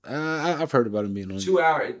 I've heard about him being on 2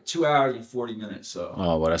 hours and 40 minutes. So.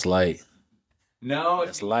 Oh, well, that's light. No,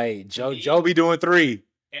 that's light. Joe be doing 3.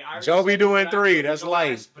 Joe be doing 3. That's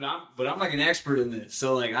light. But I'm like an expert in this.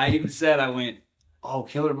 So like I even said, I went, oh,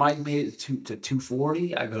 Killer Mike made it to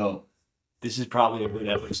 240. I go, this is probably a good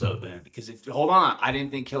episode then. Because hold on, I didn't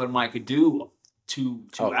think Killer Mike could do two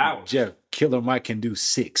hours. Jeff, Killer Mike can do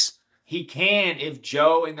 6. He can if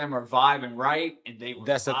Joe and them are vibing right, and they were.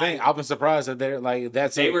 That's the vibing. thing. I've been surprised that they're like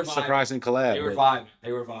that's They a were vibing. surprising collab. They were but vibing.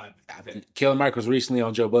 They were vibing. Killer Mike was recently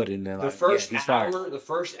on Joe Budden, and The like, first yeah, he's fired.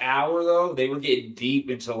 hour, though, they were getting deep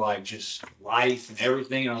into like just life and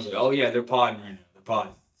everything, and I was like, oh yeah, they're podding right now. They're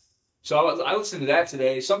podding. So I listened to that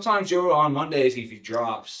today. Sometimes Joe on Mondays if he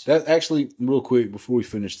drops. That actually, real quick before we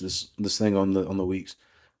finish this thing on the weeks,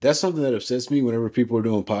 that's something that upsets me whenever people are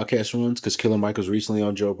doing podcast runs because Killer Mike was recently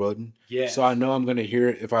on Joe Budden. Yeah. So I know I'm gonna hear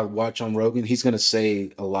it if I watch on Rogan. He's gonna say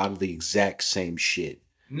a lot of the exact same shit.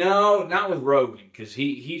 No, not with Rogan because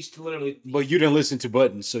he's literally. But you didn't listen to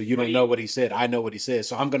Budden, so you don't know what he said. I know what he said,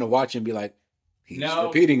 so I'm gonna watch and be like, he's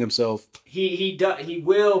repeating himself. He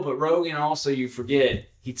will, but Rogan also you forget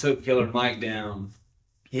he took Killer Mike down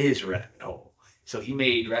his rabbit hole. So he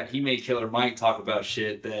made Killer Mike talk about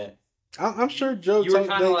shit that I'm sure Joe you were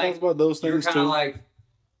kind of talks about those things you were kind too. of like,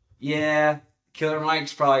 yeah, Killer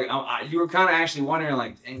Mike's probably. You were kind of actually wondering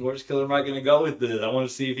like, dang, where's Killer Mike gonna go with this? I want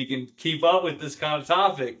to see if he can keep up with this kind of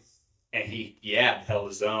topic. And he held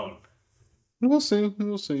his own. We'll see.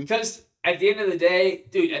 We'll see. Because at the end of the day,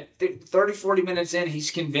 dude, at 30, 40 minutes in,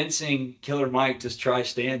 he's convincing Killer Mike to try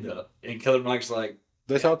stand-up. And Killer Mike's like...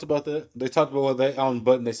 They talked about that. They talked about what they on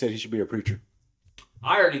Budden. They said he should be a preacher.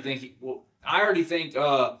 I already think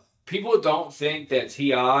people don't think that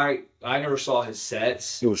T.I. I never saw his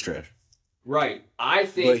sets. It was trash. Right.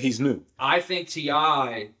 But he's new. I think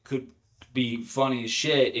T.I. could be funny as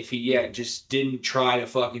shit if he just didn't try to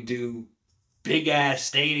fucking do big-ass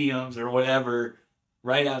stadiums or whatever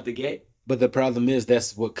right out the gate. But the problem is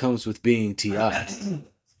that's what comes with being T.I.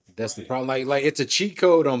 That's the problem. Like it's a cheat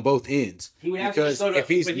code on both ends. He would have because to if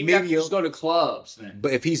he's mediocre, go to clubs, man.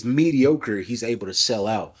 But if he's mediocre, he's able to sell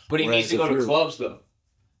out. But he needs to go to clubs, though.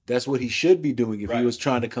 That's what he should be doing if he was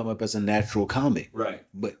trying to come up as a natural comic. Right.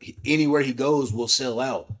 But anywhere he goes will sell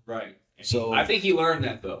out. Right. So I think he learned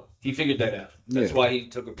that, though. He figured that out. That's why he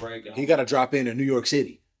took a break. He got to drop in New York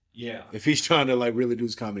City. Yeah. If he's trying to like really do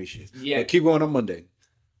his comedy shit. Yeah. But keep going on Monday.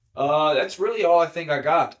 That's really all I think I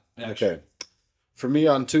got. Actually. Okay. For me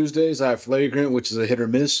on Tuesdays, I have Flagrant, which is a hit or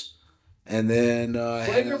miss. And then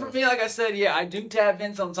Flagrant for me, like I said, I do tap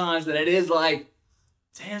in sometimes that it is like,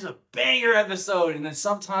 damn, it's a banger episode. And then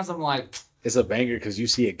sometimes I'm like, it's a banger because you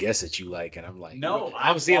see a guest that you like, and I'm like, no,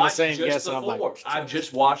 I'm seeing the same guest. And I'm like, I've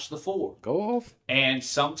just watched the 4. Go off. And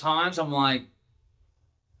sometimes I'm like,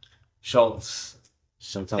 Schultz.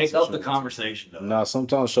 Sometimes take up the conversation, though. No,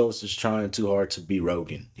 sometimes Schultz is trying too hard to be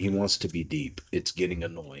Rogan. He wants to be deep. It's getting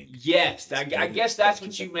annoying. Yes, I guess that's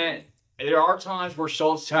what you meant. There are times where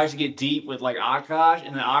Schultz tries to get deep with like Akash,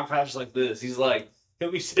 and then Akash is like this. He's like,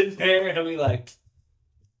 he'll be sitting there and he'll be like,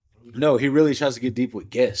 no, he really tries to get deep with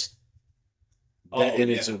guests.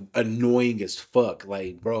 It's annoying as fuck.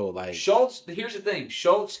 Like, bro, like Schultz. Here's the thing,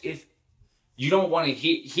 Schultz. If you don't want to,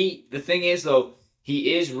 the thing is though,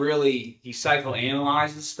 he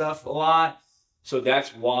psychoanalyzes stuff a lot, so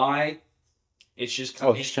that's why it's just.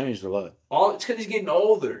 He's changed a lot. It's because he's getting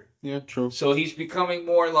older. Yeah, true. So he's becoming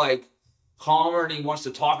more like calmer, and he wants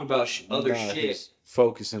to talk about other shit. He's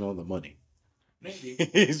focusing on the money. Maybe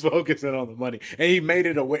he's focusing on the money, and he made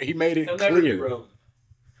it aware. He made it clear.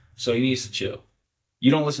 So he needs to chill. You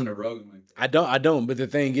don't listen to Rogan like that. I don't. But the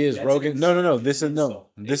thing is, That's Rogan. No. This is no.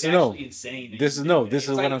 This is insane. This is no. This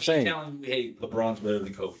is what I'm saying. Telling you, hey, LeBron's better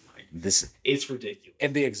than Kobe. Like, it's ridiculous.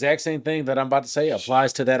 And the exact same thing that I'm about to say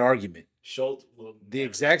applies to that argument. Schultz. The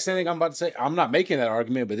exact same thing I'm about to say. I'm not making that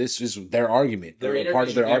argument, but this is their argument. They're part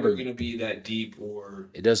of their argument. Going to be that deep or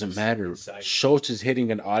it doesn't matter. Schultz is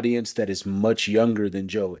hitting an audience that is much younger than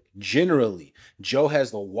Joe. Generally, Joe has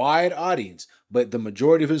the wide audience, but the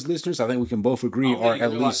majority of his listeners, I think we can both agree, are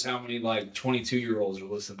at least how many like 22-year-olds are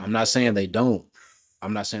listening. I'm not saying they don't.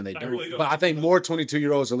 Really don't. But I think more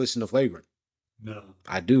 22-year-olds are listening to Flagrant. No,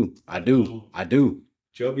 I do.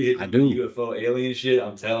 Joe be hitting UFO alien shit.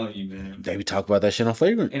 I'm telling you, man. They be talk about that shit on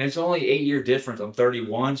Flagrant. And it's only 8-year difference. I'm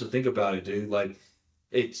 31, so think about it, dude. Like,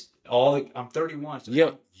 it's all. I'm 31. So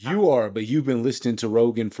yeah, you are, but you've been listening to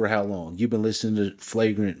Rogan for how long? You've been listening to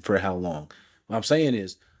Flagrant for how long? What I'm saying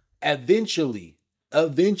is, eventually,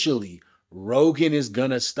 Rogan is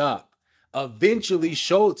gonna stop. Eventually,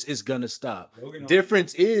 Schultz is gonna stop.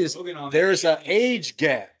 Difference is there's an age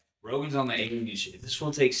gap. Rogan's on the alien shit. This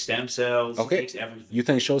one takes stem cells. Okay. Takes everything. You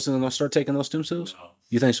think Schultz is gonna start taking those stem cells? No.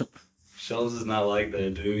 You think so? Schultz is not like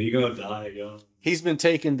that, dude. He gonna die, yo. He's been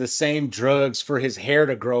taking the same drugs for his hair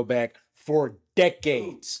to grow back for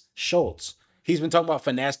decades. Schultz. He's been talking about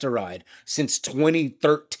finasteride since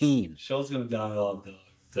 2013. Schultz gonna die off, dog.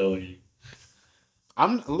 I'm telling you.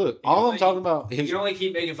 All I'm talking about You is can only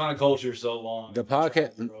keep making fun of culture so long. the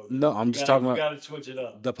podcast. No, I'm just talking You about got to switch it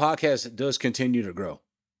up. the podcast does continue to grow,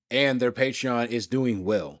 and their Patreon is doing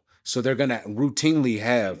well. So they're gonna routinely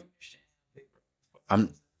have. I'm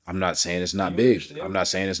not saying it's not big. I'm not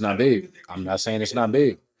saying it's not big. I'm not saying it's not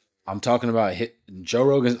big. I'm talking about Joe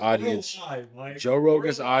Rogan's audience. Joe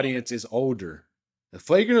Rogan's audience is older. The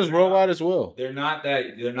Flagrant is worldwide as well. They're not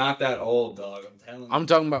that old, dog. I'm telling you. I'm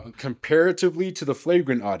talking about comparatively to the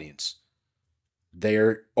Flagrant audience.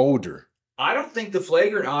 They're older. I don't think the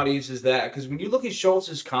Flagrant audience is that, because when you look at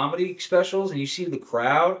Schultz's comedy specials and you see the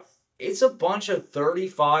crowd, it's a bunch of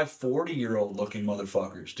 35, 40-year-old looking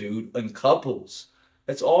motherfuckers, dude, and couples.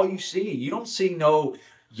 That's all you see. You don't see no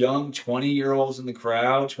young 20-year-olds in the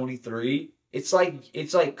crowd, 23. It's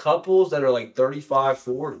like couples that are like 35,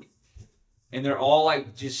 40. And they're all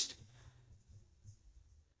like just,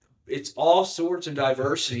 it's all sorts of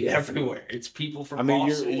diversity everywhere. It's people from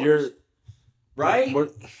all sorts. Right?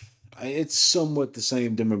 It's somewhat the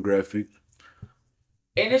same demographic.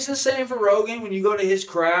 And it's the same for Rogan. When you go to his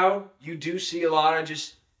crowd, you do see a lot of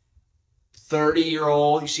just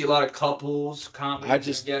 30-year-old. You see a lot of couples,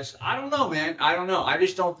 comedies. I don't know, man. I don't know. I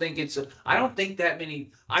just don't think I don't think that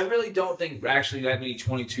many. I really don't think actually that many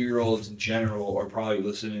 22-year-olds in general are probably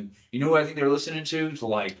listening. You know what I think they're listening to?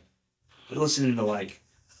 They're listening to like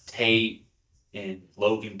Tate and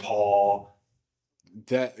Logan Paul.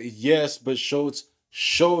 Yes, but Schultz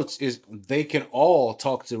is. They can all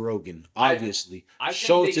talk to Rogan. Obviously, I think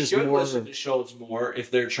Schultz they is should more. listen to Schultz more if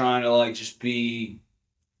they're trying to like just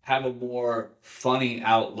have a more funny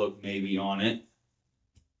outlook maybe on it.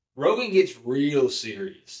 Rogan gets real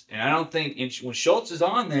serious, and I don't think when Schultz is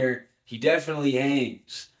on there, he definitely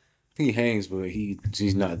hangs. He hangs, but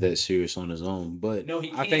he's not that serious on his own. But no,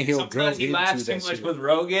 I think he'll grow into that. He laughs too much with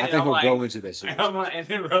Rogan. I think he'll grow into that. And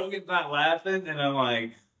then Rogan's not laughing, and I'm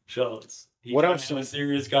like, Schultz. What I'm saying, a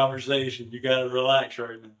serious conversation. You got to relax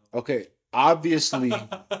right now. Okay, obviously,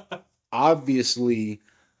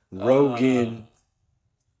 Rogan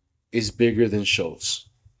is bigger than Schultz.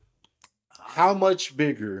 How much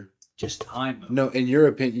bigger? Just time. No, in your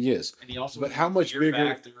opinion, yes. And he also, but how much bigger?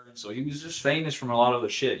 Factor, and so he was just famous from a lot of the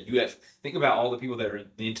shit. Think about all the people that are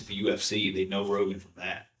into the UFC. They know Rogan from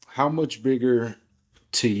that. How much bigger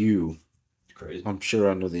to you? It's crazy. I'm sure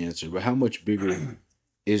I know the answer, but how much bigger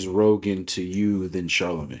is Rogan to you than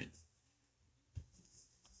Charlemagne?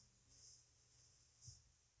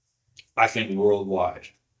 I think worldwide.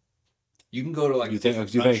 You can go to like. You think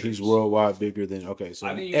he's worldwide bigger than? Okay, so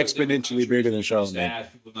exponentially bigger than Charlemagne.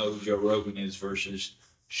 People know who Joe Rogan is versus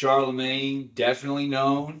Charlemagne. Definitely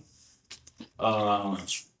known,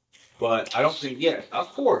 but I don't think. Yeah,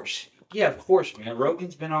 of course, man.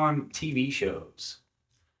 Rogan's been on TV shows.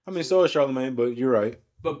 I mean, so is Charlemagne, but you're right.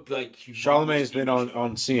 But like Charlemagne's been on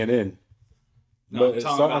CNN. No, but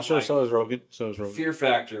I'm sure so is Rogan. Fear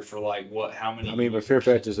Factor for like what? How many? I mean, but Fear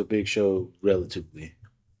Factor is a big show relatively.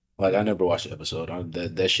 Like I never watched the episode.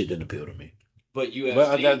 That shit didn't appeal to me. But UFC.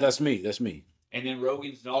 But that's me. And then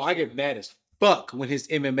Rogan's. I get mad as fuck when his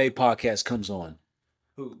MMA podcast comes on.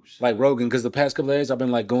 Who's? Like Rogan, because the past couple of days I've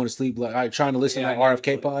been like going to sleep, like trying to listen to that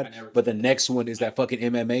RFK pod, but the next one is that fucking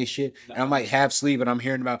MMA shit, and I'm like half asleep and I'm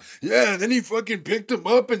hearing about and then he fucking picked him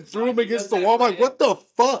up and threw him against the wall. I'm like, what the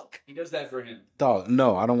fuck? He does that for him. Dog,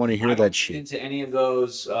 no, I don't want to hear that shit. Into any of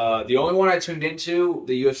those, the only one I tuned into,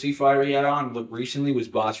 the UFC fighter he had on recently was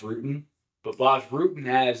Bas Rutten, but Bas Rutten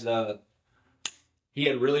has he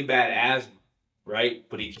had really bad asthma, right?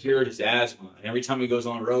 But he cured his asthma, and every time he goes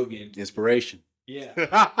on Rogan, inspiration. Yeah.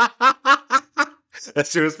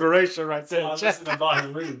 That's your inspiration right there.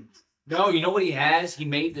 No, you know what he has? He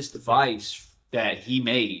made this device that he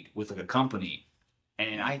made with like a company.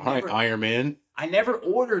 And Iron Man. I never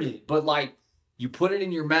ordered it, but like you put it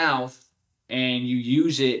in your mouth and you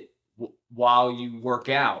use it while you work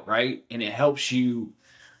out, right? And it helps you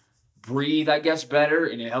breathe, I guess, better,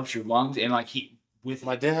 and it helps your lungs. And like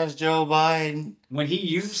my dad's Joe Biden. When he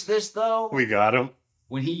used this though, we got him.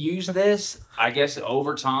 When he used this, I guess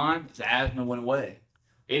over time, his asthma went away.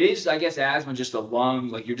 It is, I guess, asthma just a lung,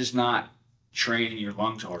 like you're just not training your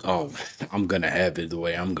lungs hard. Oh, I'm going to have it the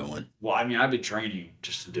way I'm going. Well, I mean, I've been training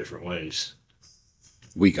just in different ways.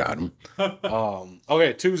 We got him.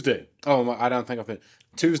 Okay, Tuesday. Oh, I don't think I finished.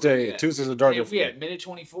 Tuesday's a dark day. We had minute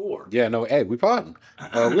 24. Yeah, no, hey, we podding.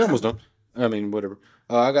 We almost done. I mean, whatever.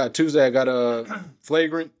 I got Tuesday, I got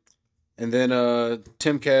Flagrant, and then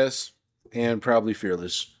Timcast. And probably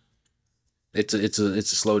Fearless. It's a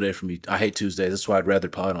slow day for me. I hate Tuesdays. That's why I'd rather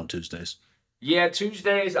pod on Tuesdays. Yeah,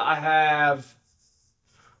 Tuesdays I have.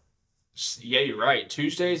 Yeah, you're right.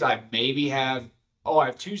 Tuesdays I maybe have Oh, I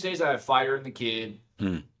have Tuesdays. I have Fighter and the Kid.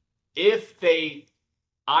 Mm.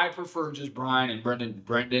 I prefer just Brian and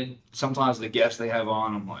Brendan. Sometimes the guests they have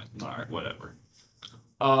on, I'm like, all right, whatever.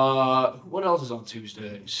 What else is on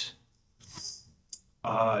Tuesdays?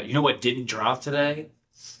 You know what didn't drop today?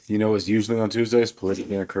 You know what's usually on Tuesdays?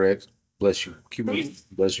 Politically incorrect. Bless you. Keep moving.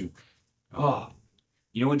 Bless you. Oh,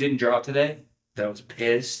 you know what didn't drop today? That I was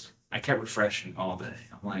pissed. I kept refreshing all day.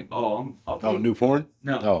 I'm like, okay. Oh, new porn?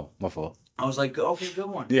 No. Oh, my fault. I was like, okay, good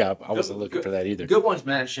one. Yeah, I wasn't looking for that either. Good ones,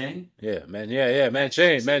 Matt Shane. Yeah, man. Yeah. Man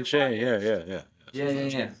Shane.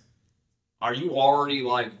 Yeah. Are you already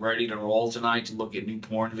like ready to roll tonight to look at new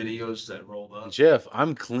porn videos that rolled up? Jeff,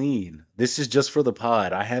 I'm clean. This is just for the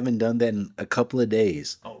pod. I haven't done that in a couple of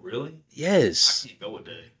days. Oh, really? Yes. I can't go a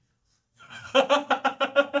day.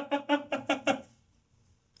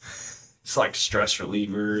 It's like stress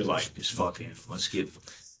reliever, like just fucking, let's get.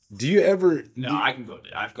 Do you ever? I can go.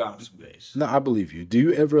 I've gone some days. No, I believe you. Do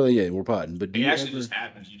you ever? Yeah, we're potting, but do It you actually ever? just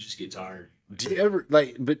happens. You just get tired. Do you ever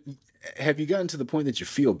like? But have you gotten to the point that you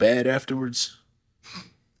feel bad afterwards?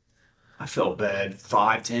 I felt bad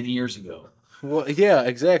 5-10 years ago. Well, yeah,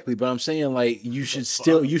 exactly. But I'm saying like you should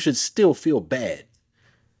still feel bad.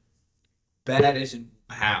 Bad isn't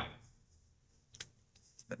how.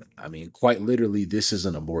 I mean, quite literally, this is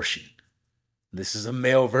an abortion. This is a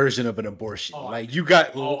male version of an abortion. Oh, like you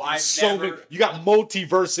got I've many, you got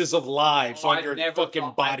multiverses of lives on your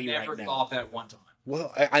fucking body right now. I never thought that one time.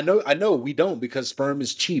 Well, I know we don't because sperm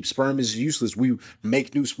is cheap. Sperm is useless. We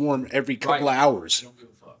make new sperm every couple of hours. I don't give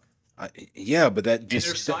a fuck. Yeah, but that And just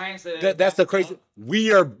there's science that's the crazy.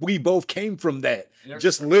 We both came from that. There's-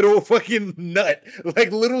 Just little fucking nut,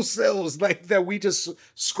 like little cells, like that. We just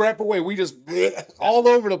scrap away. We just all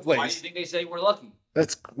over the place. Why do you think they say we're lucky?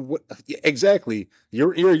 That's what exactly.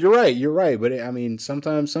 You're right. You're right. But I mean,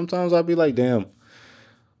 sometimes I'll be like, damn,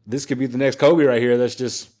 this could be the next Kobe right here.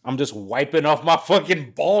 I'm just wiping off my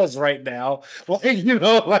fucking balls right now. Like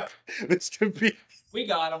like this could be. We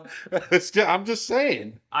got them. I'm just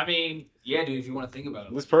saying. I mean, yeah, dude. If you want to think about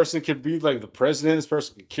it, This person could be like the president. This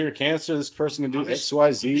person can cure cancer. This person can do X, Y,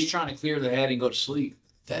 I'm just Z. trying to clear the head and go to sleep.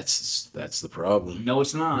 That's the problem. No,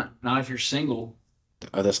 it's not. Not if you're single.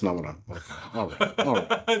 That's not what I'm. Okay.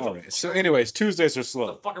 All right. So, anyways, Tuesdays are What slow.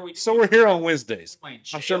 the fuck are we doing? So we're here on Wednesdays. Playing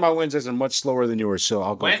I'm sure my Wednesdays are much slower than yours. So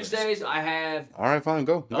I'll go. first. Wednesdays I have. All right, fine.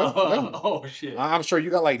 Go. Oh shit. I'm sure you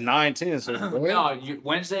got like 9, 10. So go ahead. No,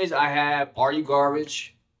 Wednesdays I have Are You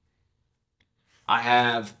Garbage? I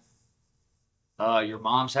have Your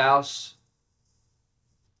Mom's House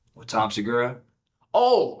with Tom Segura.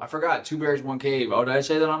 Oh, I forgot. Two Bears, One Cave. Oh, did I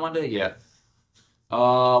say that on Monday? Yeah.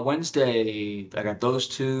 Wednesday, I got those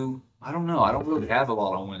two. I don't know. I don't really have a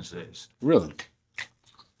lot on Wednesdays. Really?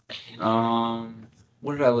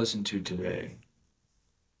 What did I listen to today?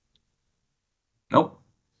 Nope.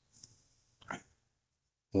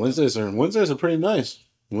 Wednesdays are pretty nice.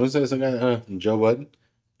 Wednesdays I got Joe Budden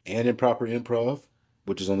and Improper Improv,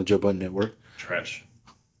 which is on the Joe Budden Network. Trash.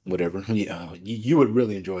 Whatever. Yeah, you would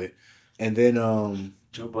really enjoy it. And then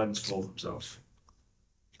Joe Budden's full of himself.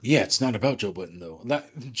 yeah, it's not about Joe Budden though.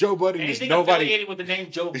 Joe Budden is Anything nobody. affiliated with the name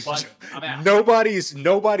Joe Budden, I'm out.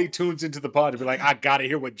 Nobody tunes into the pod to be like, I gotta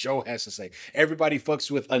hear what Joe has to say. Everybody fucks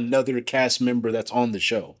with another cast member that's on the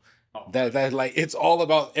show. Oh. That like it's all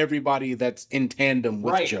about everybody that's in tandem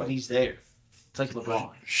with Right, Joe. but he's there. It's like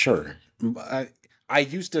LeBron. Sure. I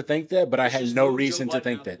used to think that, but I had just no move Joe reason to Budden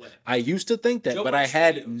think out of that. the way. I used to think that, Joe but I Budden's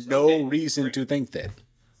had videos. no Okay, reason great. to think that.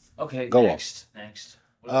 Okay, Go on. next.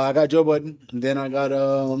 I got Joe Budden, and then I got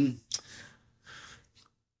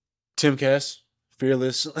Tim Cass,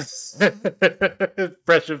 Fearless,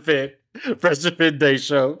 Fresh and Fit Day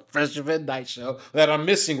Show, Fresh and Fit Night Show that I'm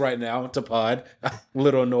missing right now to pod. I'm a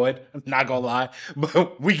little annoyed, I'm not gonna lie,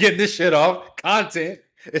 but we getting this shit off content.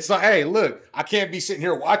 It's like, hey, look, I can't be sitting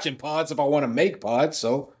here watching pods if I want to make pods,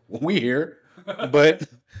 so we here. But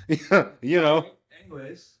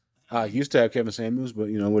Anyways. I used to have Kevin Samuels, but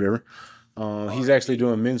whatever. He's actually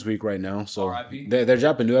doing Men's Week right now, so R.I.P. they're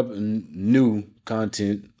dropping new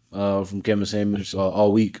content from Kevin Samuels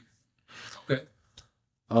all week. Okay.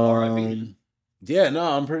 R.I.P. Yeah,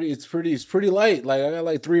 no, it's pretty light. Like I got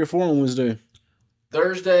like 3 or 4 on Wednesday.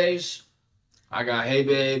 Thursdays, I got Hey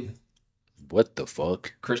Babe, What the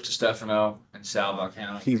fuck? Chris DiStefano, and Sal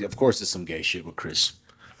Volcano. Of course, it's some gay shit with Chris.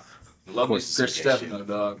 Love me course some it's Chris some gay Stefano,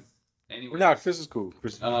 dog. Anyway, Nah, Chris is cool.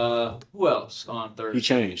 Chris, who else on Thursday? he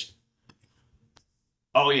changed.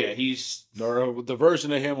 Oh yeah, he's Or the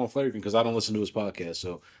version of him on Flagrant because I don't listen to his podcast.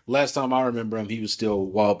 So last time I remember him, he was still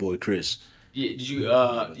Wild Boy Chris. yeah, did you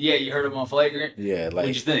you heard him on Flagrant? Yeah, What'd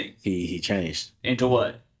you like think? he changed. Into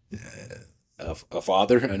what? A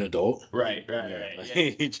father, an adult. Right.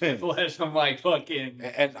 Yeah. Flash, I'm like fucking.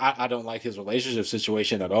 And I don't like his relationship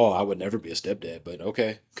situation at all. I would never be a stepdad, but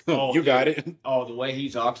okay. Oh, You got it. Oh, the way he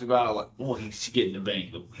talks about like, well, he's getting the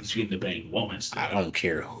bang. He's getting the bang woman. Still. I don't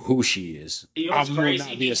care who she is. You know I what's will crazy?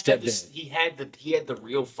 not be a stepdad. He had the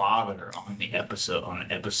real father on an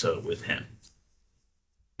episode with him,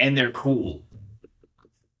 and they're cool.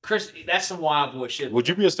 Chris, that's some wild boy shit. Would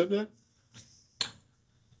you be a stepdad?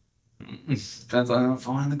 Depends on how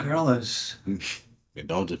fine the girl is. It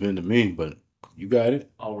don't depend on me, but you got it.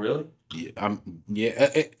 Oh, really? Yeah, you're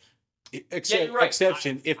right.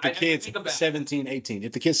 Exception if the I didn't kid's think about it. 17, 18.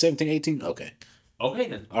 If the kid's 17, 18, okay. Okay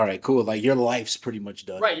then. All right, cool. Like your life's pretty much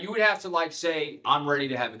done. Right, you would have to like say, I'm ready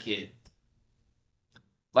to have a kid.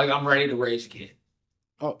 Like I'm ready to raise a kid.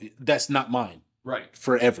 Oh, that's not mine. Right,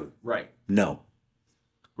 Forever. right, No.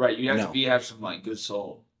 right. You have No. to have some like good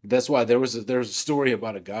soul. That's why there was a story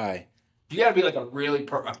about a guy. You got to be like a really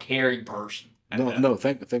a caring person. No,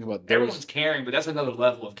 think about Everyone's caring, but that's another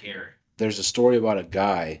level of caring. there's a story about a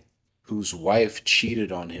guy whose wife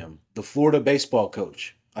cheated on him. The Florida baseball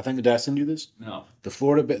coach. I think did I send you this? No. The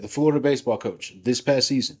Florida baseball coach this past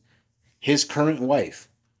season. His current wife.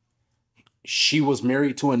 She was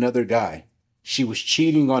married to another guy. She was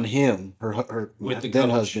cheating on him, her With the then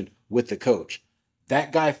coach. husband, with the coach.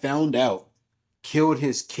 That guy found out, killed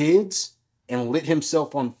his kids, and lit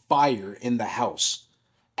himself on fire in the house.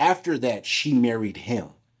 After that, she married him.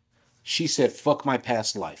 She said, "Fuck my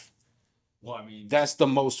past life." Well, I mean, That's the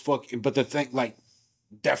most fucking. But the thing, like,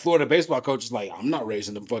 that Florida baseball coach is like, I'm not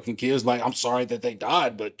raising them fucking kids. Like, I'm sorry that they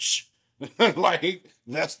died, but like,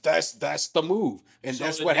 that's the move, and so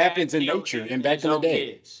that's the what dad happens in killed nature. him And back his in the own day,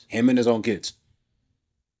 kids. him and his own kids,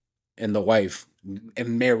 and the wife,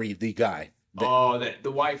 and married the guy. Oh, that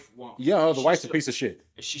the wife. Well, Yeah, the she's wife's a still- piece of shit.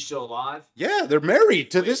 Is she still alive? Yeah, they're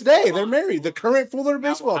married to this day. They're married. The current Florida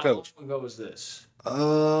baseball How coach. long ago was this?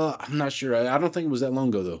 I'm not sure. I don't think it was that long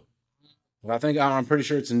ago though. I'm pretty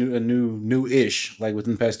sure it's a new-ish, like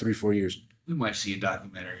within the past 3-4 years. We might see a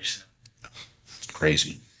documentary soon. It's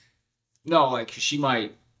crazy. No, like she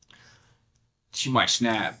might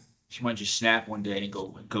snap. She might just snap one day and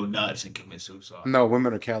go nuts and commit suicide. No,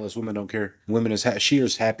 women are callous. Women don't care. Women she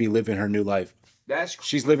is happy living her new life. That's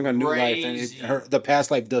She's living a new life, and crazy. the past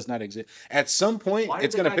life does not exist. At some point, Why did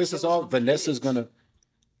it's the gonna guy piss us kill his off. own Vanessa's kids? gonna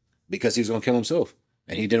because he was gonna kill himself,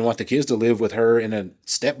 and he didn't want the kids to live with her and a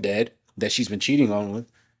stepdad that she's been cheating on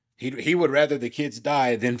with. He would rather the kids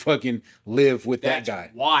die than fucking live with That's that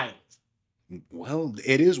guy. wild. Well,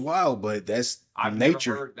 it is wild, but that's I've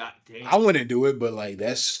nature. never heard that. Damn. I wouldn't do it, but like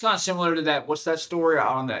that's It's not similar to that. What's that story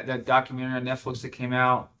on that documentary on Netflix that came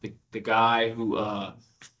out? The guy who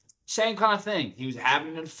same kind of thing. He was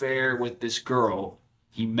having an affair with this girl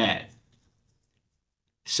he met.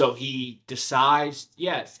 So he decides,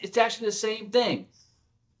 yes, it's actually the same thing.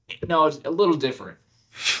 No, it's a little different.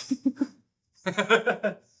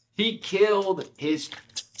 He killed his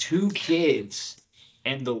 2 kids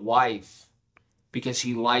and the wife because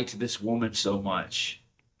he liked this woman so much.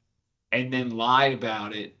 And then lied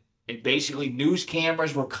about it. And basically, news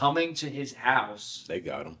cameras were coming to his house, they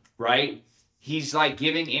got him. right? He's like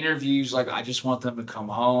giving interviews, like, I just want them to come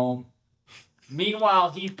home.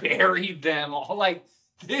 Meanwhile, he buried them all. Like,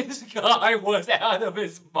 this guy was out of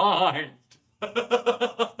his mind.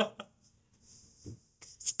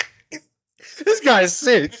 This guy is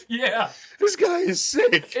sick. Yeah, This guy is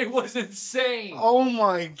sick. it was insane. Oh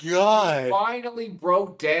my god. Finally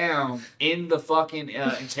broke down in the fucking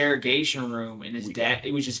interrogation room, and his dad.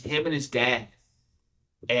 It was just him and his dad,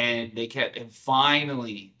 and they kept. And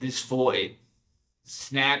finally, this void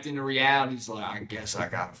snapped into reality. He's like, I guess I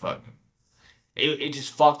gotta fuck him. It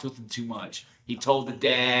just fucked with him too much. He told the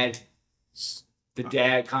dad. The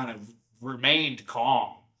dad kind of remained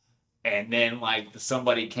calm, and then like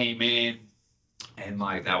somebody came in, and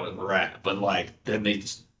like that was a wrap. But like then they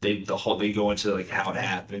go into like how it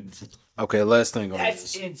happened. Okay, last thing on That's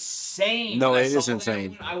this. insane. No, When I it is saw that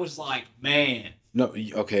insane. one, I was like, man. No,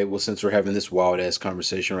 okay. Well, since we're having this wild ass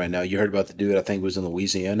conversation right now, you heard about the dude I think was in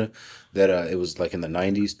Louisiana that it was like in the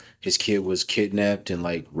 90s. His kid was kidnapped and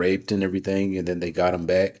like raped and everything, and then they got him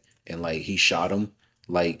back and like he shot him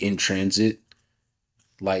like in transit.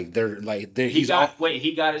 Like He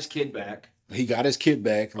got his kid back. he got his kid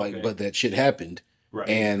back, like, Okay. but that shit happened. Right.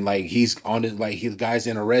 And like he's on it, like the guy's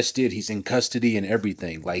in arrested, he's in custody and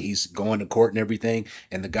everything. Like he's going to court and everything.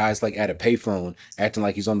 And the guy's like at a payphone, acting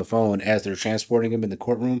like he's on the phone as they're transporting him in the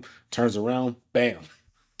courtroom. Turns around, bam,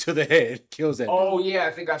 to the head, kills that. Oh yeah,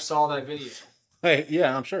 I think I saw that video. Dude. Hey,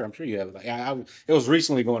 yeah, I'm sure you have. Like, it was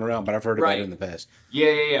recently going around, but I've heard about Right. it in the past.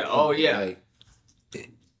 Yeah. Oh yeah. Like,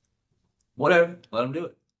 Whatever. Let him do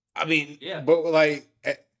it. I mean, Yeah. but like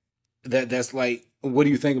that's like, what do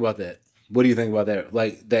you think about that? What do you think about that?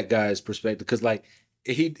 Like that guy's perspective, because like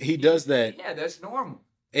he does that. Yeah, that's normal.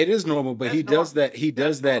 It is normal, but That's he does normal. that. He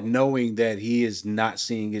does That's that knowing that he is not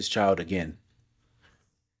seeing his child again.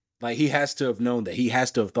 Like he has to have known that. He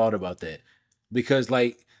has to have thought about that, because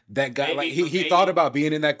like that guy, like he thought about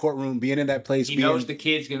being in that courtroom, being in that place. He being, knows the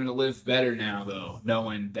kid's going to live better now, though,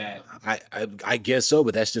 knowing that. I guess so,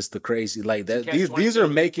 but that's just the crazy. Like that. These are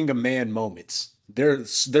making a man moments.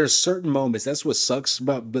 There's certain moments. That's what sucks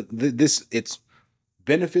about. But this it's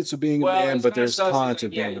benefits of being a man, but there's cons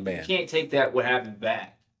of being a man. You can't take that what happened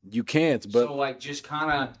back. You can't. But so like, just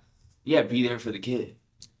kind of be there for the kid.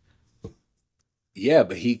 Yeah,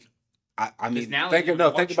 but I mean, think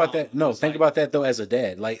about that. No, think about that though as a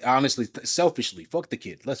dad. Like honestly, selfishly, fuck the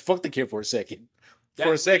kid. Let's fuck the kid for a second.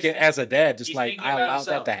 For a second, as a dad, just like I allowed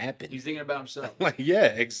that to happen. He's thinking about himself. Like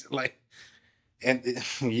and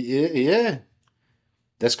yeah,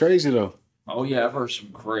 that's crazy though. Oh yeah, I've heard some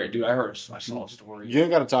great dude. I saw a story. You ain't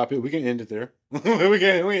got to top it. We can end it there. we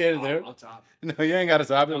can end it there. I'll top it. No, you ain't got to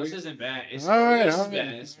top it. No, this isn't bad. All right.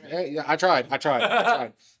 Bad. Hey, I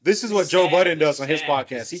tried. This is what Joe Budden does on his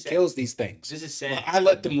podcast. He kills these things. This is sad. I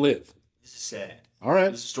let them live. This is sad. All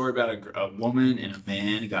right. This is a story about a woman and a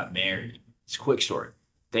man who got married. It's a quick story.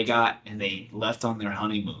 They left on their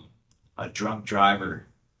honeymoon. A drunk driver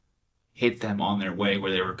hit them on their way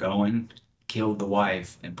where they were going, killed the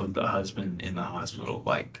wife, and put the husband in the hospital,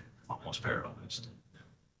 like almost paralyzed.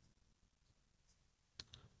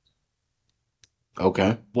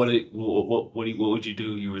 Okay. What would you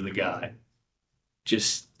do? You were the guy.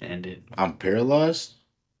 Just end it. I'm paralyzed.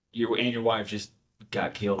 Your wife just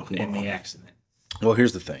got killed in the accident. Well,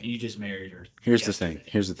 here's the thing. You just married her. Here's the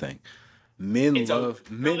thing. Men It's love over.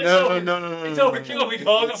 men. No, No. It's over. Kill me,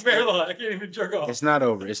 dog. I'm paralyzed. I can't even jerk off. It's not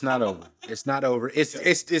over. It's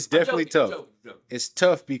definitely tough. It's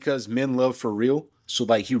tough because men love for real. So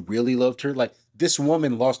like he really loved her. Like this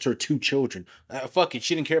woman lost her 2 children. Fuck it.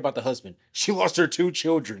 She didn't care about the husband. She lost her 2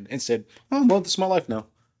 children and said, "Oh well, this is my life now."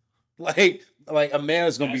 Like a man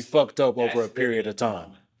is gonna be fucked up over a period of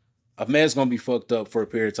time. A man's gonna be fucked up for a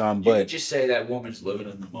period of time, You but could just say that woman's living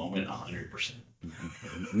in the moment 100%.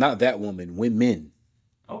 not that woman. Women.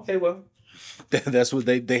 Okay, well. That's what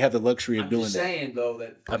they have the luxury of I'm doing. just saying, though,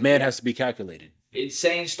 that A man has to be calculated.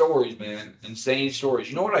 insane stories, man. Insane stories.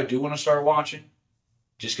 You know what I do want to start watching?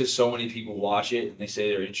 Just because so many people watch it and they say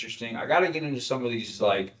they're interesting. I got to get into some of these,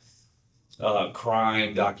 like,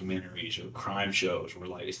 crime documentaries or crime shows where,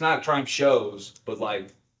 like, it's not crime shows, but,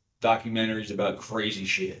 like, documentaries about crazy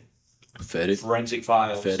shit. Fed it. Forensic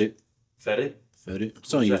Files. Fed it. Fed it? Fed it.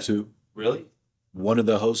 It's on What's that? YouTube. Really? One of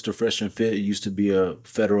the hosts of Fresh and Fit used to be a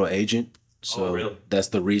federal agent. So really? that's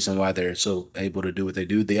the reason why they're so able to do what they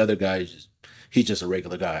do. The other guy, he's just a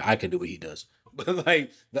regular guy. I can do what he does. But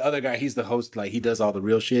like the other guy, he's the host. Like he does all the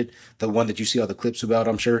real shit. The one that you see all the clips about,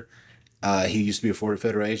 I'm sure. He used to be a former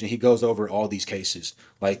federal agent. He goes over all these cases.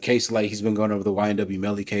 Like he's been going over the YNW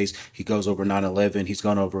Melly case. He goes over 9/11. He's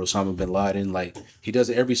gone over Osama bin Laden. Like he does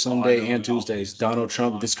it every Sunday and Tuesdays. Donald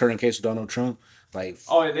Trump, this current case with Donald Trump. Like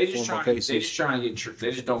They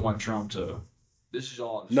just don't want Trump to. This is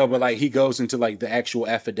all. No, but like he goes into like the actual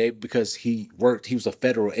affidavit because he was a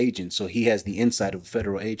federal agent, so he has the insight of a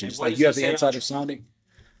federal agent. It's like you have the insight of Sonic.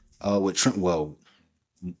 With Trump, well,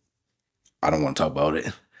 I don't want to talk about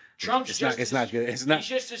it. Trump's it's not good. It's not. He's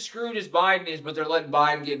just as screwed as Biden is, but they're letting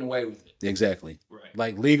Biden get away with it. Exactly. Right.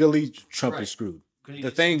 Like legally, Trump is screwed.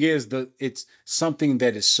 The thing is, it's something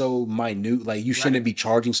that is so minute. Like you shouldn't be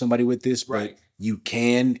charging somebody with this, but you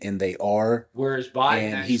can, and they are. Whereas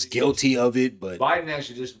Biden, and he's guilty of it, but Biden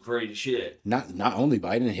actually did some crazy shit. Not only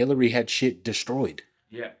Biden, Hillary had shit destroyed.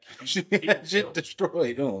 Yeah, she had shit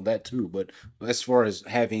destroyed. Oh, that too. But as far as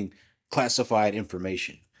having classified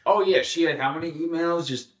information. Oh yeah, she had how many emails?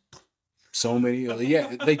 Just so many.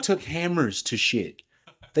 Yeah, they took hammers to shit.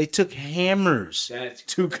 They took hammers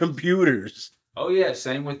to computers. Oh yeah,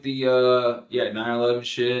 same with the 9/11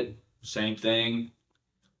 shit. Same thing.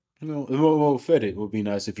 Well, Fed it would be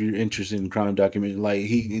nice if you're interested in crime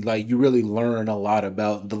documentary. Like you really learn a lot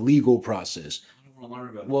about the legal process. I want to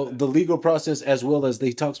learn about the legal process as well as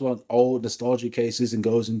he talks about old nostalgia cases and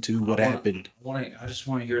goes into what happened. I just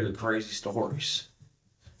want to hear the crazy stories.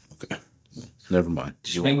 Okay, never mind.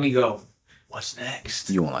 Just make me go. What's next?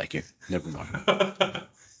 You won't like it. Never mind.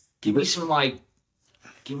 Give me some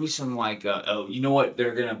you know what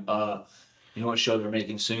they're gonna you know what show they're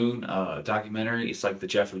making soon? A documentary. It's like the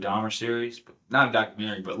Jeffrey Dahmer series, but not a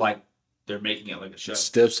documentary, but like they're making it like a show.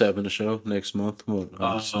 Step 7, a show next month.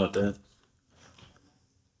 Something like that.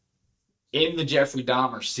 in the Jeffrey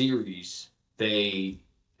Dahmer series, they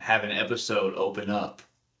have an episode open up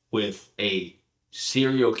with a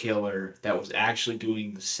serial killer that was actually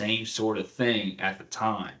doing the same sort of thing at the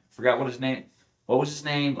time. Forgot what his name. What was his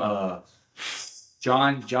name?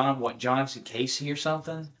 John Casey or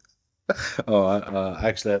something. Oh,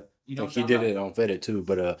 actually, I You know think he did it on Fetted too.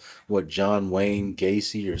 But what, John Wayne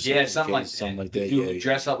Gacy or something? Yeah, something like that. Something like The that. dude Yeah, who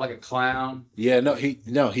dress up like a clown. yeah. No, he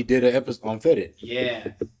did an episode on Fetted. Yeah,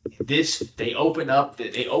 they open up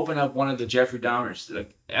one of the Jeffrey Dahmer's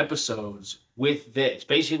episodes with this.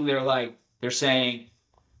 Basically, they're saying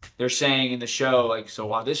in the show, like, so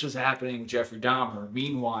while this was happening with Jeffrey Dahmer,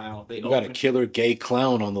 meanwhile You got a killer gay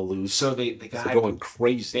clown on the loose. So the It's guy going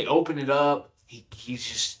crazy. they open it up. He's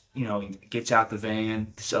just he gets out the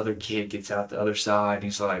van. This other kid gets out the other side. And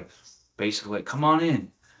he's like, basically, like, come on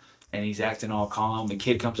in. And he's acting all calm. The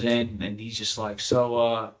kid comes in and he's just like,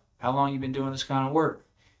 so how long you been doing this kind of work?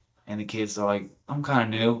 And the kid's like, I'm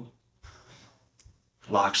kind of new.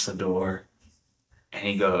 Locks the door. And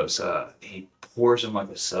he goes, he pours him like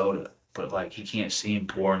a soda, but like he can't see him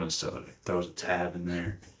pouring the soda. Throws a tab in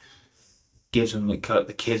there. Gives him the cup.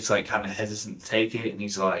 The kid's like kind of hesitant to take it. And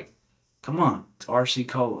he's like, come on, it's RC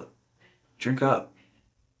Cola. Drink up.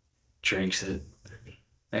 Drinks it.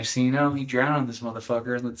 Next thing you know, he drowned this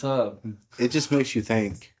motherfucker in the tub. It just makes you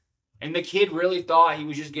think. And the kid really thought he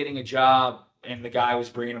was just getting a job, and the guy was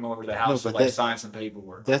bringing him over to the house No, to but like sign some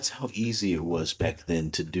paperwork. That's how easy it was back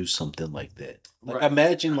then to do something like that. Like, Right.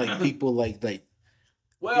 imagine like people like people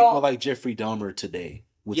Well, like Jeffrey Dahmer today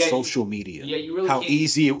with Yeah, social media. yeah, you really how can't-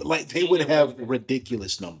 easy like they can't would get have away with it.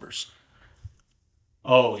 ridiculous numbers.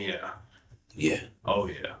 oh yeah, Yeah, oh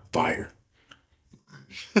yeah. fire.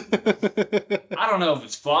 I don't know if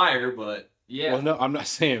it's fire, but yeah, Well, no, I'm not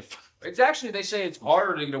saying it's actually they say it's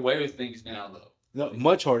harder to get away with things now though. no,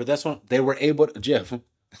 much harder. That's what they were able to. Jeff,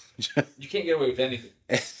 You can't get away with anything.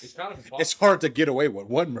 It's kind of impossible. it's hard to get away with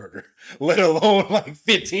one murder, let alone like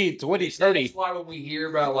 15, 20, 30. That's why when we hear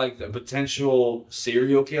about like the potential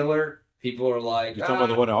serial killer, people are like, You talking about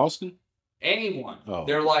the one in Austin? anyone. Oh.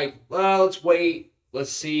 They're like, well, let's wait,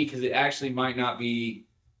 let's see, because it actually might not be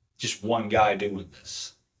just one guy doing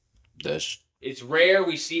this. That's It's rare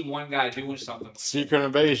we see one guy doing something. Like that. Secret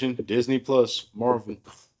Invasion, Disney Plus, Marvel.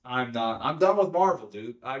 I'm done with Marvel,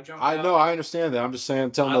 dude. I know, I understand that. I'm just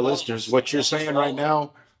saying, telling I the love listeners this. what you're I love saying this right all.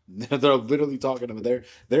 now. They're literally talking about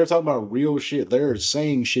they're talking about real shit. They're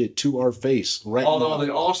saying shit to our face right Although now.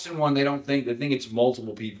 the Austin one, they think it's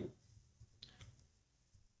multiple people.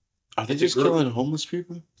 Are they it's a just group. killing homeless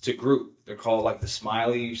people? It's a group. They're called like the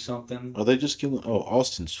Smiley or something. Are they just killing? Oh,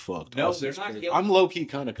 Austin's fucked. No, Austin's they're not crazy. killing- I'm low key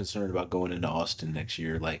kind of concerned about going into Austin next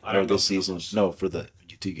year, like I don't or this know. season. No, for the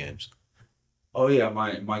UT games. Oh yeah, am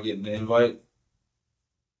I getting the invite?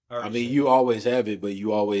 I mean, you always have it, but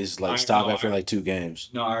you always I like stop know, after I- like 2 games.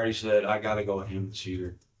 No, I already said I gotta go with him this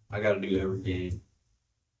year. I gotta do every game.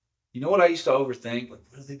 You know what I used to overthink? Like,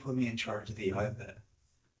 what if they put me in charge of the iPad?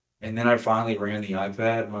 And then I finally ran the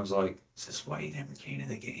iPad, and I was like, "Is this why you never came to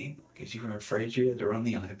the game? Because you were afraid you had to run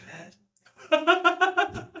the iPad?"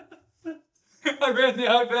 I ran the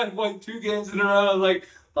iPad like 2 games in a row. I was like,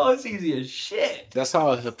 "Oh, it's easy as shit." That's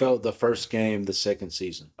how I felt the first game, the second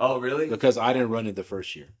season, Oh, really? because I didn't run it the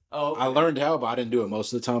first year. Oh, I learned how, but I didn't do it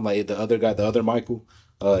most of the time. Like the other guy, the other Michael,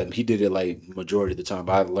 he did it like majority of the time.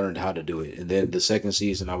 But I learned how to do it, and then the second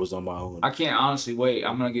season I was on my own. I can't honestly wait.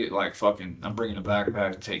 I'm gonna get like I'm bringing a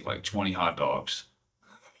backpack to take like 20 hot dogs.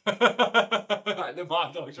 Them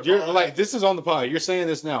hot dogs are You're fire. like, this is on the pod. You're saying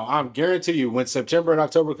this now. I'm guarantee you when September and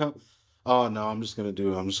October come. Oh no, I'm just gonna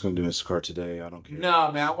do Instacart today. I don't care.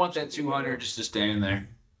 No, man, I want that 200 just to stand there.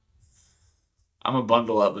 I'm gonna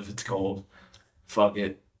bundle up if it's cold. Fuck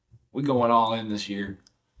it. We going all in this year.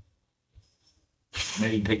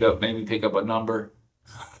 Maybe pick up a number.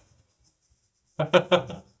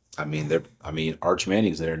 I mean, Arch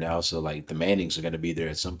Manning's there now, so like the Mannings are gonna be there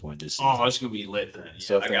at some point this season. Oh, it's gonna be lit then.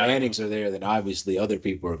 So if I the got it. Mannings are there, then obviously other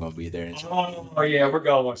people are gonna be there. And Oh yeah, we're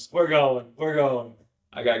going.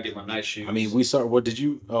 I gotta get my nice shoes. I mean, we saw. What did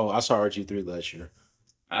you? Oh, I saw RG3 last year.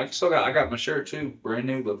 I got my shirt too, brand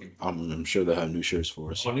new looking. I'm sure they'll have new shirts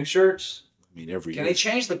for us. Oh, new shirts. I mean, every Can year. they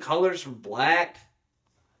change the colors from black?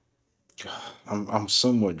 I'm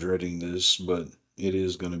somewhat dreading this, but it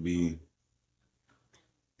is gonna be.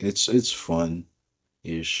 It's fun,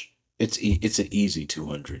 ish. It's an easy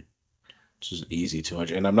 200. It's just an easy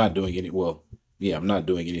 200, and I'm not doing any. Well, yeah, I'm not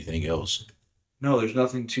doing anything else. No, there's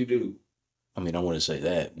nothing to do. I mean, I want to say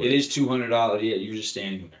that. But, It is $200. Yeah, you're just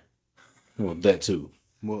standing there. well, that too.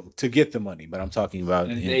 Well, to get the money, but I'm talking about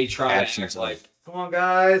And in they try to absence act of- like come on,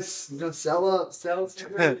 guys, we're gonna sell.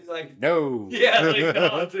 He's like, No. yeah, like,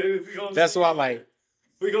 no, dude. That's why, like,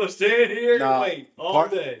 we gonna stand here and Nah, wait all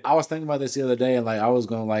part- day. I was thinking about this the other day, and like, I was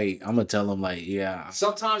gonna like, I'm gonna tell him like, yeah,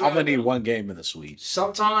 Sometimes I'm gonna need one game in the suite.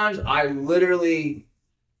 Sometimes I literally,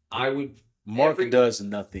 I would Mark Every- does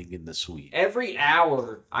nothing in the suite. Every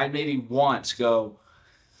hour, I maybe once go.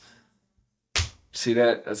 See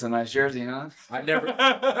that? That's a nice jersey, huh? I never,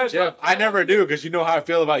 Jeff, I never do because you know how I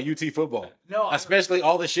feel about UT football, No, especially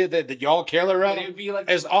all the shit that y'all care about. it would be like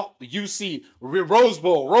It's all you see Rose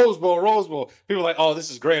Bowl, Rose Bowl, Rose Bowl. People are like, oh,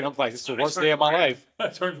 this is great. I'm like, this is the worst day of my life. I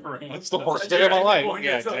turned around. It's the worst day of my life.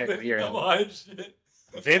 Yeah, exactly. You're Come on, shit.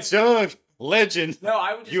 Vince Young, legend. no,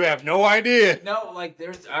 I would. Just, You have no idea. no, like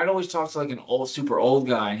there's. I'd always talk to like an old, super old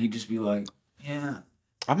guy, and he'd just be like, "Yeah."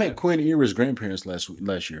 I met Quinn Ewers' grandparents last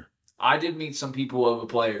year. I did meet some people of a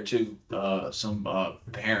player too. Some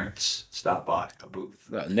parents stopped by a booth.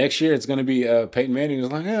 Next year it's gonna be Peyton Manning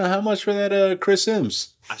is like, yeah, how much for that Chris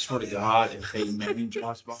Sims? I swear to God, if Peyton Manning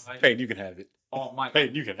drops by, Peyton, you can have it. oh Mike,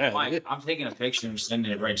 Peyton, you can have Mike, it. I'm taking a picture and sending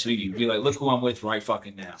it right to you. Be like, look who I'm with right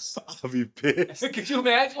fucking now. I'll be pissed. Could you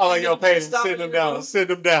imagine? I'm like, yo, Peyton, Stop send at him your down. booth? Send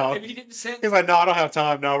him down. If he didn't send, He's like, no, I don't have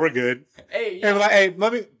time. No, we're good. hey, And we're like, hey,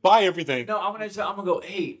 let me buy everything. no, I'm gonna go.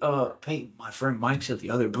 Hey, Peyton, my friend Mike's at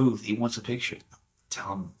the other booth. He wants a picture.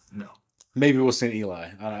 Tell him no. Maybe we'll send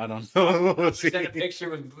Eli. I don't know. We'll see. Send a picture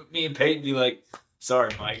with me and Peyton. Be like,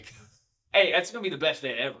 sorry, Mike. Hey, that's gonna be the best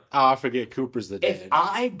day ever. Oh, I forget Cooper's the If dad.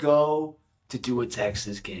 I go to do a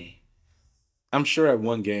Texas game I'm sure at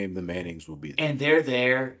one game the Mannings will be there. and they're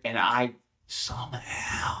there, and I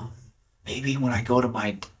somehow, maybe when I go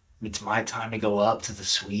to it's my time to go up to the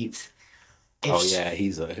suite. if Oh yeah,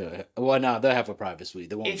 he's a well. No, they'll have a private suite.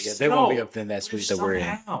 They won't. If They won't be so, up in that if suite that we're in.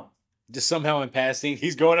 somehow Just somehow in passing,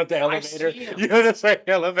 he's going up the elevator. see him. You know the same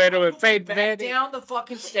elevator with Peyton back Manning. down the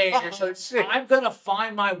fucking stairs, Oh, shit. I'm gonna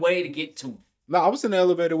find my way to get to him. No, I was in the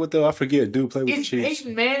elevator with I forget, dude played with It's the Chiefs.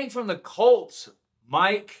 Peyton Manning from the Colts,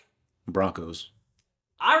 Mike. Broncos.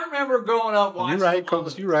 I remember growing up watching. You're right, them on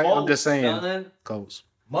Colts. the You're right. I'm just saying. Son, Colts.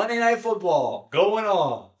 Monday Night Football going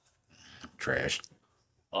on. Trash.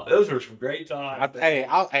 Oh, those were some great times.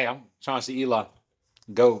 I'm trying to see Eli.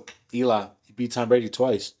 Go. Eli. He beat Tom Brady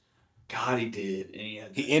twice. God, he did.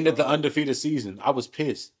 And He ended the undefeated season. I was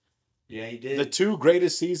pissed. Yeah, he did. The two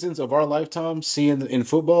greatest seasons of our lifetime, seeing in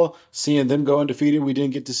football, seeing them go undefeated, we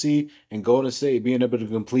didn't get to see, and Golden State being able to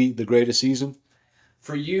complete the greatest season.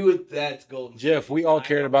 For you, that's Golden Jeff, we all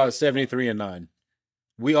cared about 73-9.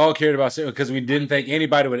 We all cared about 7 because we didn't think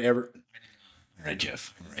anybody would ever. All right,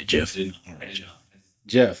 Jeff. All right, Jeff. All right,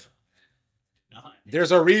 Jeff.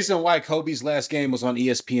 There's a reason why Kobe's last game was on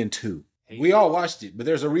ESPN2. We all watched it, but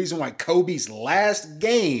there's a reason why Kobe's last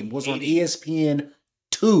game was on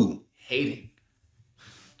ESPN2. Hating.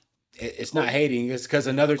 It's not hating. It's because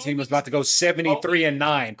another team was about to go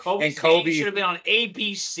 73-9, Kobe and Kobe. should have been on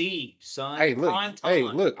ABC, son. Hey, look. Prime time. Hey,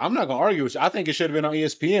 look. I'm not gonna argue with you. I think it should have been on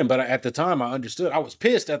ESPN, but at the time, I understood. I was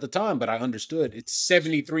pissed at the time, but I understood. It's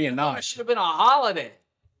 73-9. It should have been a holiday.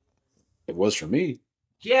 It was for me.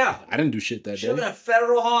 Yeah. I didn't do shit that Should have day. been a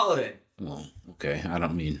federal holiday. Well, okay.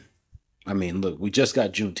 I mean, look. We just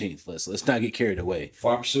got Juneteenth. Let's not get carried away.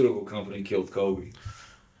 Pharmaceutical company killed Kobe.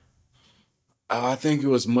 I think it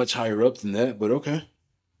was much higher up than that, but okay.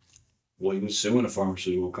 Well, he was suing a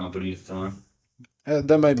pharmaceutical company at the time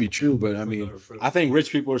That might be true, but I mean, I think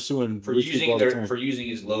rich people are suing for rich people all the time. using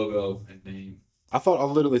his logo and name. I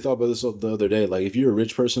literally thought about this the other day. Like, if you're a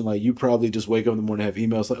rich person, like, you probably just wake up in the morning and have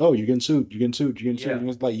emails like, "Oh, you're getting sued. You're getting sued. You're getting sued." Yeah. And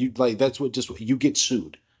it's like that's what you get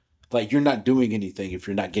sued. Like, you're not doing anything if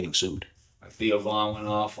you're not getting sued. Theo Vaughn went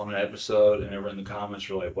off on an episode, and everyone in the comments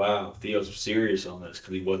were like, "Wow, Theo's serious on this,"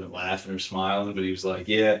 because he wasn't laughing or smiling, but he was like,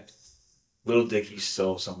 "Yeah, Little Dicky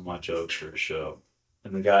stole some of my jokes for a show."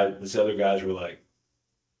 And this other guys were like,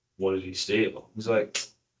 "What did he steal?" He's like,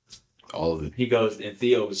 All of it. he goes, and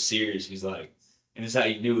Theo was serious. He's like, and this is how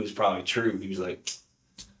he knew it was probably true. He was like,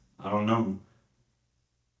 "I don't know,"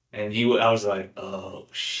 and I was like, "Oh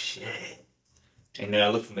shit." And then I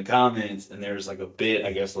looked in the comments, and there was like a bit,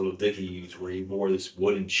 I guess, Little Dicky used where he wore this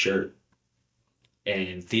wooden shirt.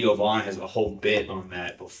 And Theo Vaughn has a whole bit on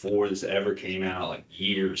that before this ever came out, like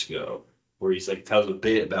years ago, where he's like tells a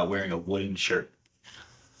bit about wearing a wooden shirt.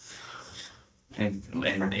 And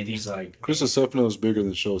he's like, Chris Stefano is bigger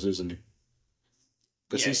than shows, isn't he?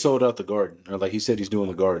 Because Yeah. he sold out the Garden, or like he said he's doing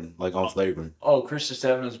the Garden, like on Flagrant. Oh, Chris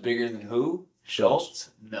Stefano's bigger than who? Schultz?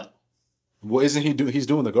 No. Well, isn't he He's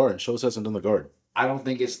doing the Garden. Shows hasn't done the Garden. I don't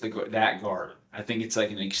think it's that garden. I think it's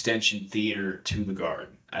like an extension theater to the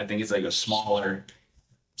garden. I think it's like a smaller.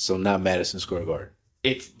 So not Madison Square Garden.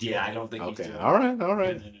 I don't think he's Okay, doing all right.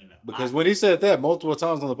 No. Because when he said that multiple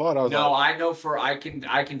times on the pod, I was No, like, I know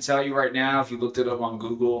I can tell you right now, if you looked it up on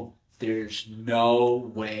Google, there's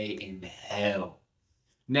no way in hell.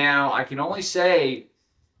 Now, I can only say,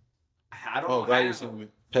 I don't know God, how. you're telling me.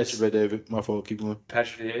 Patrick Ray David, my fault. Keep going.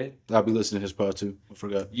 Patrick David? I'll be listening to his pod too. I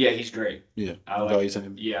forgot. Yeah, he's great. Yeah, I God, like you're his,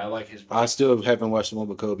 telling me. yeah, I like his I still haven't watched the one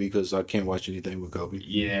with Kobe because I can't watch anything with Kobe.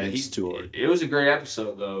 Yeah, it's too hard. It was a great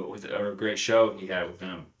episode though, or a great show he had with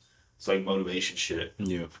him. It's like motivation shit.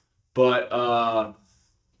 Yeah, But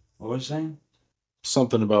what was I saying?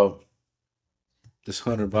 something about this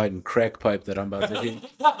Hunter Biden crack pipe that I'm about to hit.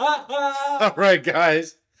 All right,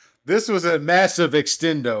 guys, this was a massive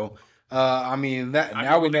extendo. I mean,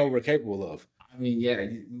 now we know what we're capable of. I mean, yeah.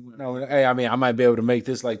 No, hey, I mean, I might be able to make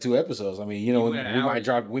this like 2 episodes. I mean,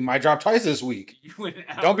 we might drop twice this week.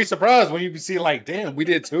 Don't be surprised when you see like, damn, we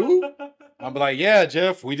did 2. I'll be like, yeah,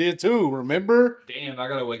 Jeff, we did 2. Remember? Damn, I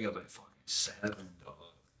gotta wake up at fucking 7, dog.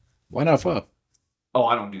 Why not 5? Oh,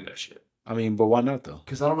 I don't do that shit. I mean, but why not though?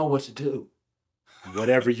 Because I don't know what to do.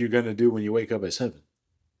 Whatever you're gonna do when you wake up at 7,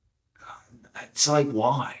 It's like,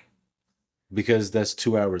 why? because that's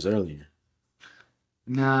 2 hours earlier.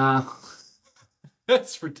 Nah.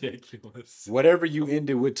 That's ridiculous. Whatever you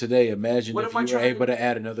ended with today, imagine What if am I you were trying to able do? to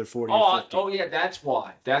add another 40 or 50. Oh yeah, that's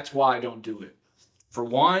why. That's why I don't do it. For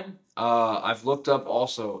one, I've looked up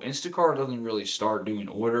also, Instacart doesn't really start doing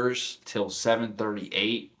orders till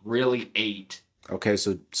 7:38, really 8. Okay,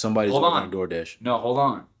 so somebody's Hold ordering on. DoorDash. No, hold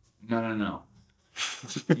on. No.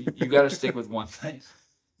 You got to stick with one thing.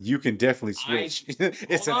 You can definitely switch.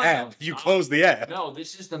 It's an Hold on, app. though. You close the app. No,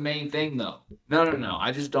 this is the main thing though. No.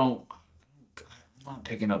 I just don't. I'm not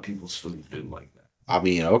picking up people's food, dude, like that. I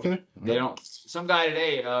mean, okay. They don't. Some guy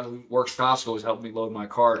today who works Costco was helping me load my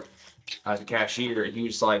cart as a cashier, and he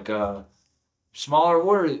was like, "Smaller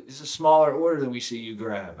order. It's a smaller order than we see you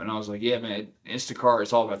grab." And I was like, "Yeah, man. Instacart.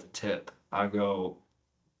 It's all about the tip." I go,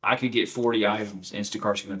 "I could get 40 items.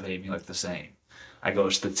 Instacart's gonna pay me like the same." I go,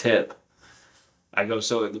 "It's the tip." I go,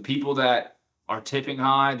 "So the people that are tipping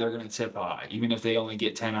high, they're gonna tip high, even if they only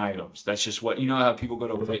get 10 items. That's just what you know how people go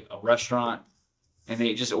to a restaurant." And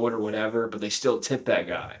they just order whatever, but they still tip that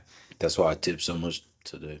guy. That's why I tipped so much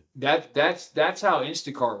today. That's how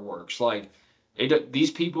Instacart works. Like,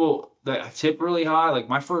 these people that tip really high. Like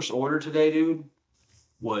my first order today, dude,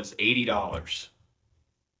 was $80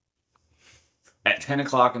 at 10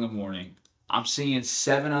 o'clock in the morning. I'm seeing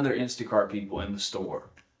 7 other Instacart people in the store.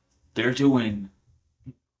 They're doing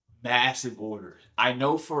massive orders. I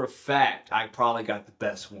know for a fact I probably got the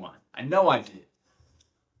best one. I know I did.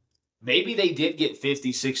 Maybe they did get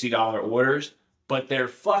 $50, $60 orders, but their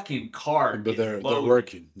fucking cart But is they're loaded.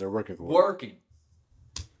 working. They're working for it. Working.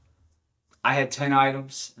 I had 10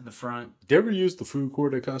 items in the front. Do you ever use the food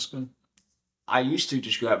court at Costco? I used to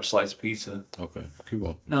just grab a slice of pizza. Okay, keep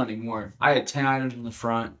on. Not anymore. I had 10 items in the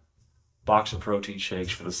front, box of protein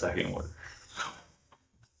shakes for the second order.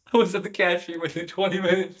 I was at the cashier within 20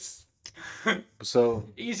 minutes. So,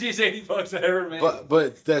 Easiest $80 I ever made.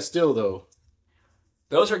 but that's still though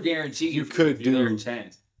Those are guaranteed. You if could if you're there do- at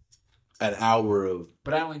 10. an hour of,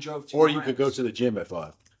 But I only drove 2 or miles. you could go to the gym at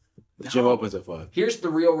 5. The gym No. opens at 5. Here's the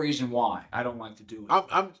real reason why I don't like to do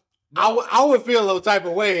it. I would feel a little type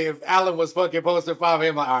of way if Alan was fucking posting 5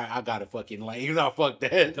 a.m. Like, all right, I gotta fucking like, fuck It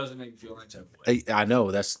that. doesn't make me feel that type of way. I know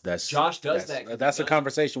that's Josh does that. That's a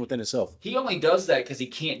conversation within itself. He only does that because he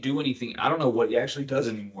can't do anything. I don't know what he actually does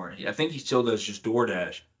anymore. I think he still does just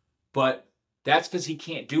DoorDash. But that's because he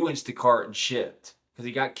can't do Instacart and Shipt because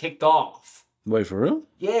he got kicked off. Wait, for real?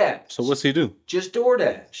 Yeah. So what's he do? Just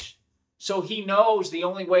DoorDash. So he knows the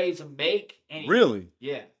only way to make anything. Really?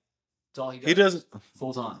 Yeah. That's all he does. He doesn't.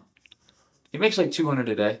 Full time. He makes like 200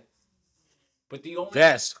 a day. But the only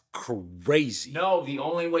That's crazy. No, the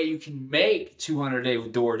only way you can make 200 a day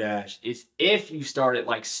with DoorDash is if you start at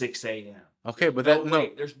like 6 a.m. Okay, but No, that no.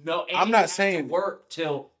 wait, there's no. and I'm you not have to saying- work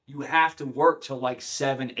till you have to work till like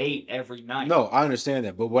 7, 8 every night. No, I understand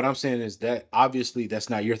that, but what I'm saying is that obviously that's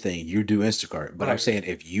not your thing. You do Instacart, but I'm Right. saying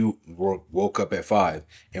if you woke up at 5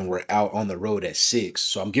 and we're out on the road at 6,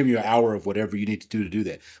 so I'm giving you an hour of whatever you need to do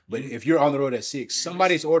that. But if you're on the road at 6,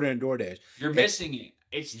 somebody's ordering DoorDash. You're missing it.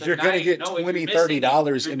 It's the You're night. gonna get No, if $20, you're missing it,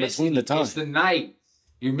 $30 you're in missing between the it. time. It's the night.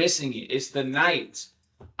 You're missing it. It's the night.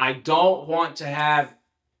 I don't want to have.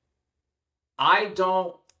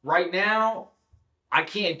 Right now, I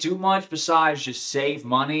can't do much besides just save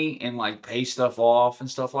money and like pay stuff off and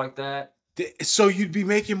stuff like that. So you'd be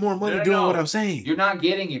making more money No, doing no. what I'm saying. You're not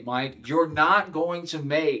getting it, Mike. You're not going to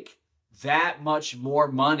make that much more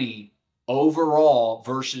money overall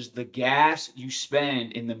versus the gas you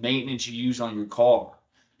spend and the maintenance you use on your car.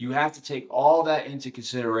 You have to take all that into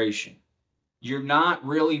consideration. You're not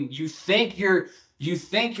really. You think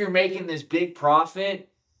you're making this big profit.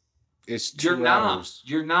 It's 2 You're not. hours.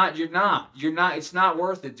 You're not. It's not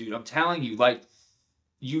worth it, dude. I'm telling you. Like,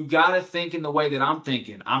 you gotta think in the way that I'm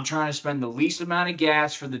thinking. I'm trying to spend the least amount of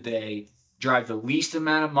gas for the day, drive the least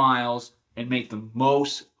amount of miles, and make the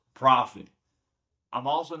most profit. I'm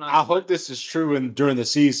also not. I hope this is true during the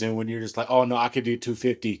season when you're just like, oh no, I could do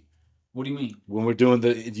 250 What do you mean? when we're doing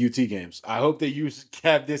the UT games. I hope that you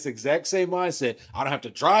have this exact same mindset. I don't have to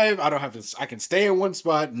drive. I can stay in one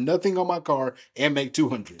spot, nothing on my car, and make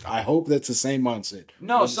 200. I hope that's the same mindset.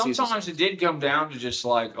 No, when the season's- sometimes it did come down to just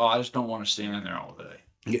like, oh, I just don't want to stand there all day.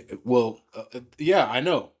 Yeah, well, yeah, I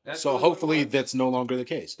know. That's So really what hopefully it was. that's no longer the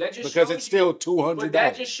case That just because shows it's still you- $200. But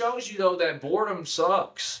that just shows you, though, that boredom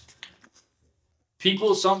sucks.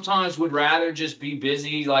 People sometimes would rather just be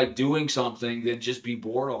busy, like, doing something than just be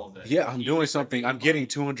bored all day. Yeah, I'm doing something. I'm getting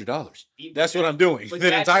 $200. Even- That's what I'm doing. But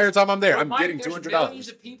The that's entire just- time I'm there, But I'm Mike, getting there's $200. millions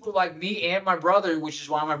of people like me and my brother, which is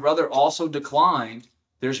why my brother also declined.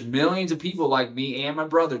 There's millions of people like me and my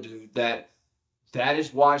brother, dude, that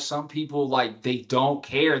is why some people, like, they don't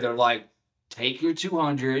care. They're like, take your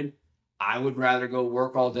 200. I would rather go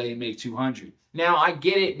work all day and make 200. Now, I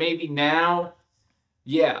get it. Maybe now,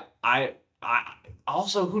 yeah, I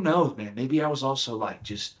also, who knows, man? Maybe I was also, like,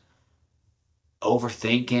 just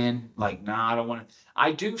overthinking. Like, nah, I don't want to.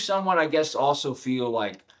 I do somewhat, I guess, also feel,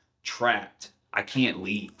 like, trapped. I can't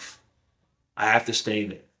leave. I have to stay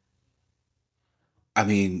there. I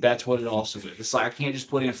mean, That's what it also is. It's like I can't just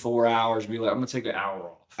put in 4 hours and be like, I'm gonna take an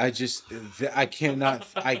hour off. I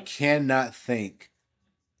cannot think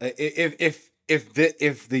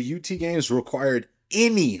if the UT games required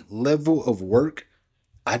any level of work,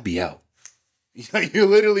 I'd be out. You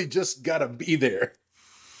literally just gotta be there.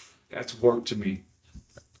 That's work to me.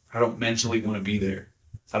 I don't mentally want to be there.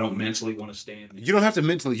 I don't mentally want to stand there. You don't have to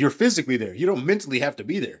mentally. You're physically there. You don't mentally have to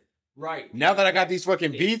be there. Right. Now that I got these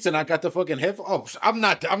fucking beats and I got the fucking headphones, I'm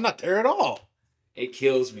not there at all. It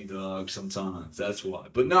kills me, dog, sometimes. That's why.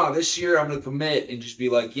 But no, this year I'm going to commit and just be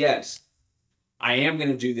like, yes, I am going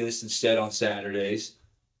to do this instead on Saturdays.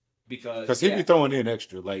 Because he'd be throwing in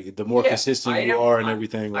extra, like the more Yeah, consistent I you am- are and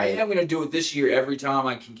everything. I Like, am going to do it this year every time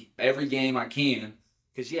I can, every game I can.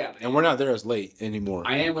 Because, yeah. and we're not there as late anymore.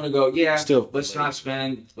 I am going to go, yeah, Still. let's not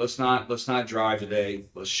drive today.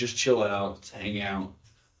 Let's just chill out. Let's hang out.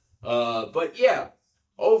 But yeah,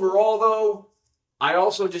 overall though, I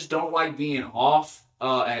also just don't like being off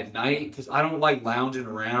at night because I don't like lounging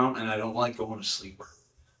around and I don't like going to sleep.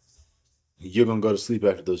 You're gonna go to sleep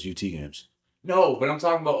after those UT games. No, but I'm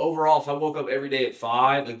talking about overall. If I woke up every day at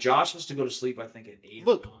 5, like Josh has to go to sleep, I think at 8.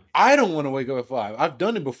 Look, or 9. I don't want to wake up at 5. I've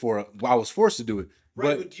done it before. I was forced to do it.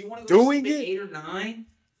 Right, But but do you want to go doing to sleep it- at 8 or 9?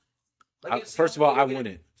 Like, it's first of not all, I really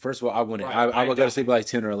wouldn't. First of all, I wouldn't. Right, I I would go to sleep at like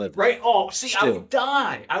 10 or 11. Right. Oh, see, I Still. would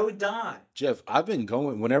die. I would die. Jeff, I've been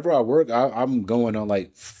going, whenever I work, I'm going on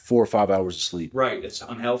like 4 or 5 hours of sleep. Right. It's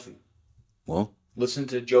unhealthy. Well, Listen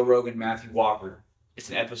to Joe Rogan, Matthew Walker. It's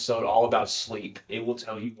an episode all about sleep. It will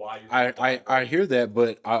tell you why you're. I hear that,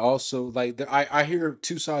 but I also like, I hear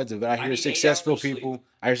two sides of it. I hear need 8 successful hours of people.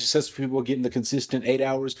 I hear successful people getting the consistent 8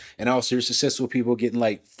 hours, and I also hear successful people getting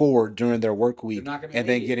like 4 during their work week, not gonna and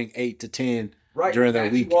then make it. getting 8 to 10 Right. during their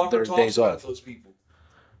Matthew week, Walker their talks days about off. Those people.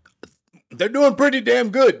 They're doing pretty damn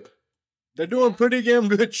good. They're doing pretty damn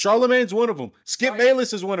good. Charlemagne's one of them. Skip Right.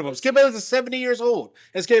 Bayless is one of them. Skip Bayless is 70 years old.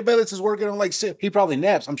 And Skip Bayless is working on like, he probably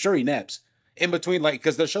naps. I'm sure he naps in between, like,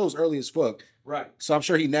 because the show's early as fuck. Right. So I'm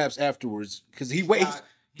sure he naps afterwards. Because he He's waits. got-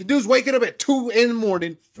 The dude's waking up at 2 in the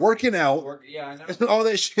morning, working out, Yeah, I know. and all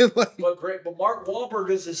that shit. Like, But Mark Wahlberg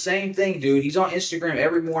does the same thing, dude. He's on Instagram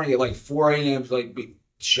every morning at like 4 a.m. like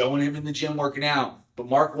showing him in the gym working out. But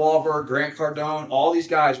Mark Wahlberg, Grant Cardone, all these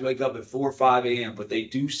guys wake up at 4 or 5 a.m. But they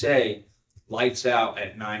do say lights out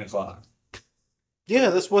at 9 o'clock. yeah,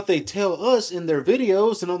 that's what they tell us in their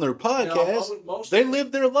videos and on their podcasts. They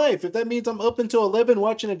live their life. If that means I'm up until 11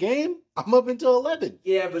 watching a game, I'm up until 11.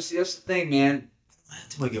 Yeah, but see, that's the thing, man. I have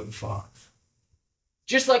to wake up at 5.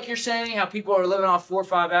 Just like you're saying how people are living off 4 or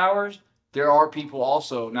 5 hours, there are people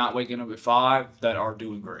also not waking up at 5 that are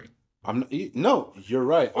doing great. No, you're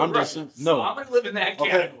right. I'm Right. just So no. I'm gonna live in that Okay.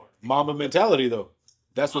 category. Mama mentality though.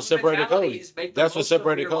 That's what separated Mentality Kobe. is make the That's what most of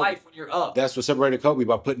separated your Kobe. life when you're up. That's what separated Kobe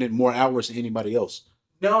by putting in more hours than anybody else.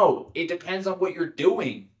 No, it depends on what you're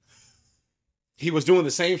doing. He was doing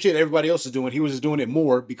the same shit everybody else is doing. He was just doing it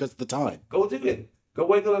more because of the time. Go do it. Go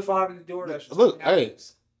wake up at 5 in the DoorDash. Look, hey,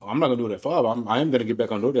 I'm not gonna do it at 5. I am gonna get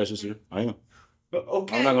back on DoorDash this year. I am.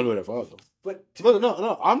 Okay. I'm not gonna do it at 5 though. But Look,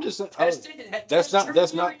 no. I'm just saying. Test it. that's Test not- your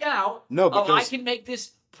that's not- theory out. No, Oh, I because can make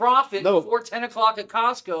this profit No. before 10 o'clock at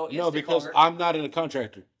Costco. No, because Instacart. I'm not a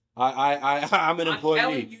contractor. I'm an I'm employee.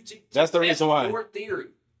 telling you to That's the test reason why. your theory.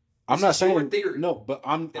 I'm This not is your saying theory. no, but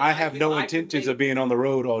Then I have no I can intentions make- of being on the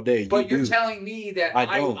road all day. But you're do. telling me that I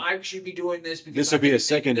don't. I should be doing this because This I would be can a make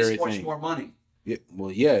secondary this much thing. more money. Yeah,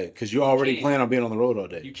 well, yeah, because you already can't. plan on being on the road all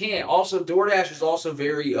day. You can't. Also, DoorDash is also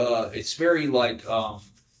very it's very like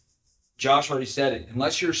Josh already said it.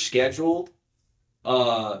 Unless you're scheduled,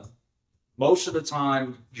 most of the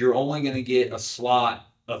time you're only going to get a slot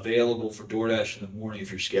available for DoorDash in the morning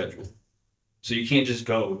if you're scheduled. So you can't just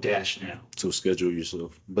go dash now. So schedule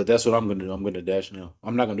yourself. But that's what I'm gonna do. I'm gonna dash now.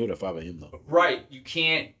 I'm not gonna do it at 5 a.m. though. Right. You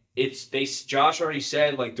can't. Josh already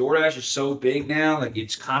said like DoorDash is so big now, like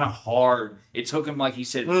it's kind of hard. It took him, like he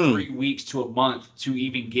said, 3 weeks to a month to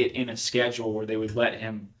even get in a schedule where they would let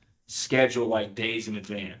him schedule like days in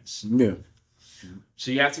advance. Yeah.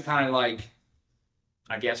 So you have to kind of like,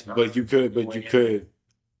 I guess. But you could.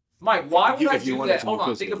 Mike, why would I If you do wanted that? to, Hold you on,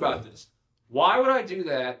 could think schedule about that. this. Why would I do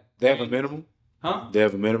that? They have a minimum? Huh? They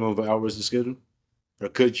have a minimum of hours to schedule? Or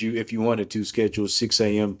could you, if you wanted to, schedule 6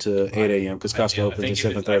 a.m. to 8 a.m. because Costco opens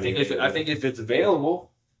at 7:30? I think if it's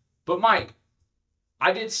available. But Mike,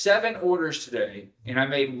 I did 7 orders today and I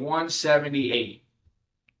made 178.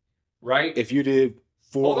 Right? If you did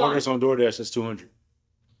 4 Hold on. orders on DoorDash, that's 200.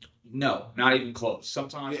 No, not even close.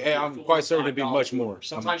 Sometimes you Yeah, get I'm $4 quite certain it'd be $5 much more. orders.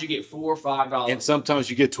 Sometimes you get $4 or $5. And sometimes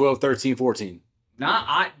you get 12, 13, 14.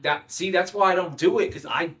 That's why I don't do it, because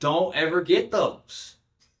I don't ever get those.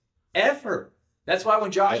 Ever. That's why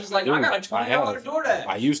when Josh is like, I got a $20 DoorDash.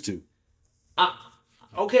 I used to.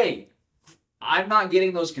 Okay. I'm not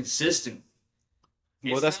getting those consistent.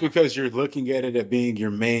 Well, It's that's not- because you're looking at it as being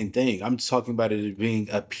your main thing. I'm just talking about it as being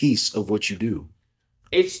a piece of what you do.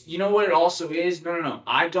 It's, you know what it also is? No.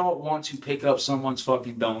 I don't want to pick up someone's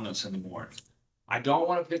fucking donuts in the morning. I don't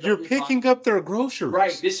want to pick You're up. picking up their groceries.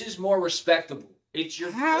 Right. This is more respectable. It's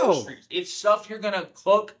your How? groceries. It's stuff you're gonna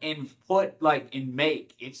cook and put and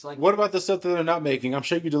make. It's like, What about the stuff that they're not making? I'm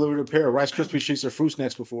sure you delivered a pair of Rice Krispie treats or fruit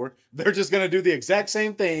snacks before. They're just going to do the exact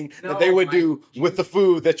same thing that they would do with the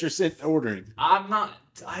food that you're ordering.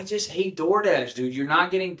 I just hate DoorDash, dude. You're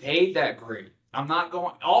not getting paid that great. I'm not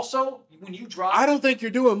going. Also, when you drive, I don't think you're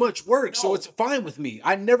doing much work, so No. it's fine with me.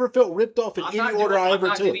 I never felt ripped off in I'm any not order doing- I I'm ever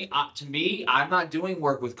not took. getting- to me, I'm not doing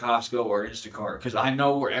work with Costco or Instacart because I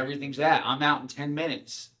know where everything's at. I'm out in 10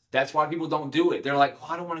 minutes. That's why people don't do it. They're like,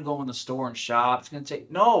 I don't want to go in the store and shop. It's going to take...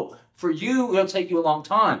 No, for you, it'll take you a long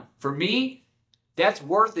time. For me, that's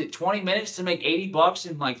worth it. 20 minutes to make $80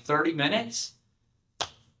 in like 30 minutes?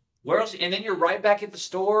 Where else? And then you're right back at the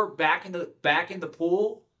store, back in the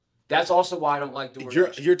pool. That's also why I don't like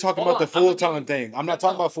DoorDash. You're talking Hold about the on, I'm gonna full-time give thing. I'm not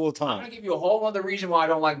talking about I'm going full-time. to give you a whole other reason why I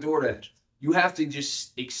don't like DoorDash. You have to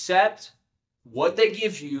just accept what they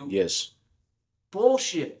give you. Yes.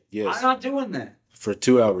 Bullshit. Yes. I'm not doing that. For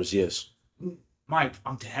 2 hours, yes. Mike,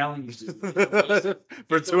 I'm telling you, dude.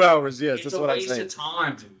 For 2 hours, yes. It's That's a what I'm waste saying. of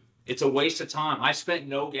time, dude. It's a waste of time. I spent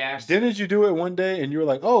no gas. Didn't you do it one day and you were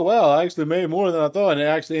like, oh, wow, I actually made more than I thought. And it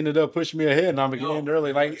actually ended up pushing me ahead and I'm getting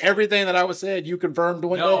early. Like everything that I was said, you confirmed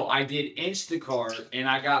one No, day. I did Instacart and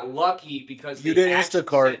I got lucky because You they did actually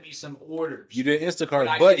Instacart. sent me some orders. You did Instacart,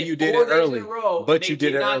 I but you did 4 it days early. in a row, But and you they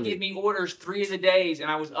did it not early. give me orders 3 of the days,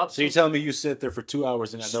 and I was up. So you're telling me you sit there for 2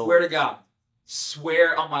 hours and I know. Swear to God.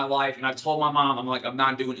 Swear on my life. And I told my mom, I'm like, I'm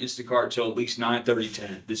not doing Instacart till at least 9:30,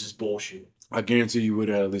 10. This is bullshit. I guarantee you would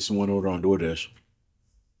have at least one order on DoorDash.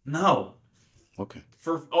 No. Okay.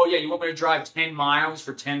 Oh yeah, you want me to drive 10 miles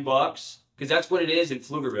for $10? Because that's what it is in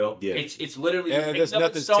Pflugerville. Yeah. It's literally. Yeah, you're there's picking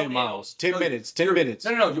up nothing at 10 Stonehill. miles. 10 No, minutes. 10 you're- minutes.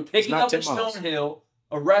 No, you're picking not up 10 at miles. Stonehill,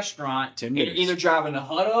 a restaurant, 10 and you're minutes. either driving to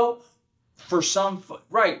Hutto for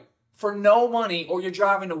for no money, or you're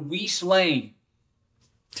driving to Weiss Lane.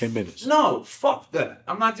 10 minutes. No, fuck that.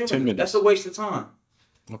 I'm not doing 10 that. minutes. That's a waste of time.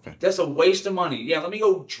 Okay. That's a waste of money. Yeah, let me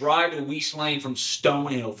go drive to Weiss Lane from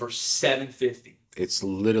Stonehill for $7.50. It's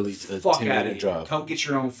literally a Fuck 10 out of minute here. drive. Come get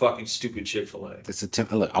your own fucking stupid Chick-fil-A. It's a 10.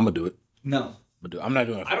 Look, I'm going to do it. No. I'm not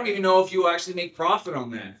doing it. I don't even know if you actually make profit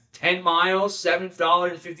on that. 10 miles,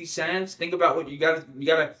 $7.50. Think about what you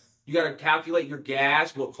gotta calculate your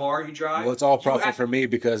gas, what car you drive. Well, it's all You profit have- for me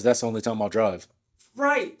because that's the only time I'll drive.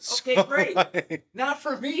 Right. Okay, great. Not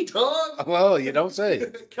for me, dog. Well, you don't say.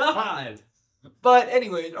 God. But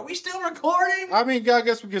anyway, are we still recording? I mean, I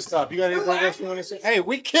guess we can stop. You got anything else you want to say? Hey,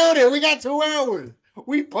 we killed it. We got 2 hours.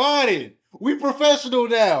 We potted. We professional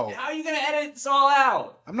now. How are you gonna edit this all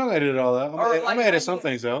out? I'm not gonna edit it all out. I'm Or, gonna like, edit some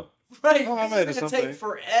things out. Right. Oh, I this made is it gonna something. take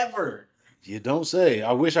forever. You don't say.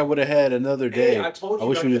 I wish I would have had another day. Hey, I told you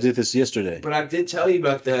wish about we would have this. did this yesterday. But I did tell you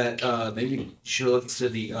about that. Maybe you should look into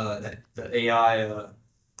the AI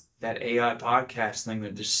that AI podcast thing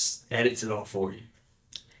that just edits it all for you.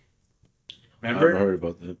 I Remember? haven't heard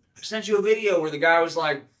about that. I sent you a video where the guy was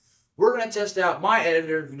like, we're going to test out my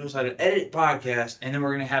editor who knows how to edit podcasts, and then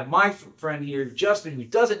we're going to have my friend here, Justin, who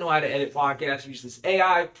doesn't know how to edit podcasts, use this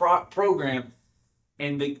AI program,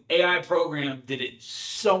 and the AI program did it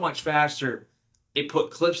so much faster. It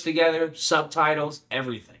put clips together, subtitles,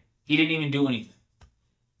 everything. He didn't even do anything.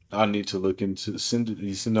 I need to look into send it on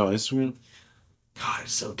Instagram. God,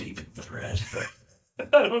 it's so deep in the thread.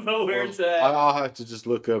 I don't know where it's at. I'll have to just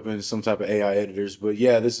look up in some type of AI editors. But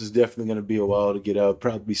yeah, this is definitely going to be a while to get out.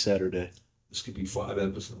 Probably Saturday. This could be 5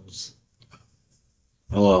 episodes.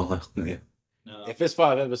 Oh, well, yeah. No. If it's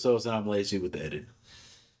 5 episodes, then I'm lazy with the edit.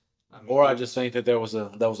 I mean, Or I just think that that was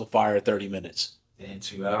a fire 30 minutes. in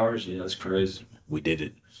 2 hours, yeah, that's crazy. We did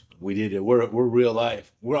it. We did it. We're real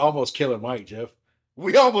life. We're almost Killer Mike, Jeff.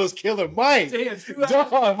 We almost Killer Mike. Damn, 2 hours.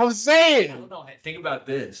 Dog, I'm I saying. don't know. Think about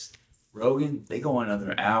this. Rogan, they go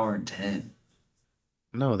another hour and 10.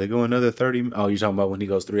 No, they go another 30. Oh, you're talking about when he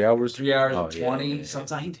goes 3 hours? 3 hours Oh, and yeah, 20. yeah, yeah.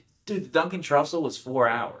 Sometimes, dude, Duncan Trussell was 4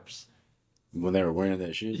 hours. When they were wearing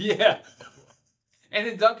that shit? Yeah. And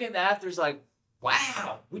then Duncan after's like,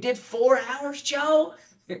 wow, we did 4 hours, Joe?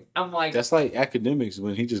 I'm like, That's like academics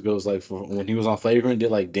when he just goes like, when he was on Flagrant,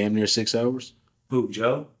 did like damn near 6 hours. who,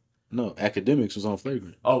 Joe? No, academics was on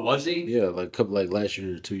Flagrant. Oh, was he? Yeah, like last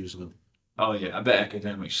year or 2 years ago. Oh, yeah. I bet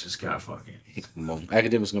Academics just got fucking. Well,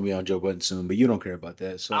 academics gonna be on Joe Budden soon, but you don't care about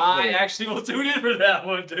that. So I actually will tune in for that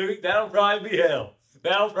one, dude. That'll probably be hell.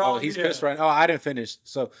 That'll Oh, probably he's be pissed hell. right now. Oh, I didn't finish.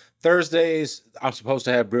 So Thursdays, I'm supposed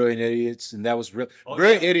to have Brilliant Idiots, and that was real. Oh,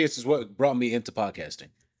 Brilliant yeah. Idiots is what brought me into podcasting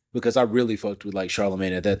because I really fucked with like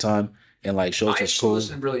Charlemagne at that time, and like Schultz I was used to cool.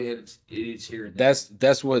 listen to Brilliant Idiots here and there.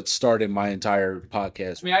 That's what started my entire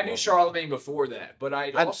podcast. I mean, I knew Charlemagne before that, but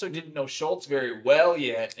I also didn't know Schultz very well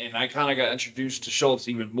yet, and I kind of got introduced to Schultz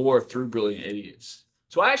even more through Brilliant Idiots.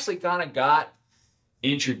 So I actually kind of got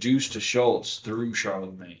introduced to Schultz through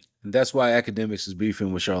Charlemagne. And that's why academics is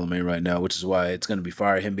beefing with Charlemagne right now, which is why it's gonna be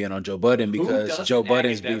fire him being on Joe Budden Who because doesn't Joe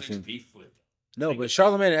Budden's Academics beefing. beef with? No, but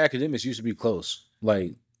Charlemagne and academics used to be close,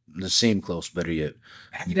 like they seem close. Better yet,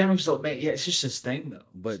 Academics don't make, yeah, it's just his thing though.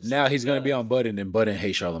 but now he's gonna be on Budden, and Budden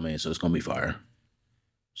hates Charlemagne, so it's gonna be fire.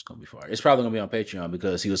 It's gonna be fire. It's probably gonna be on Patreon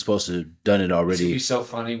because he was supposed to have done it It's gonna already. be so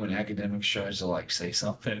funny when Academics tries to like say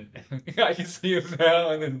something. I can see him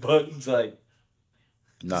now, and then Button's like,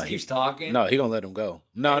 No, just he keeps talking. no, he gonna let him go.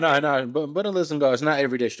 No. But Budden lets him go. It's not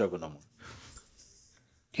everyday struggle no more.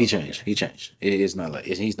 He changed. He changed. It is not like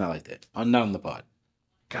he's not like that. I'm not on the pod.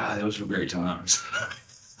 God, those were great times.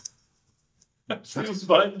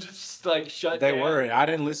 Button just like shut They down. were. I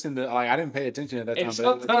didn't listen to I didn't pay attention at that time. And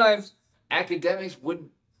but- sometimes Academics wouldn't.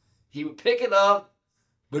 He would pick it up,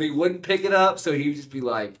 but he wouldn't pick it up. So he would just be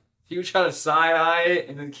like, he would try to side eye it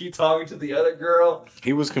and then keep talking to the other girl.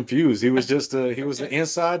 He was confused. He was just he was an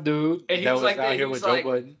inside dude And he that was was like, out he here was with like- Joe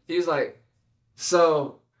Budden. He was like,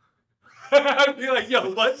 so. I'd be like, yo,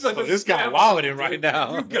 what's So this guy wilding right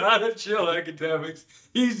now. You gotta chill, Academics.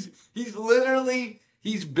 He's literally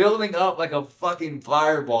building up like a fucking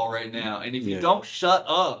fireball right now. And if you Yeah. don't shut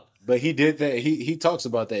up. But he did that. He talks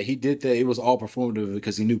about that. He did that. It was all performative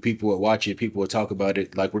because he knew people would watch it. People would talk about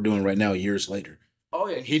it like we're doing right now years later. Oh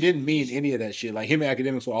yeah. He didn't mean any of that shit. Like him and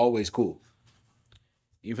academics were always cool.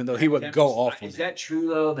 Even though he would go off on Is it. that true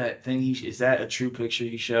though? That thing is that a true picture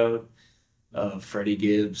he showed of Freddie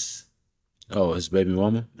Gibbs? Oh, his baby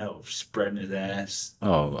mama? No, spreading his ass.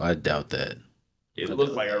 Oh, I doubt that. It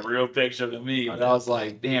looked like a real picture to me, but I was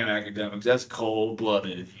like, "Damn, Academics, that's cold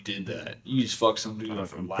blooded. If you did that, you just fuck some dude up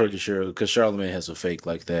for I'm life." pretty sure because Charlemagne has a fake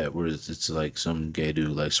like that where it's like some gay dude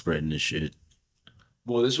like spreading this shit.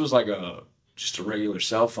 Well, this was like just a regular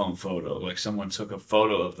cell phone photo. Like someone took a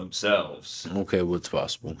photo of themselves. Okay, well, it's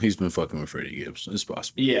possible. He's been fucking with Freddie Gibbs. It's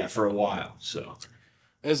possible. Yeah, for a while. So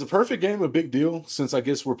Is the perfect game a big deal? Since I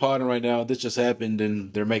guess we're podding right now, this just happened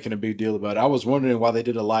and they're making a big deal about it. I was wondering why they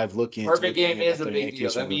did a live look in. perfect game is a big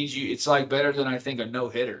deal. That means it's like better than I think a no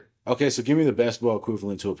hitter. Okay, so give me the basketball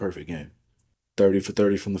equivalent to a perfect game. 30 for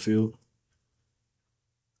 30 from the field.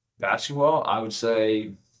 Basketball, I would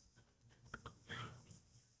say.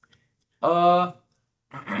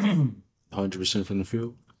 100% from the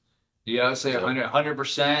field. Yeah, I'd say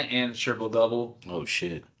 100% and triple double. Oh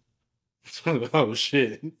shit. Oh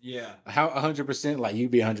shit. Yeah. How 100%? Like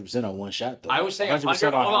you'd be 100% on one shot though. I would say 100%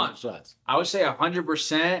 100 on hold on. 100 shots. I would say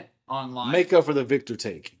 100% on like. Make up for the Victor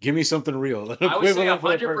take. Give me something real. An I would say equivalent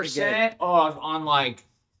for a perfect game. 100% on like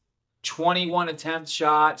 21 attempt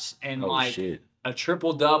shots and Oh like shit. a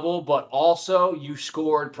triple double, but also you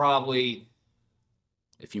scored probably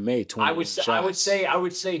If you made 20 I would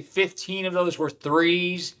shots. say 15 of those were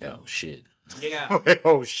threes. Oh shit. Yeah.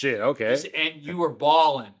 Oh shit. Okay. And you were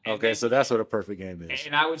balling. And Okay, then- so that's what a perfect game is.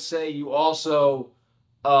 and I would say you also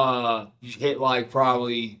you hit like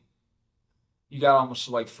probably you got almost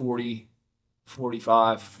like 40,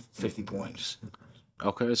 45, 50 points.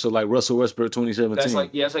 Okay, so like Russell Westbrook 2017. That's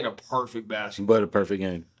like it's like a perfect basketball. but a perfect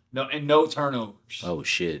game. No turnovers. Oh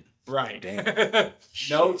shit. Right. Damn.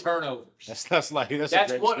 No turnovers. That's like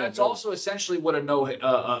That's also essentially what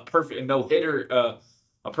a perfect no hitter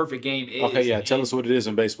a perfect game is. Okay, yeah. Tell us what it is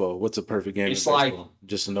in baseball. What's a perfect game? It's in like- baseball?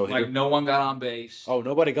 Just a no hitter. Like no one got on base. Oh,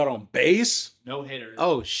 nobody got on base. No hitter.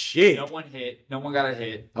 Oh shit. No one hit. No one got a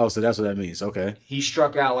hit. Oh, so that's what that means. Okay. He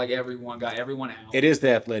struck out like everyone, got everyone out. It is the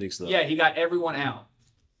Athletics though. Yeah, he got everyone out.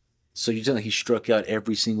 So you're telling me he struck out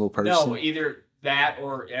every single person? No, either that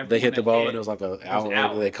or everyone They hit the that ball hit, and it was like a hour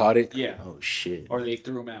out. later they caught it. Yeah. Oh shit. or they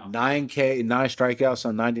threw him out. 9 strikeouts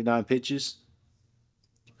on 99 pitches.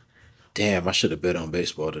 Damn, I should have bet on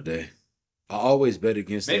baseball today. I always bet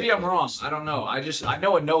against. Maybe the I'm wrong. Athletics. I don't know. I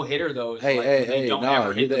know a no hitter though. Is Hey, like, hey, they hey! don't Nah, ever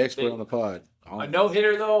you're hit the expert they- on the pod. A no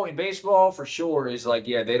hitter though in baseball for sure is like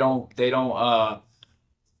they don't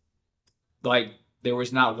like there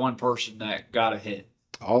was not one person that got a hit.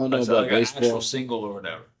 All I know That's about like an actual baseball. single or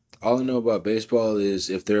whatever. All I know about baseball is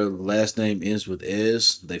if their last name ends with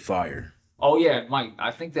 "is," they fire. Oh yeah, Mike.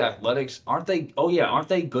 I think the Athletics aren't they? Oh yeah, aren't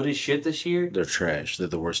they good as shit this year? They're trash. They're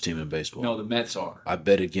the worst team in baseball. No, the Mets are. I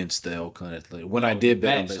bet against the Oakland Athletics. When I No, did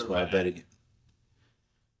bet on Mets are baseball, I bad. bet against.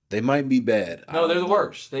 They might be bad. I No, don't they're the know.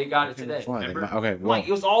 worst. They got it Okay, today. fine. They Remember? might- okay, well, Mike,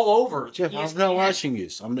 it was all over. Jeff, I'm ESPN. not watching you.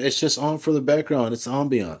 It's just on for the background. It's the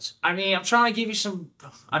ambiance. I mean, I'm trying to give you some.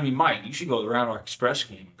 I mean, Mike, you should go to the Round Rock Express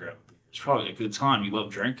game and grab a beer. It's probably a good time. You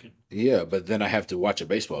love drinking. Yeah, but then I have to watch a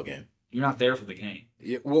baseball game. You're not there for the game.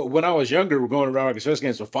 Yeah, well, when I was younger, we're going to Round Express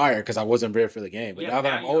games for fire because I wasn't there for the game. But Yeah, now that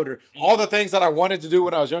now I'm you're- older, all the things that I wanted to do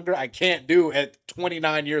when I was younger, I can't do at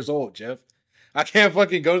 29 years old, Jeff. I can't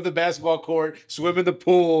fucking go to the basketball court, swim in the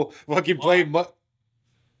pool, fucking play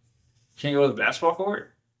Can't go to the basketball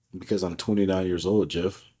court. because I'm 29 years old,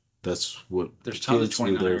 Jeff. That's what There's tons of kids were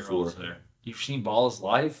 29-year-olds there. You've seen Ball's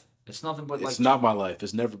life. It's nothing but It's like not my life.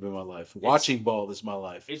 It's never been my life. Watching ball is my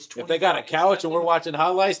life. it's If they got a 25 couch and we're watching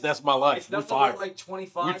highlights, that's my life. It's We nothing fire. but like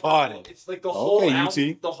 25. We potted. It's like the Okay, whole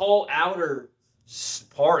UT. the whole outer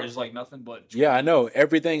part is like nothing but. Yeah, I know.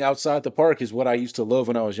 Everything outside the park is what I used to love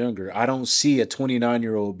when I was younger. I don't see a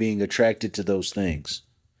 29-year-old being attracted to those things.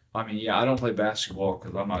 I mean, yeah, I don't play basketball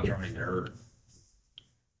because I'm not trying to get hurt.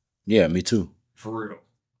 Yeah, me too. For real.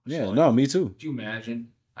 Yeah, So, no, me too. Could you imagine?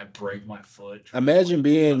 I break my foot. Imagine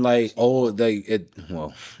being like, oh,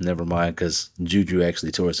 well, never mind, because Juju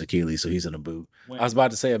actually tore his Achilles, so he's in a boot. When- I was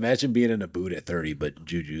about to say, imagine being in a boot at 30, but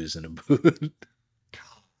Juju is in a boot.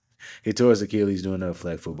 He tore his Achilles doing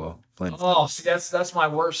flag football. Playing. Oh, see, that's my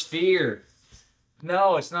worst fear.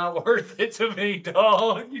 No, it's not worth it to me,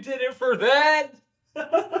 dog. You did it for that.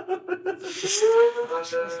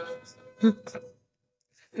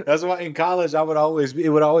 That's why in college it would always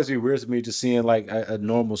be weird to me just seeing like a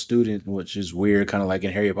normal student, which is weird, kind of like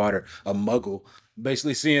in Harry Potter, a muggle,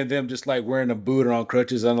 basically seeing them just like wearing a boot or on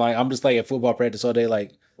crutches, and like I'm just like at football practice all day,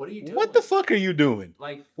 like, What are you doing? what the fuck are you doing?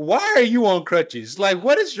 Like, Why are you on crutches? Like,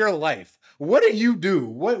 what is your life? What do you do?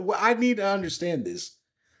 What I need to understand this.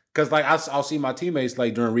 Cause like I'll see my teammates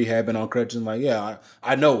like during rehab and on crutches, and like, yeah,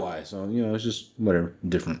 I know why. So it's just whatever,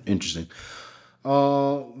 different, interesting.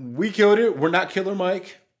 We killed it. We're not Killer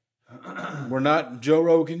Mike. We're not Joe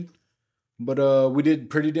Rogan, but we did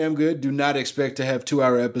pretty damn good. Do not expect to have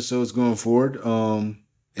 2-hour episodes going forward,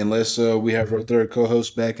 unless we have our third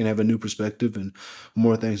co-host back and have a new perspective and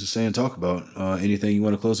more things to say and talk about. Anything you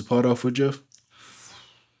want to close the pod off with, Jeff?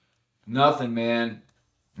 nothing, man.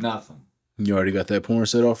 Nothing. You already got that porn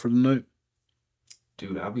set off for the night?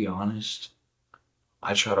 Dude, I'll be honest.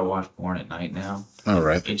 I try to watch porn at night now. All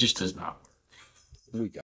right. It just does not work. We got